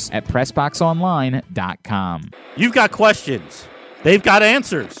Terps at PressBoxOnline.com. You've got questions. They've got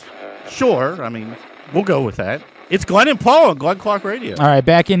answers. Sure, I mean, we'll go with that. It's Glenn and Paul on Glenn Clark Radio. All right,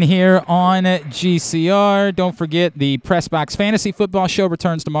 back in here on GCR. Don't forget the Press Box Fantasy Football Show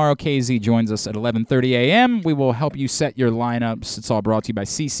returns tomorrow. KZ joins us at 11:30 a.m. We will help you set your lineups. It's all brought to you by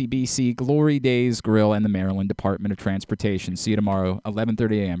CCBC, Glory Days Grill, and the Maryland Department of Transportation. See you tomorrow,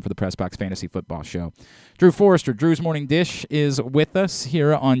 11:30 a.m. for the Press Box Fantasy Football Show. Drew Forrester, Drew's Morning Dish, is with us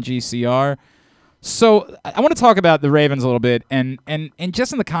here on GCR. So I want to talk about the Ravens a little bit, and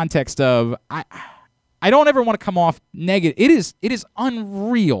just in the context of I don't ever want to come off negative. It is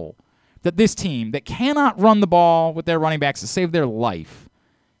unreal that this team that cannot run the ball with their running backs to save their life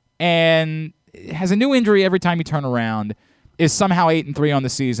and has a new injury every time you turn around is somehow 8-3 on the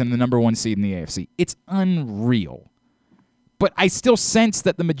season, the number 1 seed in the AFC. It's unreal. But I still sense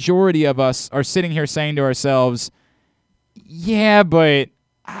that the majority of us are sitting here saying to ourselves, yeah, but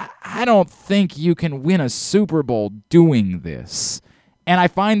I don't think you can win a Super Bowl doing this. And I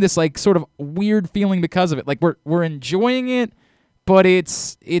find this like sort of weird feeling because of it. Like we're enjoying it, but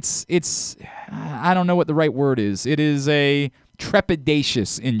it's I don't know what the right word is. It is a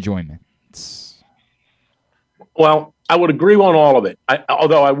trepidatious enjoyment. Well, I would agree on all of it.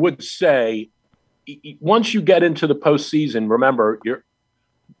 Although I would say once you get into the postseason, remember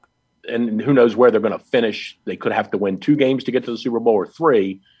and who knows where they're going to finish. They could have to win 2 games to get to the Super Bowl or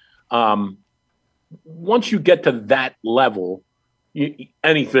 3. Once you get to that level,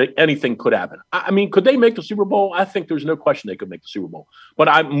 anything could happen. I mean, could they make the Super Bowl? I think there's no question they could make the Super Bowl. But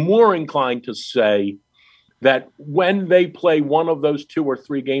I'm more inclined to say that when they play one of those 2 or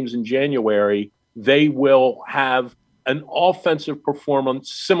 3 games in January, they will have an offensive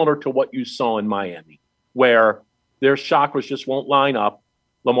performance similar to what you saw in Miami, where their chakras just won't line up.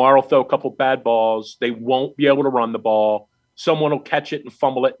 Lamar will throw a couple bad balls. They won't be able to run the ball. Someone will catch it and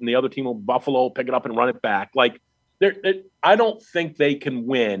fumble it, and the other team will Buffalo pick it up and run it back. Like, I don't think they can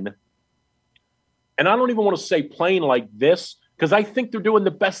win. And I don't even want to say playing like this because I think they're doing the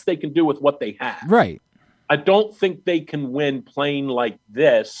best they can do with what they have. Right. I don't think they can win playing like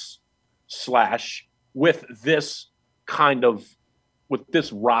this / with this kind of with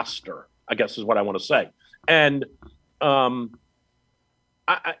this roster, I guess is what I want to say. And but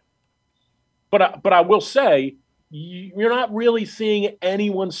I will say you're not really seeing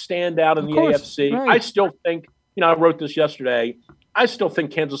anyone stand out in the AFC. Right. I still think, I wrote this yesterday. I still think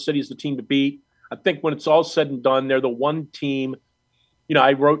Kansas City is the team to beat. I think when it's all said and done, they're the one team.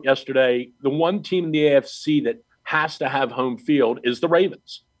 I wrote yesterday, the one team in the AFC that has to have home field is the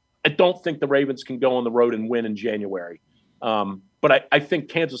Ravens. I don't think the Ravens can go on the road and win in January. But I think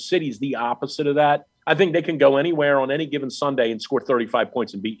Kansas City is the opposite of that. I think they can go anywhere on any given Sunday and score 35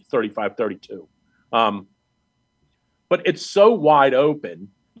 points and beat 35-32. But it's so wide open.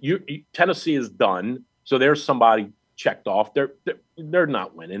 Tennessee is done. So there's somebody checked off. They're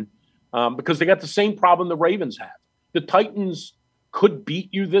not winning because they got the same problem the Ravens have. The Titans could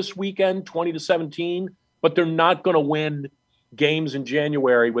beat you this weekend, 20-17, but they're not going to win games in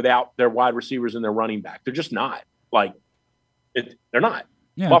January without their wide receivers and their running back. They're just not. They're not.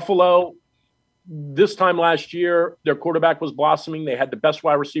 Yeah. Buffalo, this time last year, their quarterback was blossoming. They had the best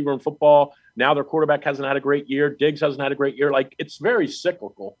wide receiver in football. Now their quarterback hasn't had a great year. Diggs hasn't had a great year. It's very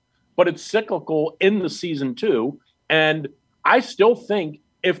cyclical. But it's cyclical in the season too. And I still think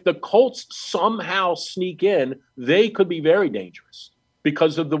if the Colts somehow sneak in, they could be very dangerous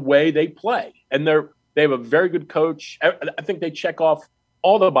because of the way they play. And they have a very good coach. I think they check off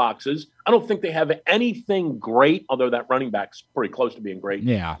all the boxes. I don't think they have anything great, although that running back's pretty close to being great.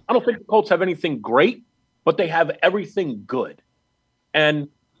 Yeah. I don't think the Colts have anything great, but they have everything good. And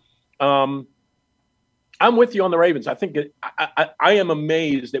I'm with you on the Ravens. I think I am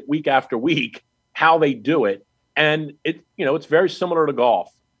amazed at week after week how they do it. And it's very similar to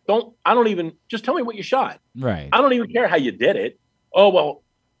golf. Just tell me what you shot. Right. I don't even care how you did it. Oh, well,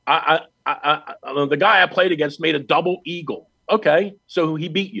 the guy I played against made a double eagle. Okay. So he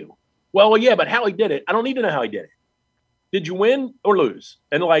beat you. Well, yeah, but how he did it, I don't need to know how he did it. Did you win or lose?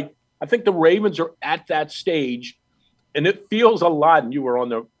 And I think the Ravens are at that stage, and it feels a lot, and you were on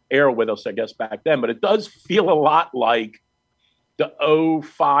the air with us, I guess, back then, but it does feel a lot like the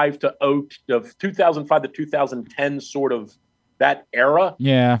 2005 to 2010 sort of that era.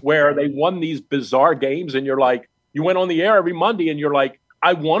 Yeah. Where they won these bizarre games, and you're like, you went on the air every Monday, and you're like,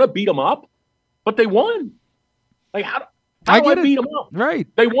 I want to beat them up, but they won. How do I beat them up? Right.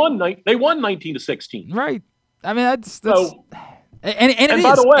 They won 19-16. Right. I mean, that's so. And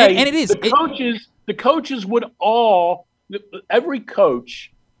by the way, and it is. The coaches would every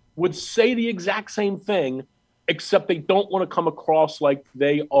coach would say the exact same thing, except they don't want to come across like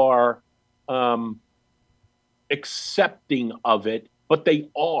they are accepting of it, but they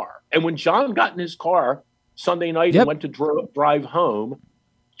are. And when John got in his car Sunday night and went to drive home,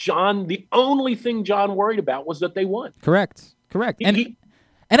 the only thing John worried about was that they won. Correct.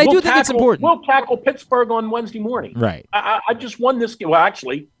 And I do think it's important. We'll tackle Pittsburgh on Wednesday morning. Right. I just won this game. Well,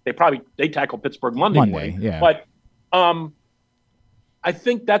 actually, they tackle Pittsburgh Monday morning. Yeah. But I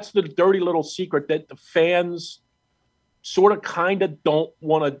think that's the dirty little secret that the fans sort of kind of don't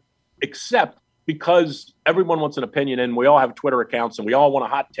want to accept, because everyone wants an opinion and we all have Twitter accounts and we all want a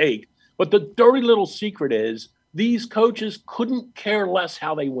hot take. But the dirty little secret is these coaches couldn't care less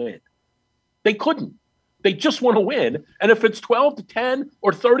how they win. They couldn't. They just want to win. And if it's 12-10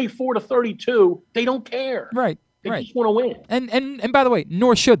 or 34-32, they don't care. Right. They just want to win. And by the way,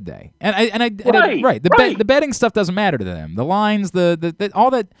 nor should they. The betting stuff doesn't matter to them. The lines, the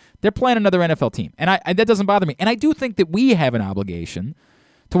all that, they're playing another NFL team. And that doesn't bother me. And I do think that we have an obligation,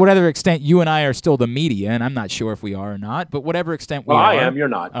 to whatever extent you and I are still the media, and I'm not sure if we are or not, but whatever extent we are. I am. You're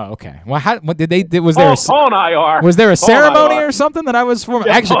not. Oh, okay. Well, what did they? Was there? Paul and I are. Was there a ceremony or something that I was for?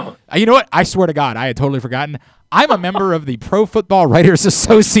 Yeah. Actually, you know what? I swear to God, I had totally forgotten. I'm a member of the Pro Football Writers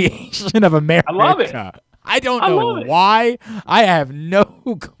Association of America. I love it. I don't know why. I have no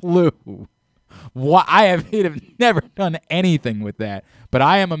clue. Why I have never done anything with that, but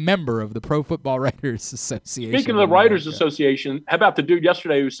I am a member of the Pro Football Writers Association. Speaking of the Writers Association, how about the dude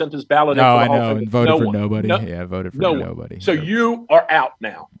yesterday who sent his ballot in? I know, and voted for nobody. Voted for nobody. So you are out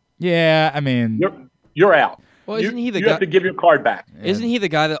now. Yeah, I mean, you're out. Well, isn't he the you guy? have to give your card back. Isn't he the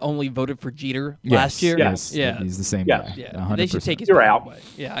guy that only voted for Jeter last year? Yes. Yeah. He's the same guy. Yeah. 100%. They should take his You're vote out. away.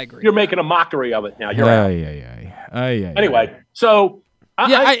 Yeah, I agree. You're making a mockery of it now. You're out. Anyway, so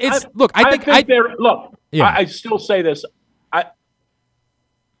I still say this.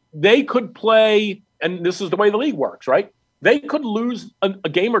 They could play, and this is the way the league works, right? They could lose a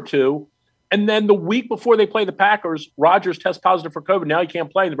game or two, and then the week before they play the Packers, Rodgers tests positive for COVID. Now he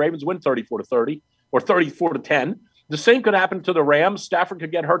can't play. The Ravens win 34-30 or 34-10. The same could happen to the Rams. Stafford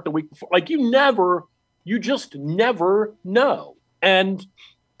could get hurt the week before. Like you just never know. And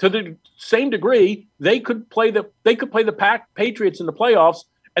to the same degree, they could play the Patriots in the playoffs,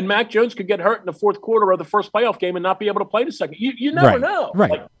 and Mac Jones could get hurt in the fourth quarter of the first playoff game and not be able to play the second. You never know.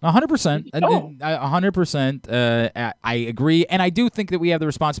 Right. 100%. 100%. I agree. And I do think that we have the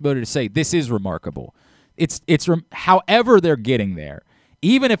responsibility to say this is remarkable. However they're getting there,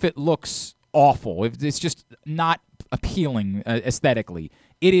 even if it looks awful, if it's just not appealing aesthetically,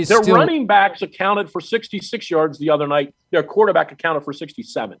 it is Their still... running backs accounted for 66 yards the other night. Their quarterback accounted for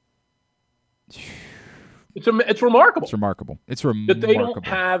 67. It's remarkable. It's remarkable.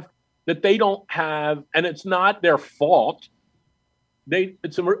 That they don't have, and it's not their fault.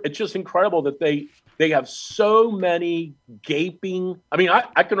 It's just incredible that they have so many gaping. I mean,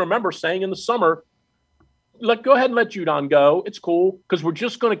 I can remember saying in the summer, go ahead and let Judon go. It's cool because we're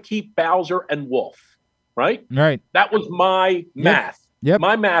just going to keep Bowser and Wolf, right? Right. That was my math. Yep.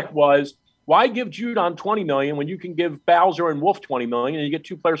 My math was, why give Judon $20 million when you can give Bowser and Wolf $20 million and you get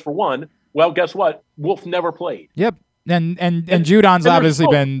two players for one? Well, guess what? Wolf never played. Yep. And Judon's obviously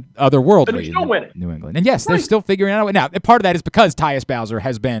been otherworldly in New England. And yes, they're still figuring it out. Now, part of that is because Tyus Bowser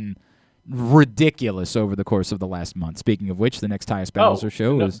has been ridiculous over the course of the last month. Speaking of which, the next Tyus Bowser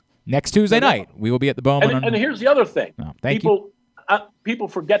show is next Tuesday night. We will be at the Bowman. And here's the other thing. Thank you. People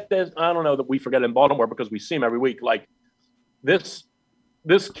forget this. I don't know that we forget in Baltimore because we see him every week. Like this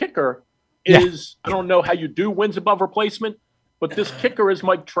kicker is, I don't know how you do wins above replacement, but this kicker is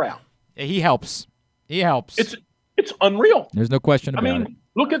Mike Trout. He helps. It's unreal. There's no question about it.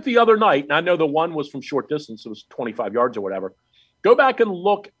 Look at the other night, and I know the one was from short distance. It was 25 yards or whatever. Go back and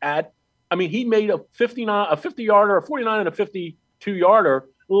look at, he made a 50-yarder, a 49 and a 52-yarder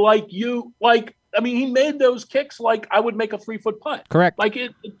he made those kicks like I would make a 3-foot putt. Correct.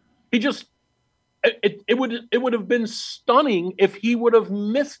 It would have been stunning if he would have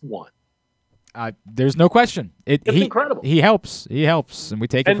missed one. There's no question. It's incredible. He helps, and we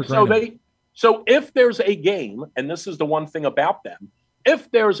take it for granted. So if there's a game, and this is the one thing about them, if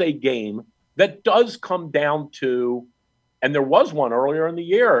there's a game that does come down to, and there was one earlier in the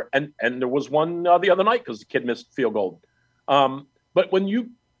year, and there was one the other night because the kid missed field goal. But when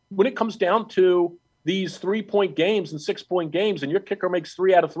it comes down to these 3-point games and 6-point games, and your kicker makes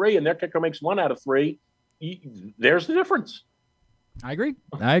 3 out of 3, and their kicker makes 1 out of 3, there's the difference. I agree.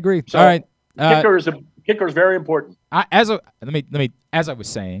 So, all right. Kicker is very important. As I was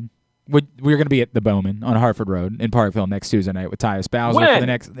saying, we're going to be at the Bowman on Hartford Road in Parkville next Tuesday night with Tyus Bowser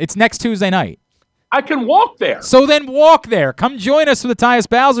it's next Tuesday night. I can walk there. So then walk there. Come join us for the Tyus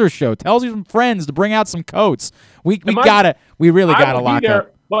Bowser show. Tell some friends to bring out some coats. We really gotta lock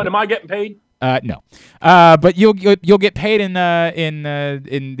up. But am I getting paid? No, but you'll get paid in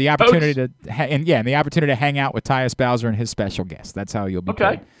the opportunity the opportunity to hang out with Tyus Bowser and his special guest. That's how you'll be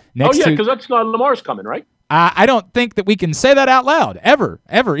paid. Because that's Lamar's coming, right? I don't think that we can say that out loud ever.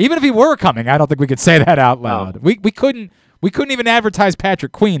 Even if he were coming, I don't think we could say that out loud. We couldn't even advertise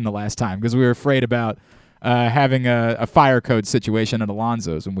Patrick Queen the last time because we were afraid about having a fire code situation at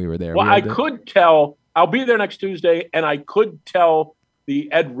Alonzo's when we were there. Well, I could tell. I'll be there next Tuesday, and I could tell the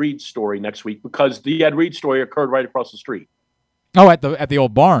Ed Reed story next week because the Ed Reed story occurred right across the street. Oh, at the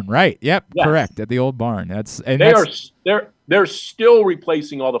old barn, right? Yep, yes. Correct. At the old barn. They're still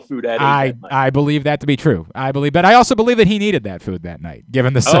replacing all the food Ed ate. I believe that to be true. But I also believe that he needed that food that night,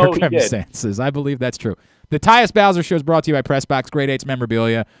 given the circumstances. I believe that's true. The Tyus Bowser Show is brought to you by Pressbox Grade 8's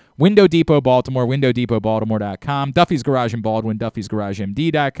Memorabilia, Window Depot Baltimore, WindowDepotBaltimore.com, Duffy's Garage in Baldwin,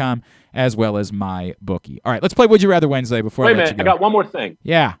 Duffy'sGarageMD.com, as well as MyBookie. All right, let's play Would You Rather Wednesday before I let you go. I got one more thing.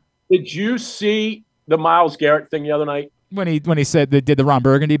 Yeah. Did you see the Myles Garrett thing the other night? When he said they did the Ron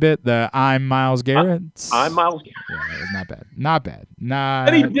Burgundy bit, the I'm Myles Garrett. I'm Myles Garrett. Yeah, it was not bad. Not bad.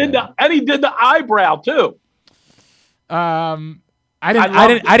 And he did the eyebrow too.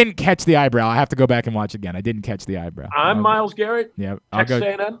 I didn't catch the eyebrow. I have to go back and watch again. I didn't catch the eyebrow. I'm Myles Garrett. Yeah, I'll go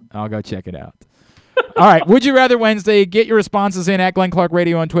check it out. All right, Would You Rather Wednesday. Get your responses in at Glenn Clark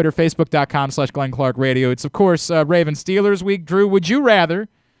Radio on Twitter, Facebook.com/Glenn Clark Radio. It's, of course, Ravens Steelers week. Drew, would you rather,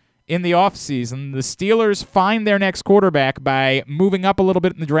 in the offseason, the Steelers find their next quarterback by moving up a little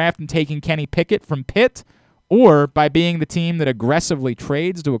bit in the draft and taking Kenny Pickett from Pitt, or by being the team that aggressively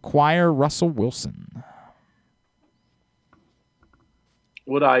trades to acquire Russell Wilson?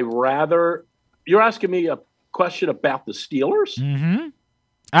 Would I rather? You're asking me a question about the Steelers? Mm-hmm.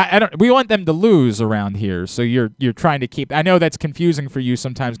 I don't. We want them to lose around here, so you're trying to keep. I know that's confusing for you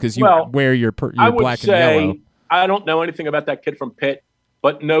sometimes because you wear your black and yellow. I don't know anything about that kid from Pitt,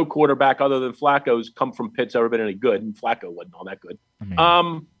 but no quarterback other than Flacco's come from Pitt's ever been any good, and Flacco wasn't all that good.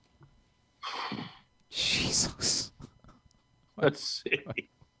 Jesus. Let's see.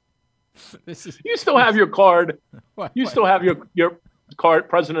 You still have your card. You still have your card,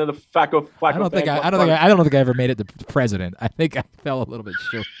 president of the Flacco. I don't think I ever made it to president. I think I fell a little bit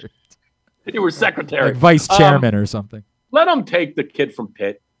short. You were secretary, like vice chairman or something. Let him take the kid from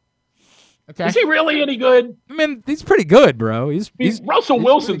Pitt. Okay. Is he really any good? I mean, he's pretty good, bro. Russell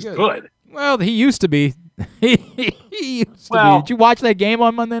Wilson's good. Well, he used to be. he used to be. Did you watch that game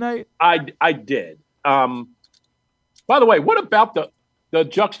on Monday night? I did. By the way, what about the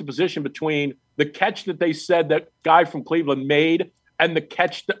juxtaposition between the catch that they said that guy from Cleveland made and the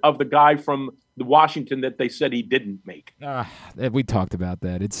catch of the guy from the Washington that they said he didn't make? We talked about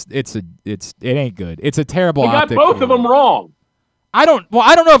that. It ain't good. It's a terrible. They got both of them wrong. I don't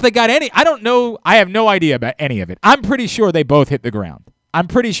know if they got any. I don't know. I have no idea about any of it. I'm pretty sure they both hit the ground. I'm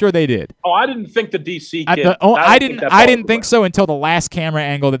pretty sure they did. Oh, I didn't think the DC kid. I didn't think so until the last camera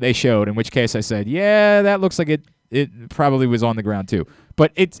angle that they showed. In which case I said, yeah, that looks like it probably was on the ground too.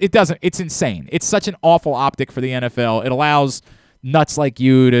 But it doesn't. It's insane. It's such an awful optic for the NFL. It allows nuts like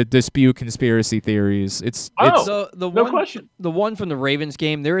you to dispute conspiracy theories. No question. The one from the Ravens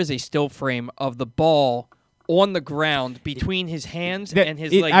game, there is a still frame of the ball on the ground between his hands and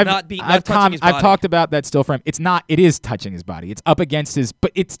his leg not touching his body. I've talked about that still frame. It's not. It is touching his body. It's up against his.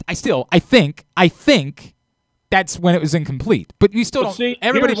 But it's. I think that's when it was incomplete. But you still don't. See,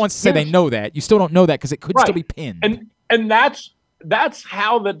 everybody wants to say they know that. You still don't know that because it could still be pinned. And that's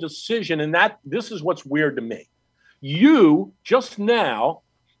how the decision. And this is what's weird to me. You just now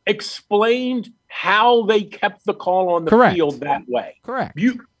explained how they kept the call on the field that way. Correct.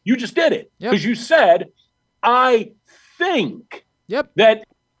 You just did it because you said, I think that,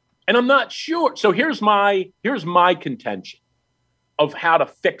 and I'm not sure. So here's my contention of how to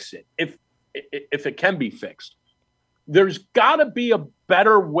fix it, if it can be fixed. There's got to be a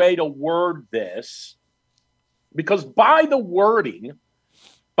better way to word this, because by the wording,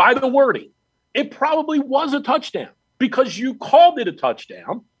 it probably was a touchdown because you called it a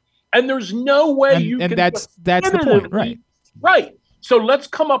touchdown, and there's no way you can. And that's the point, right? Right. So let's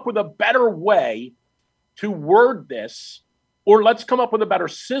come up with a better way to word this, or let's come up with a better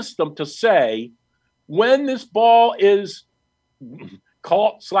system to say when this ball is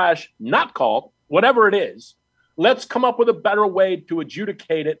called / not called, whatever it is, let's come up with a better way to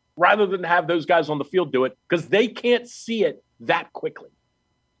adjudicate it rather than have those guys on the field do it because they can't see it that quickly.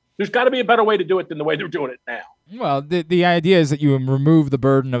 There's got to be a better way to do it than the way they're doing it now. Well, the idea is that you remove the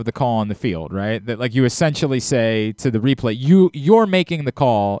burden of the call on the field, right? That like you essentially say to the replay, you're making the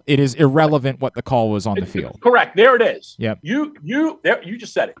call. It is irrelevant what the call was on the field. Correct. There it is. Yep. You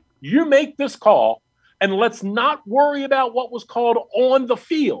just said it. You make this call, and let's not worry about what was called on the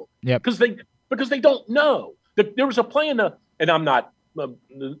field. Yep. Because because they don't know. There was a play and I'm not,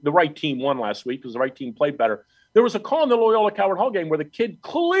 the right team won last week because the right team played better. There was a call in the Loyola Coward Hall game where the kid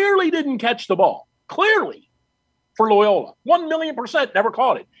clearly didn't catch the ball. Clearly. For Loyola. 1,000,000% never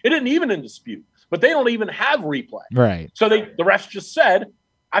caught it. It isn't even in dispute. But they don't even have replay. Right. So the refs just said,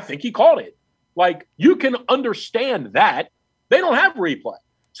 I think he caught it. Like, you can understand that. They don't have replay.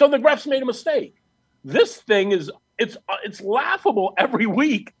 So the refs made a mistake. This thing is, it's laughable every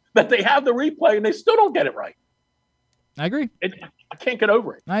week that they have the replay and they still don't get it right. I agree. I can't get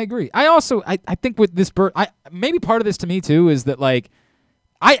over it. I agree. I also, I think with this maybe part of this to me too is that, like,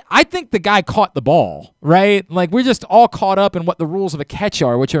 I think the guy caught the ball, right? Like, we're just all caught up in what the rules of a catch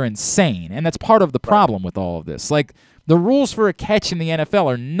are, which are insane. And that's part of the problem with all of this. Like, the rules for a catch in the NFL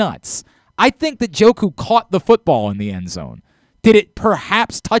are nuts. I think that Njoku caught the football in the end zone. Did it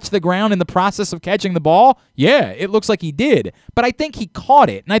perhaps touch the ground in the process of catching the ball? Yeah, it looks like he did. But I think he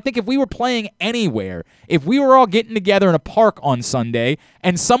caught it. And I think if we were playing anywhere, if we were all getting together in a park on Sunday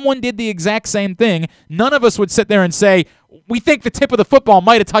and someone did the exact same thing, none of us would sit there and say, we think the tip of the football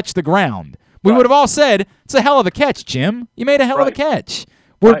might have touched the ground. We would have all said, it's a hell of a catch, Jim. You made a hell of a catch.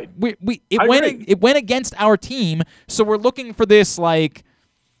 It went against our team, so we're looking for this, like,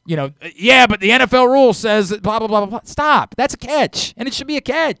 you know, yeah, but the NFL rule says blah, blah, blah, blah. Stop. That's a catch, and it should be a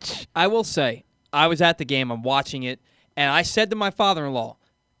catch. I will say, I was at the game. I'm watching it, and I said to my father-in-law,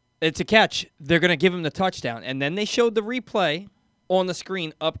 it's a catch. They're going to give him the touchdown. And then they showed the replay on the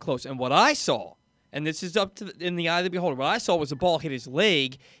screen up close. And what I saw, and this is up to in the eye of the beholder, what I saw was the ball hit his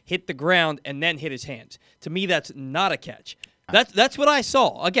leg, hit the ground, and then hit his hands. To me, that's not a catch. That's what I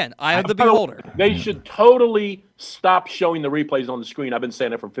saw. Again, eye of the beholder. They should totally stop showing the replays on the screen. I've been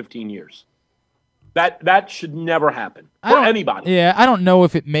saying it for 15 years. That should never happen for anybody. Yeah, I don't know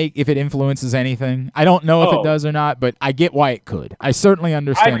if it influences anything. I don't know if it does or not, but I get why it could. I certainly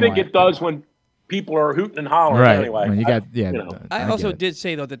understand. I think it does when people are hooting and hollering. Right. Anyway, when you got I also did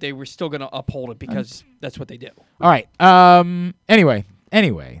say though that they were still going to uphold it because that's what they do. All right. Anyway.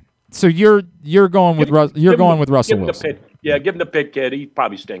 So you're going with Russell Wilson. Yeah, give him the pick, kid. He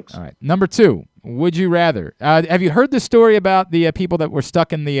probably stinks. All right. Number 2, would you rather? Have you heard the story about the people that were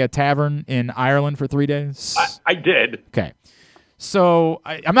stuck in the tavern in Ireland for 3 days? I did. Okay. So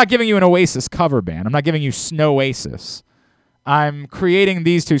I'm not giving you an Oasis cover band. I'm not giving you Snow Oasis. I'm creating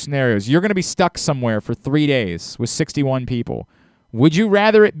these 2 scenarios. You're going to be stuck somewhere for 3 days with 61 people. Would you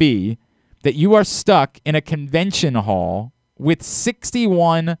rather it be that you are stuck in a convention hall with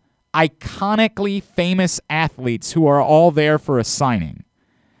 61 iconically famous athletes who are all there for a signing,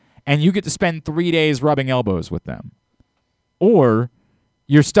 and you get to spend 3 days rubbing elbows with them? Or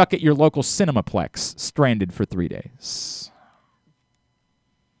you're stuck at your local Cinemaplex, stranded for 3 days?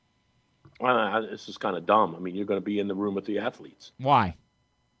 Well, this is kind of dumb. I mean, you're going to be in the room with the athletes. Why?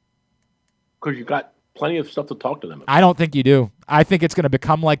 Because you got plenty of stuff to talk to them about. I don't think you do. I think it's going to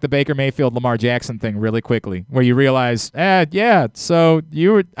become like the Baker Mayfield, Lamar Jackson thing really quickly, where you realize, yeah, so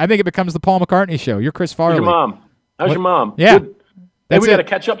I think it becomes the Paul McCartney show. You're Chris Farley. How's your mom? How's your mom? Yeah. Good. Maybe we got to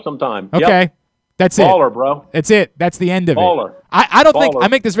catch up sometime. Okay. Yep. That's Baller, it. bro. That's it. That's the end of Baller. it. I don't think, Baller. I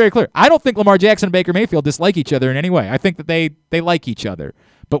make this very clear, I don't think Lamar Jackson and Baker Mayfield dislike each other in any way. I think that they like each other.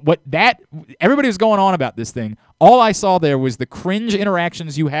 But everybody was going on about this thing. All I saw there was the cringe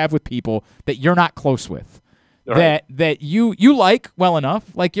interactions you have with people that you're not close with. Right. That you like well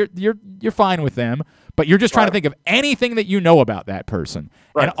enough, like you're fine with them, but you're just trying to think of anything that you know about that person.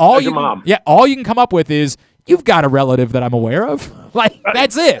 Right. And all your mom. all you can come up with is, you've got a relative that I'm aware of. Like,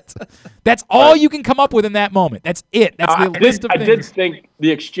 that's it. That's all you can come up with in that moment. That's it. That's the list of things. I did think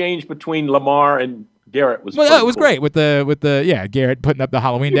the exchange between Lamar and Garrett was it was great with the Garrett putting up the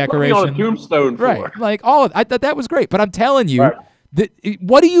Halloween decoration on a tombstone for right. Like all of that was great. But I'm telling you,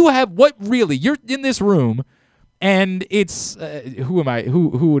 what do you have? What really? You're in this room, and it's who am I? Who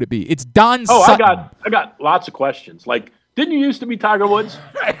would it be? It's Don Sutton. I got lots of questions. Like, didn't you used to be Tiger Woods?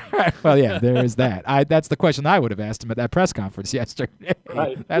 Well, yeah, there is that. That's the question I would have asked him at that press conference yesterday.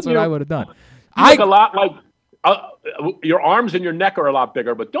 Right. That's what I would have done. You look a lot like. Your arms and your neck are a lot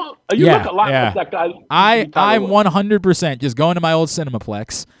bigger, but look a lot like that guy. I'm 100% just going to my old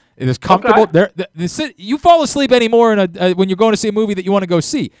Cinemaplex. It is comfortable. Okay. You fall asleep anymore when you're going to see a movie that you want to go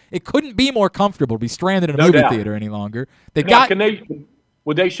see. It couldn't be more comfortable to be stranded in a movie theater any longer.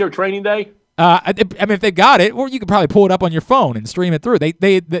 Would they show Training Day? I mean, if they got it, or you could probably pull it up on your phone and stream it through.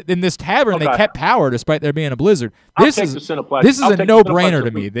 They in this tavern they kept power despite there being a blizzard. This is a no-brainer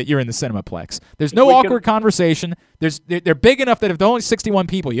to me that you're in the Cinemaplex. There's no awkward conversation. They're big enough that if there's only 61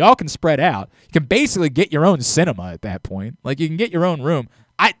 people, y'all can spread out. You can basically get your own cinema at that point. Like, you can get your own room.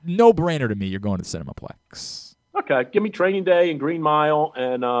 No-brainer to me. You're going to the Cinemaplex. Okay, give me Training Day and Green Mile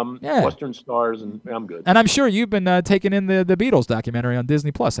and Yeah. Western Stars, and I'm good. And I'm sure you've been taking in the Beatles documentary on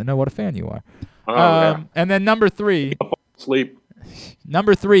Disney Plus. I know what a fan you are. Oh, yeah. And then number 3. Sleep.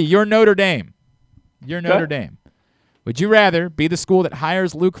 Number 3, you're Notre Dame. You're Okay. Notre Dame. Would you rather be the school that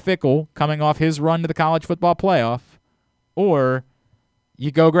hires Luke Fickell coming off his run to the college football playoff, or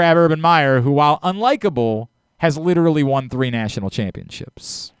you go grab Urban Meyer, who, while unlikable, has literally won 3 national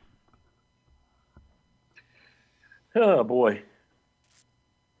championships? Oh, boy.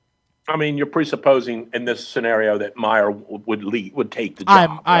 I mean, you're presupposing in this scenario that Meyer would take the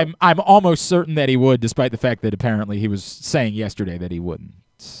job. I'm almost certain that he would, despite the fact that apparently he was saying yesterday that he wouldn't.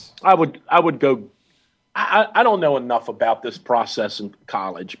 I would go. I don't know enough about this process in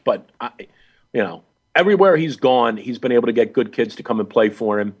college, but everywhere he's gone, he's been able to get good kids to come and play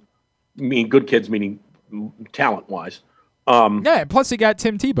for him. I mean, good kids meaning talent-wise. Yeah. Plus, he got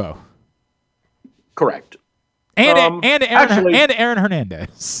Tim Tebow. Correct. And Aaron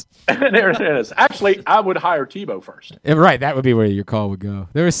Hernandez. And Aaron Hernandez. Actually, I would hire Tebow first. Yeah, right, that would be where your call would go.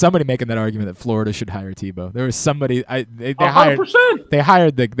 There was somebody making that argument that Florida should hire Tebow. There was somebody they hired 100%. They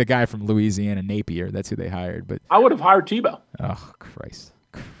hired the guy from Louisiana, Napier. That's who they hired. But I would have hired Tebow. Oh Christ!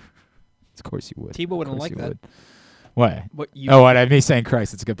 Of course you would. Tebow wouldn't Of course like you that. would. What? What me saying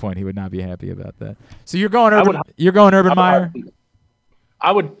Christ. It's a good point. He would not be happy about that. So you're going Urban Meyer.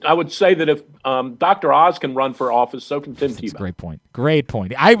 I would say that if Dr. Oz can run for office, so can Tim Tebow. Great point. Great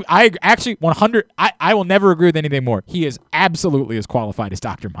point. I actually 100. I will never agree with anything more. He is absolutely as qualified as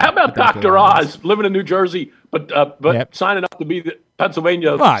Dr. Meyer. How about Dr. Oz living in New Jersey, but signing up to be the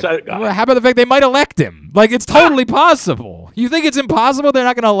Pennsylvania Senate guy? Well, how about the fact they might elect him? Like, it's totally possible. You think it's impossible they're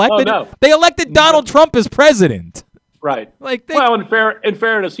not going to elect him? No. They elected Donald Trump as president. Right. Like in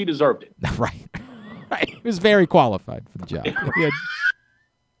fairness, he deserved it. Right. He was very qualified for the job.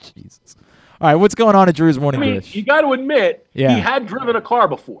 Jesus. All right, what's going on at Drew's Morning Dish? You got to admit, he had driven a car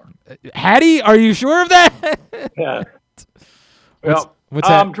before. Had he? Are you sure of that? Yeah. What's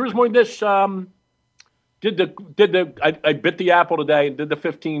that? Drew's Morning Dish I bit the apple today and did the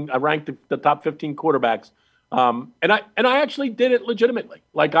 15. I ranked the top 15 quarterbacks, and I actually did it legitimately.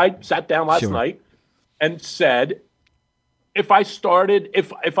 Like, I sat down last night and said, if I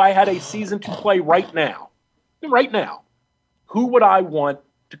had a season to play right now, who would I want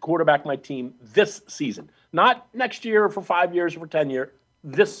to quarterback my team this season? Not next year or for 5 years or for 10 years,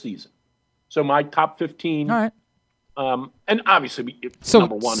 this season. So my top 15. All right. And obviously,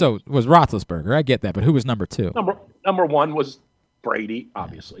 number one. So it was Roethlisberger. I get that, but who was number 2? Number 1 was Brady,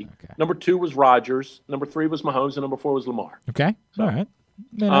 obviously. Okay. Number 2 was Rodgers. Number 3 was Mahomes, and number 4 was Lamar. Okay. So, all right.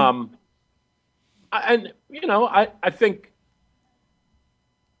 I think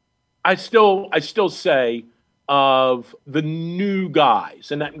I still say of the new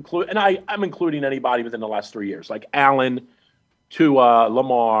guys, and I'm including anybody within the last 3 years, like Allen to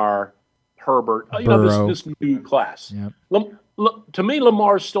Lamar, Herbert, this new class. Yep. To me,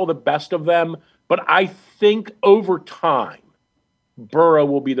 Lamar is still the best of them, but I think over time, Burrow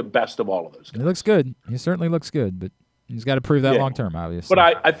will be the best of all of those guys. He looks good. He certainly looks good, but he's got to prove that long term, obviously.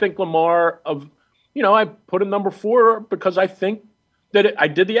 But I think Lamar I put him number 4 because I think that I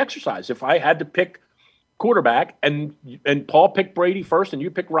did the exercise. If I had to pick quarterback and Paul picked Brady first and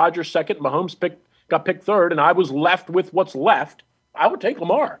you picked Rodgers second, Mahomes got picked third, and I was left with what's left, I would take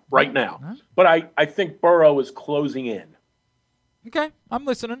Lamar right now. But I think Burrow is closing in. Okay, I'm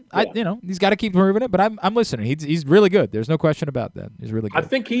listening. Yeah. He's got to keep proving it, but I'm listening. He's really good. There's no question about that. He's really good. I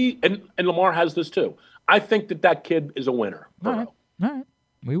think and Lamar has this too. I think that kid is a winner. All right.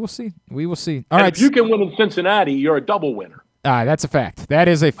 We will see. All and right. If you can win in Cincinnati, you're a double winner. That's a fact. That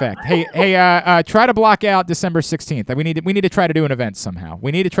is a fact. Hey, try to block out December 16th. We need to try to do an event somehow.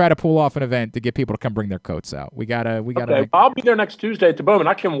 We need to try to pull off an event to get people to come bring their coats out. We gotta. Okay, I'll be there next Tuesday at the Bowman.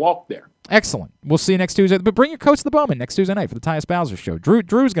 I can walk there. Excellent. We'll see you next Tuesday. But bring your coats to the Bowman next Tuesday night for the Tyus Bowser show.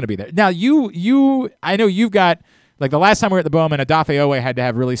 Drew's going to be there. Now, I know you've got, like, the last time we were at the Bowman, Odafe Owe had to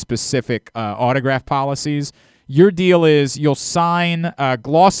have really specific autograph policies. Your deal is you'll sign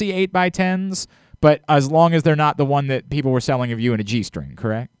glossy 8x10s, but as long as they're not the one that people were selling of you in a G-string,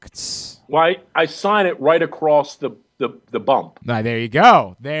 correct? Well, I sign it right across the bump. There you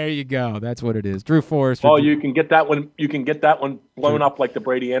go. That's what it is. Drew Forrest. Oh, you can get that one. You can get that one blown up like the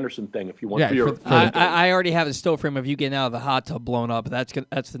Brady Anderson thing if you want. Yeah, I already have a still frame of you getting out of the hot tub blown up. That's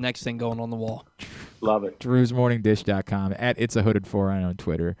the next thing going on the wall. Love it. Drew'sMorningDish.com at It's a Hooded Foreign on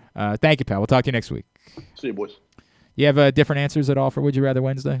Twitter. Thank you, pal. We'll talk to you next week. See you, boys. You have different answers at all for Would You Rather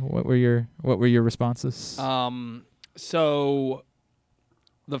Wednesday? What were your responses? So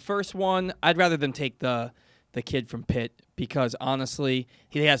the first one, I'd rather them take the the kid from Pitt, because honestly,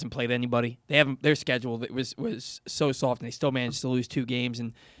 he hasn't played anybody. Their schedule was so soft, and they still managed to lose 2 games,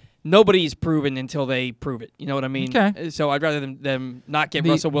 and nobody's proven until they prove it. You know what I mean? Okay. So I'd rather them not get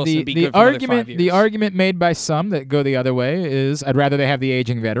Russell Wilson to be good for another 5 years. The argument made by some that go the other way is I'd rather they have the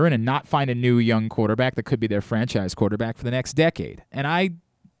aging veteran and not find a new young quarterback that could be their franchise quarterback for the next decade. And I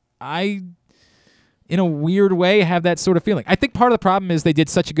in a weird way, have that sort of feeling. I think part of the problem is they did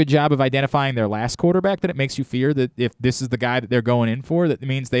such a good job of identifying their last quarterback that it makes you fear that if this is the guy that they're going in for, that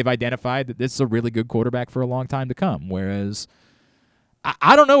means they've identified that this is a really good quarterback for a long time to come. Whereas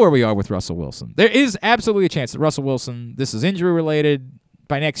I don't know where we are with Russell Wilson. There is absolutely a chance that Russell Wilson, this is injury-related.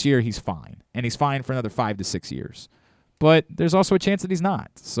 By next year, he's fine. And he's fine for another 5 to 6 years. But there's also a chance that he's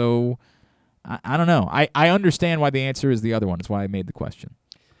not. So I don't know. I understand why the answer is the other one. That's why I made the question.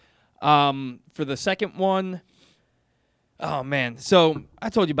 For the second one, oh, man. So I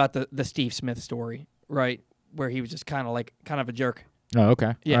told you about the Steve Smith story, right, where he was just kind of a jerk. Oh,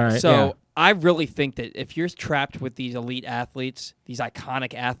 okay. Yeah. All right. So yeah. I really think that if you're trapped with these elite athletes, these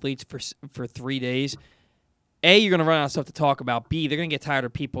iconic athletes for 3 days, A, you're going to run out of stuff to talk about. B, they're going to get tired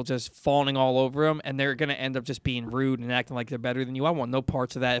of people just fawning all over them, and they're going to end up just being rude and acting like they're better than you. I want no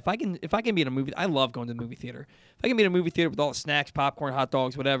parts of that. If I can be in a movie, I love going to the movie theater. If I can be in a movie theater with all the snacks, popcorn, hot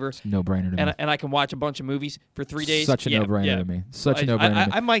dogs, whatever, it's a no-brainer to me. And I can watch a bunch of movies for 3 days. Such a no-brainer to me. Such a no-brainer to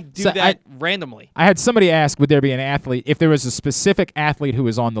me. I might do that randomly. I had somebody ask, would there be an athlete, if there was a specific athlete who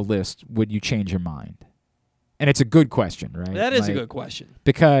was on the list, would you change your mind? And it's a good question, right? That is a good question.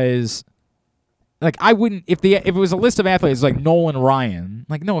 Because I wouldn't if it was a list of athletes like Nolan Ryan,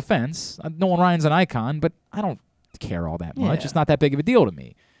 no offense, Nolan Ryan's an icon, but I don't care all that much. Yeah. It's not that big of a deal to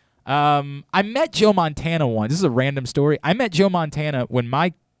me. I met Joe Montana once. This is a random story. I met Joe Montana when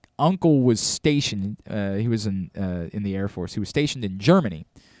my uncle was stationed. He was in the Air Force. He was stationed in Germany,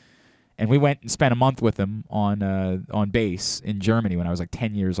 and we went and spent a month with him on base in Germany when I was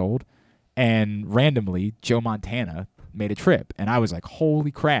 10 years old. And randomly, Joe Montana made a trip, and I was like,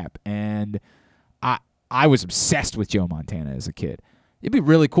 "Holy crap!" And I was obsessed with Joe Montana as a kid. It'd be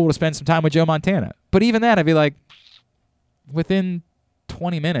really cool to spend some time with Joe Montana. But even that, I'd be like, within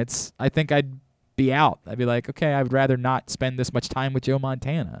 20 minutes, I think I'd be out. I'd be like, okay, I would rather not spend this much time with Joe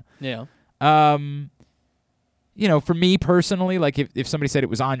Montana. Yeah. For me personally, if somebody said it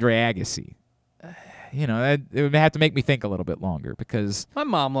was Andre Agassi, it would have to make me think a little bit longer because my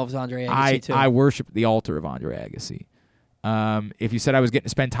mom loves Andre Agassi too. I worship the altar of Andre Agassi. If you said I was getting to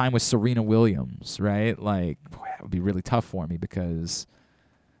spend time with Serena Williams, right? Boy, that would be really tough for me because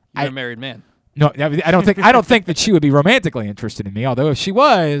You're a married man. No, I don't think that she would be romantically interested in me. Although if she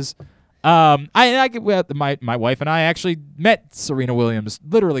was, my wife and I actually met Serena Williams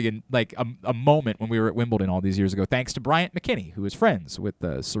literally in a moment when we were at Wimbledon all these years ago, thanks to Bryant McKinney, who is friends with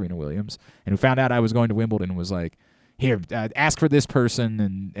Serena Williams and who found out I was going to Wimbledon and was like, "Here, ask for this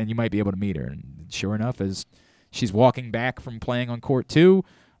person and you might be able to meet her." And sure enough, as she's walking back from playing on court 2,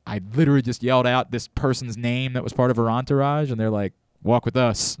 I literally just yelled out this person's name that was part of her entourage, and they're like, "Walk with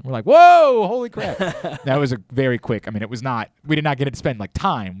us." And we're like, "Whoa, holy crap." That was a very quick, we did not get to spend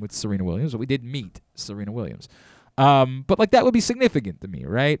time with Serena Williams, but we did meet Serena Williams. But that would be significant to me,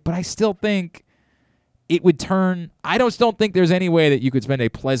 right? But I still think it would don't think there's any way that you could spend a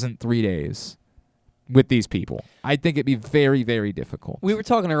pleasant 3 days with these people. I think it'd be very, very difficult. We were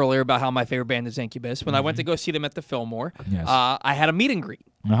talking earlier about how my favorite band is Incubus. When I went to go see them at the Fillmore, Yes. I had a meet and greet,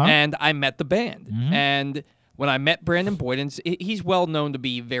 and I met the band. And when I met Brandon Boyden, he's well known to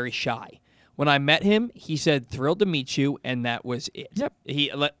be very shy. When I met him, he said, "Thrilled to meet you," and that was it. Yep.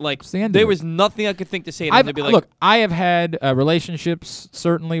 There was nothing I could think to say to him to be like, look, I have had relationships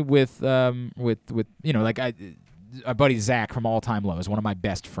certainly with our buddy Zach from All Time Low is one of my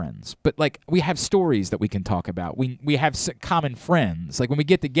best friends. But we have stories that we can talk about. We have common friends. When we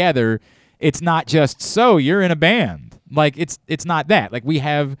get together, it's not just so you're in a band. It's not that.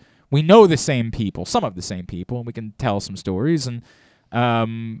 We know the same people, some of the same people, and we can tell some stories and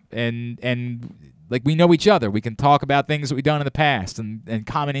we know each other. We can talk about things that we've done in the past and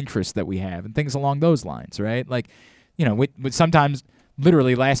common interests that we have and things along those lines, right? We sometimes.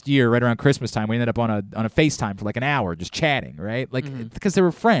 Literally last year, right around Christmas time, we ended up on a FaceTime for an hour just chatting, right? Because they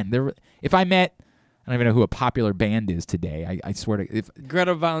were friends. If I met, I don't even know who a popular band is today. I swear to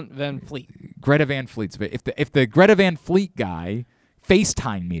Greta Van Fleet. Greta Van Fleet's. If the Greta Van Fleet guy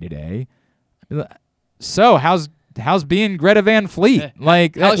FaceTimed me today, so how's being Greta Van Fleet?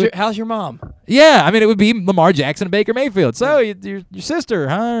 How's your mom? Yeah, it would be Lamar Jackson and Baker Mayfield. So your sister,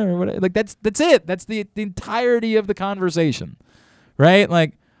 huh? Or what, that's it. That's the entirety of the conversation. Right?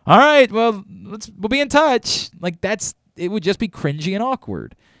 All right, well, we'll be in touch. It would just be cringy and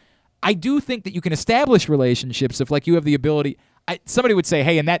awkward. I do think that you can establish relationships if, like, you have the ability. Somebody would say,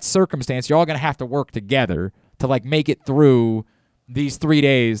 hey, in that circumstance, you're all going to have to work together to, like, make it through these 3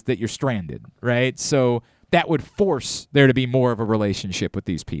 days that you're stranded, right? So that would force there to be more of a relationship with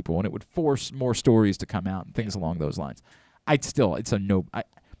these people, and it would force more stories to come out and things along those lines. It's a no.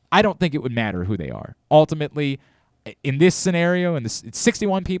 I don't think it would matter who they are. Ultimately, in this scenario, it's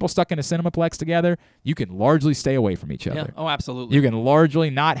 61 people stuck in a Cinemaplex together, you can largely stay away from each other. Yeah. Oh, absolutely. You can largely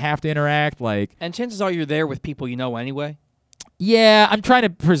not have to interact. And chances are you're there with people you know anyway. Yeah, I'm trying to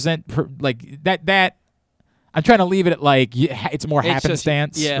present that. I'm trying to leave it at it's more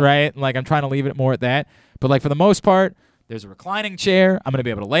happenstance, right? Like, I'm trying to leave it more at that. But like, for the most part, there's a reclining chair. I'm going to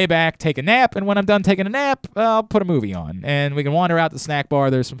be able to lay back, take a nap, and when I'm done taking a nap, I'll put a movie on. And we can wander out to the snack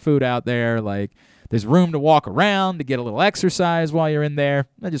bar. There's some food out there. Like, there's room to walk around, to get a little exercise while you're in there.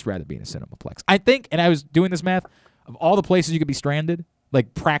 I'd just rather be in a Cinemaplex. I think, and I was doing this math, of all the places you could be stranded,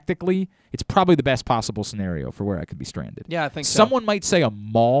 like, practically, it's probably the best possible scenario for where I could be stranded. Yeah, I think so. Someone might say a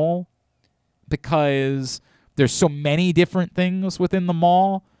mall because there's so many different things within the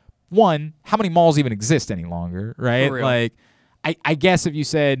mall. One, how many malls even exist any longer, right? For real. Like, I guess if you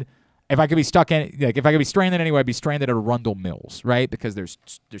said, if I could be stranded anywhere, I'd be stranded at Arundel Mills, right? Because there's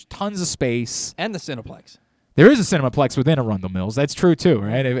tons of space. And the Cineplex. There is a Cinemaplex within Arundel Mills. That's true, too,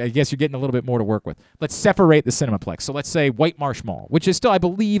 right? I guess you're getting a little bit more to work with. Let's separate the Cinemaplex. So let's say White Marsh Mall, which is still, I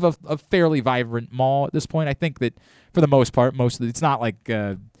believe, a fairly vibrant mall at this point. I think that, for the most part, it's not like,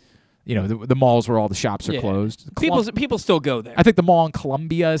 the malls where all the shops are closed. People still go there. I think the mall in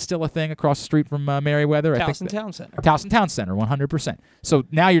Columbia is still a thing across the street from Merriweather. Towson Town Center. Towson Town Center, 100%. So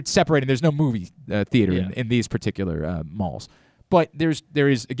now you're separating. There's no movie theater in these particular malls. But there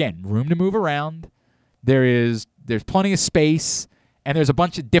is, again, room to move around. There's plenty of space, and there's a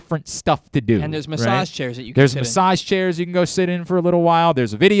bunch of different stuff to do. And there's massage chairs that you can There's sit massage chairs you can go sit in for a little while.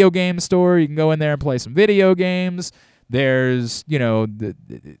 There's a video game store. You can go in there and play some video games. There's,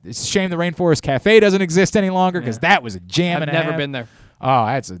 it's a shame the Rainforest Cafe doesn't exist any longer because that was a jam and a half. I've never been there. Oh,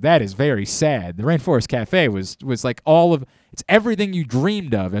 that is very sad. The Rainforest Cafe was like it's everything you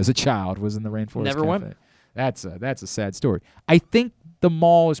dreamed of as a child was in the Rainforest Cafe. Never went. That's a sad story. I think the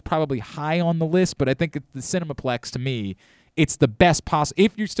mall is probably high on the list, but I think the Cinemaplex, to me, it's the best possible.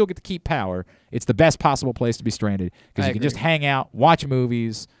 If you still get to keep power, it's the best possible place to be stranded because you can just hang out, watch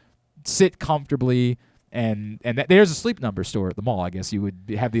movies, sit comfortably. And there's a Sleep Number store at the mall. I guess you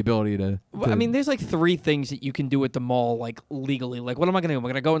would have the ability to. I mean, there's like 3 things that you can do at the mall, like legally. Like, what am I going to do? Am I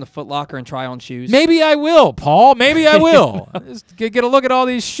going to go in the Foot Locker and try on shoes? Maybe I will, Paul. Maybe I will. Just get a look at all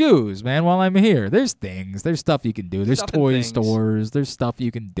these shoes, man, while I'm here. There's things. There's stuff you can do. There's toy stores. There's stuff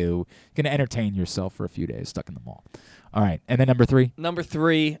you can do. You can entertain yourself for a few days stuck in the mall. All right. And then number 3? Number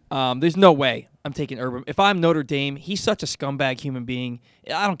 3, there's no way I'm taking Urban. If I'm Notre Dame, he's such a scumbag human being.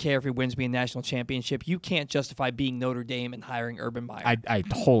 I don't care if he wins me a national championship. You can't justify being Notre Dame and hiring Urban Meyer. I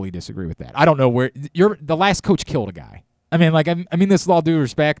totally disagree with that. I don't know where the last coach killed a guy. I mean, like, I mean this with all due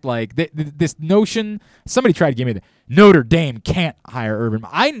respect. Like, this notion, somebody tried to give me the Notre Dame can't hire Urban.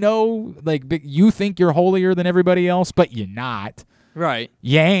 I know, like, you think you're holier than everybody else, but you're not. Right.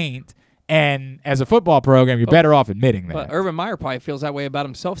 You ain't. And as a football program, you're better off admitting that. But Urban Meyer probably feels that way about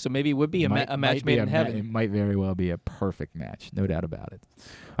himself, so maybe it would be a match made in heaven. It might very well be a perfect match, no doubt about it.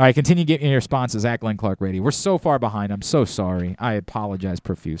 All right, continue getting your responses at Glenn Clark Radio. We're so far behind. I'm so sorry. I apologize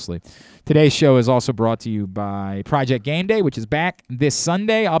profusely. Today's show is also brought to you by Project Game Day, which is back this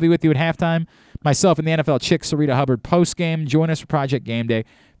Sunday. I'll be with you at halftime. Myself and the NFL chick, Sarita Hubbard, postgame. Join us for Project Game Day.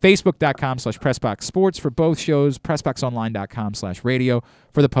 Facebook.com/PressBoxSports for both shows. PressBoxOnline.com/radio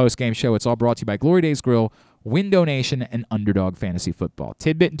for the postgame show. It's all brought to you by Glory Days Grill, Window Nation, and Underdog Fantasy Football.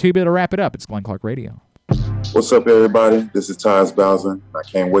 Tidbit and two-bit to wrap it up. It's Glenn Clark Radio. What's up, everybody? This is Tyus Bowser. I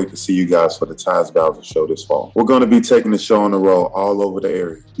can't wait to see you guys for the Tyus Bowser Show this fall. We're going to be taking the show on the road all over the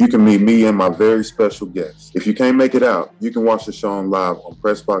area. You can meet me and my very special guests. If you can't make it out, you can watch the show on live on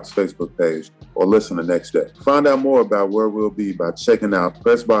PressBox Facebook page or listen the next day. Find out more about where we'll be by checking out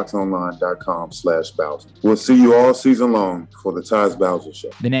PressBoxOnline.com/Bowser. We'll see you all season long for the Tyus Bowser Show.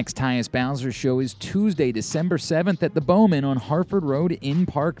 The next Tyus Bowser Show is Tuesday, December 7th at the Bowman on Harford Road in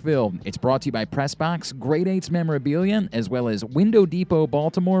Parkville. It's brought to you by PressBox, Grade 8's Memorabilia, as well as Window Depot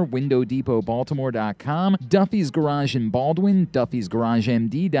Baltimore, WindowDepotBaltimore.com, Duffy's Garage in Baldwin,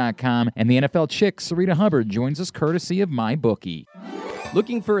 Duffy'sGarageMD.com, and the NFL chick, Sarita Hubbard, joins us courtesy of MyBookie.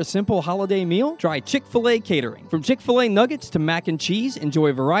 Looking for a simple holiday meal? Try Chick-fil-A Catering. From Chick-fil-A nuggets to mac and cheese, enjoy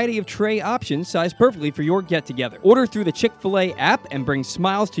a variety of tray options sized perfectly for your get-together. Order through the Chick-fil-A app and bring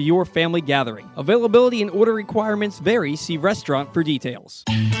smiles to your family gathering. Availability and order requirements vary. See restaurant for details.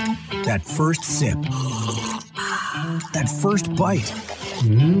 That first sip. That first bite.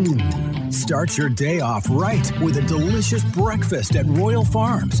 Start your day off right with a delicious breakfast at Royal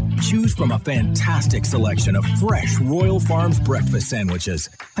Farms. Choose from a fantastic selection of fresh Royal Farms breakfast sandwiches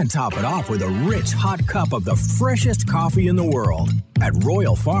and top it off with a rich hot cup of the freshest coffee in the world. At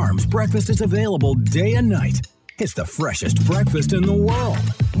Royal Farms, breakfast is available day and night. It's the freshest breakfast in the world.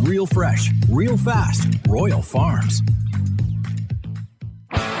 Real fresh, real fast. Royal Farms.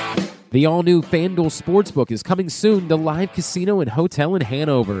 The all-new FanDuel Sportsbook is coming soon to Live Casino and Hotel in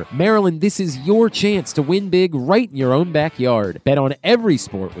Hanover. Maryland, this is your chance to win big right in your own backyard. Bet on every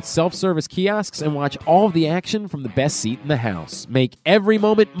sport with self-service kiosks and watch all of the action from the best seat in the house. Make every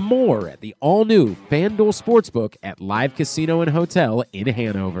moment more at the all-new FanDuel Sportsbook at Live Casino and Hotel in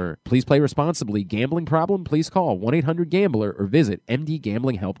Hanover. Please play responsibly. Gambling problem? Please call 1-800-GAMBLER or visit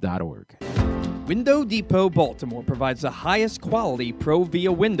mdgamblinghelp.org. Window Depot Baltimore provides the highest quality Pro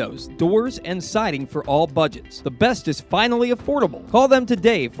Via windows, doors, and siding for all budgets. The best is finally affordable. Call them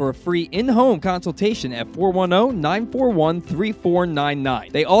today for a free in-home consultation at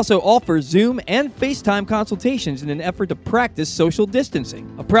 410-941-3499. They also offer Zoom and FaceTime consultations in an effort to practice social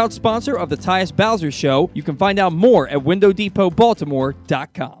distancing. A proud sponsor of the Tyus Bowser Show, you can find out more at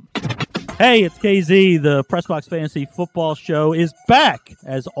WindowDepotBaltimore.com. Hey, it's KZ. The Pressbox Fantasy Football Show is back,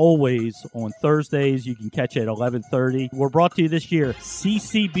 as always, on Thursdays. You can catch it at 11:30. We're brought to you this year,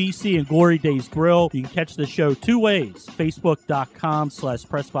 CCBC and Glory Days Grill. You can catch the show two ways,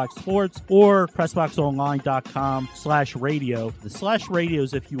 Facebook.com/PressboxSports or PressboxOnline.com/radio. The /radio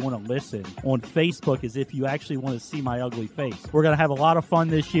is if you want to listen. On Facebook is if you actually want to see my ugly face. We're going to have a lot of fun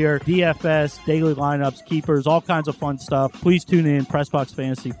this year. DFS, daily lineups, keepers, all kinds of fun stuff. Please tune in, Pressbox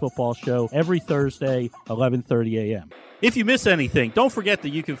Fantasy Football Show, every Thursday, 11:30 a.m. If you miss anything, don't forget that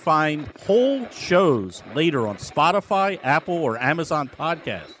you can find whole shows later on Spotify, Apple, or Amazon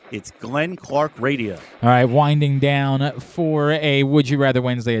Podcast. It's Glenn Clark Radio. All right, winding down for a Would You Rather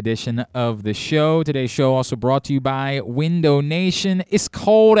Wednesday edition of the show. Today's show also brought to you by Window Nation. It's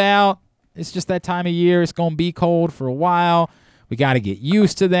cold out. It's just that time of year. It's going to be cold for a while. We got to get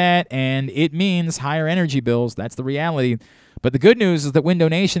used to that, and it means higher energy bills. That's the reality. But the good news is that Window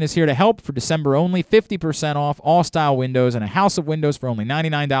Nation is here to help for December only. 50% off all style windows and a house of windows for only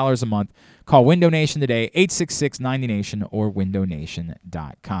 $99 a month. Call Window Nation today, 866-90Nation or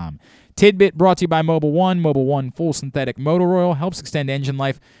windownation.com. Tidbit brought to you by Mobile One. Mobile One full synthetic motor oil helps extend engine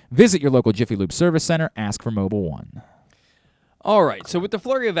life. Visit your local Jiffy Lube service center. Ask for Mobile One. All right, so with the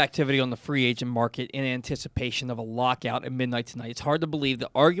flurry of activity on the free agent market in anticipation of a lockout at midnight tonight, it's hard to believe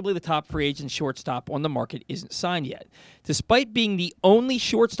that arguably the top free agent shortstop on the market isn't signed yet. Despite being the only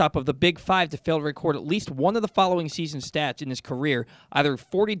shortstop of the Big Five to fail to record at least one of the following season stats in his career, either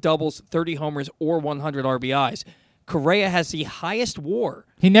 40 doubles, 30 homers, or 100 RBIs, Correa has the highest WAR.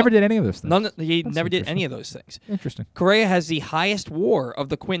 He never did any of those things. He never did any of those things. Interesting. Correa has the highest WAR of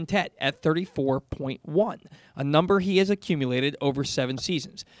the quintet at 34.1, a number he has accumulated over 7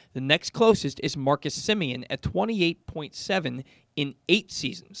 seasons. The next closest is Marcus Semien at 28.7 in 8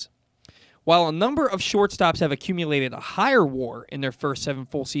 seasons. While a number of shortstops have accumulated a higher WAR in their first 7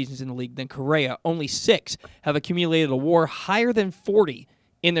 full seasons in the league than Correa, only 6 have accumulated a WAR higher than 40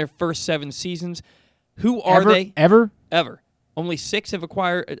 in their first 7 seasons. Who are they? Ever? Only 6 have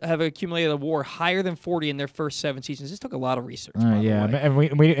accumulated a WAR higher than 40 in their first 7 seasons. This took a lot of research. Yeah, and we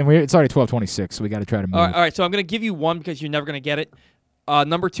it's already 12:26, so we got to try to move. All right, so I'm going to give you one because you're never going to get it.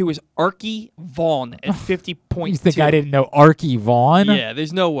 Number 2 is Arky Vaughan at 50.2. You think I didn't know Arky Vaughan? Yeah,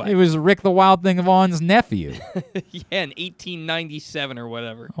 there's no way. It was Rick the Wild Thing Vaughan's nephew. Yeah, in 1897 or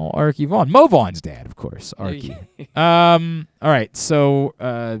whatever. Oh, Arky Vaughan. Mo Vaughan's dad, of course, Arky. All right, so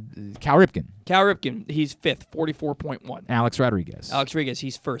Cal Ripken. Cal Ripken, he's 5th, 44.1. Alex Rodriguez,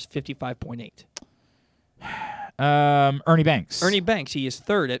 he's 1st, 55.8. Ernie Banks. He is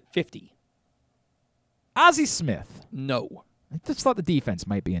 3rd at 50. Ozzie Smith. No. I just thought the defense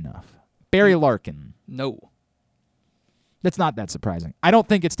might be enough. Barry Larkin. No. That's not that surprising. I don't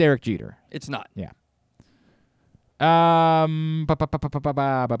think it's Derek Jeter. It's not. Yeah. Nomar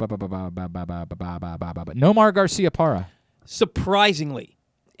Garciaparra. Surprisingly,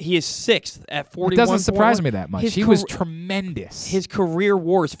 he is 6th at 41. It doesn't surprise me that much. He was tremendous. His career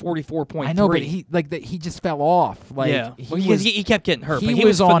WAR is 44.3. I know, but he just fell off. He kept getting hurt. He but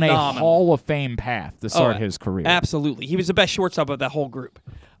was on phenomenal. a Hall of Fame path to start his career. Absolutely, he was the best shortstop of that whole group.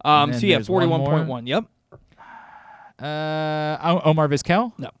 41.1. Yep. Omar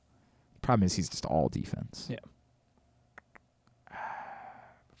Vizquel? No. Problem is he's just all defense. Yeah.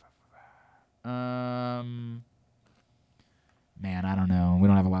 Man, I don't know. We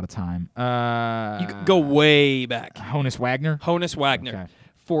don't have a lot of time. You can go way back. Honus Wagner? Okay.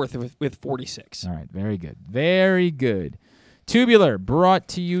 4th with 46. All right, very good. Very good. Tubular, brought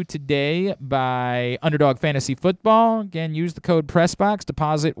to you today by Underdog Fantasy Football. Again, use the code PRESSBOX.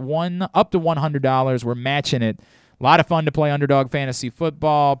 Deposit up to $100. We're matching it. A lot of fun to play Underdog Fantasy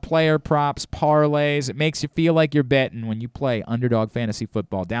Football, player props, parlays. It makes you feel like you're betting when you play Underdog Fantasy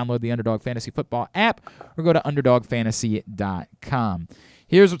Football. Download the Underdog Fantasy Football app or go to UnderdogFantasy.com.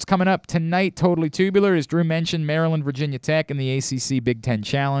 Here's what's coming up tonight, totally tubular. As Drew mentioned, Maryland, Virginia Tech in the ACC Big Ten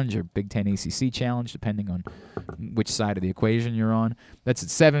Challenge, or Big Ten ACC Challenge, depending on which side of the equation you're on. That's at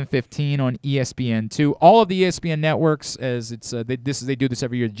 7:15 on ESPN2. All of the ESPN networks, as they do this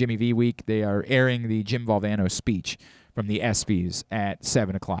every year, Jimmy V Week, they are airing the Jim Valvano speech from the ESPYs at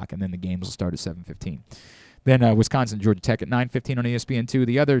 7 o'clock, and then the games will start at 7:15. Then Wisconsin, Georgia Tech at 9:15 on ESPN2.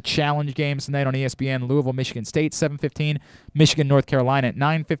 The other challenge games tonight on ESPN, Louisville, Michigan State, 7:15. Michigan, North Carolina at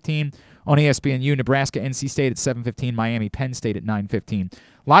 9:15 on ESPNU. Nebraska, NC State at 7:15. Miami, Penn State at 9:15.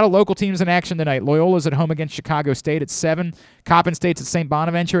 A lot of local teams in action tonight. Loyola's at home against Chicago State at 7. Coppin State's at St.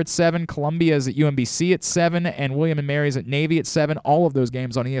 Bonaventure at 7. Columbia's at UMBC at 7. And William & Mary's at Navy at 7. All of those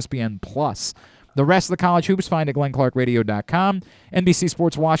games on ESPN+. The rest of the college hoops find at GlennClarkRadio.com. NBC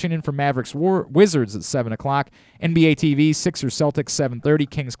Sports Washington for Mavericks Wizards at 7 o'clock. NBA TV, Sixers Celtics 7:30.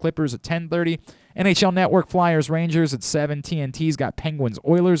 Kings Clippers at 10:30. NHL Network Flyers Rangers at 7. TNT's got Penguins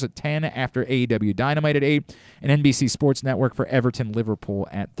Oilers at 10 after AEW Dynamite at 8. And NBC Sports Network for Everton Liverpool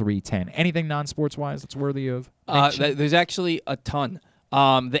at 3:10. Anything non-sports-wise that's worthy of mention? There's actually a ton.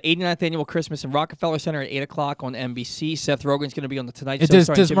 The 89th Annual Christmas in Rockefeller Center at 8 o'clock on NBC. Seth Rogen's going to be on the Tonight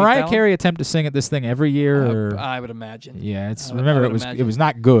Show. Does Mariah Carey attempt to sing at this thing every year? I would imagine. Yeah, it was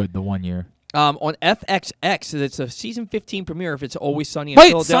not good the one year. On FXX, it's a season 15 premiere of It's Always Sunny in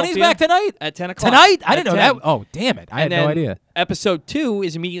Philadelphia. Sonny's back tonight? At 10 o'clock. Tonight? I didn't know that. Oh, damn it. I had no idea. Episode 2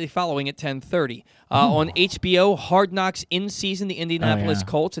 is immediately following at 10:30. On HBO, Hard Knocks in season, the Indianapolis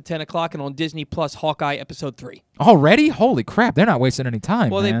Colts at 10 o'clock, and on Disney Plus, Hawkeye episode 3. Already? Holy crap. They're not wasting any time,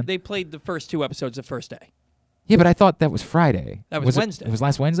 well, man. they played the first 2 episodes the first day. Yeah, but I thought that was Friday. That was Wednesday. It was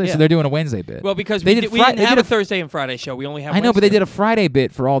last Wednesday? Yeah. So they're doing a Wednesday bit. Well, because we didn't have a Thursday and Friday show. We only have I know, Wednesday. but they did a Friday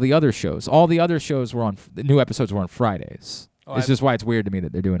bit for all the other shows. All the other shows were the new episodes were on Fridays. It's just why it's weird to me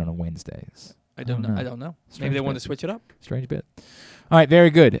that they're doing it on Wednesdays. I don't know. Maybe they wanted to switch it up. Strange bit. All right, very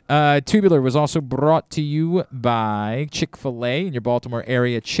good. Tubular was also brought to you by Chick-fil-A in your Baltimore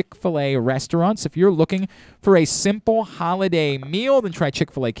area Chick-fil-A restaurants. If you're looking for a simple holiday meal, then try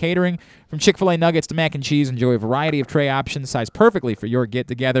Chick-fil-A catering. From Chick-fil-A nuggets to mac and cheese, enjoy a variety of tray options sized perfectly for your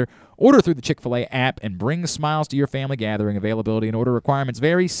get-together. Order through the Chick-fil-A app and bring smiles to your family gathering. Availability and order requirements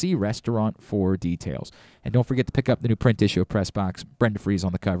vary. See restaurant for details. And don't forget to pick up the new print issue of Press Box. Brenda Freeze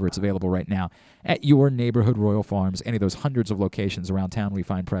on the cover. It's available right now at your neighborhood Royal Farms, any of those hundreds of locations around town where you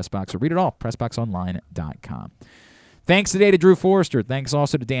find Press Box, or read it all, PressBoxOnline.com. Thanks today to Drew Forrester. Thanks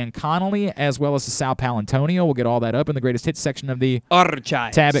also to Dan Connolly, as well as to Sal Palantonio. We'll get all that up in the greatest hits section of the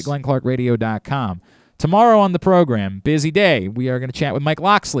Archives tab at GlennClarkRadio.com. Tomorrow on the program, busy day, we are going to chat with Mike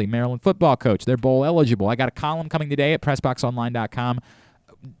Loxley, Maryland football coach. They're bowl eligible. I got a column coming today at PressBoxOnline.com.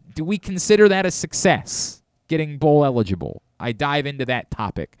 Do we consider that a success, getting bowl eligible? I dive into that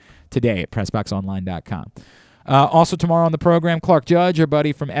topic today at PressBoxOnline.com. Also tomorrow on the program, Clark Judge, our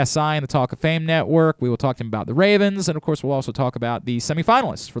buddy from SI and the Talk of Fame Network. We will talk to him about the Ravens, and of course we'll also talk about the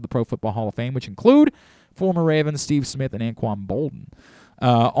semifinalists for the Pro Football Hall of Fame, which include former Ravens Steve Smith and Anquan Bolden.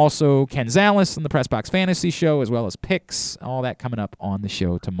 Also Ken Zales and the Press Box Fantasy Show, as well as picks, all that coming up on the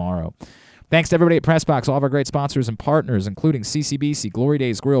show tomorrow. Thanks to everybody at PressBox, all of our great sponsors and partners, including CCBC, Glory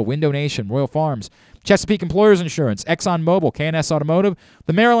Days Grill, Window Nation, Royal Farms, Chesapeake Employers Insurance, ExxonMobil, K&S Automotive,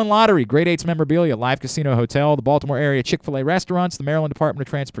 the Maryland Lottery, Great 8's Memorabilia, Live Casino Hotel, the Baltimore area Chick-fil-A restaurants, the Maryland Department of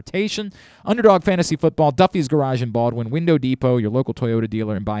Transportation, Underdog Fantasy Football, Duffy's Garage in Baldwin, Window Depot, your local Toyota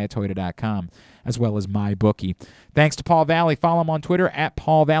dealer, and buyatoyota.com, as well as MyBookie. Thanks to Paul Valley. Follow him on Twitter at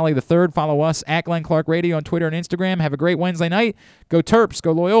Paul Valley III. Follow us at Glenn Clark Radio on Twitter and Instagram. Have a great Wednesday night. Go Terps,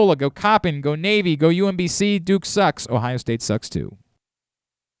 go Loyola, go Coppin, go Navy, go UMBC. Duke sucks. Ohio State sucks too.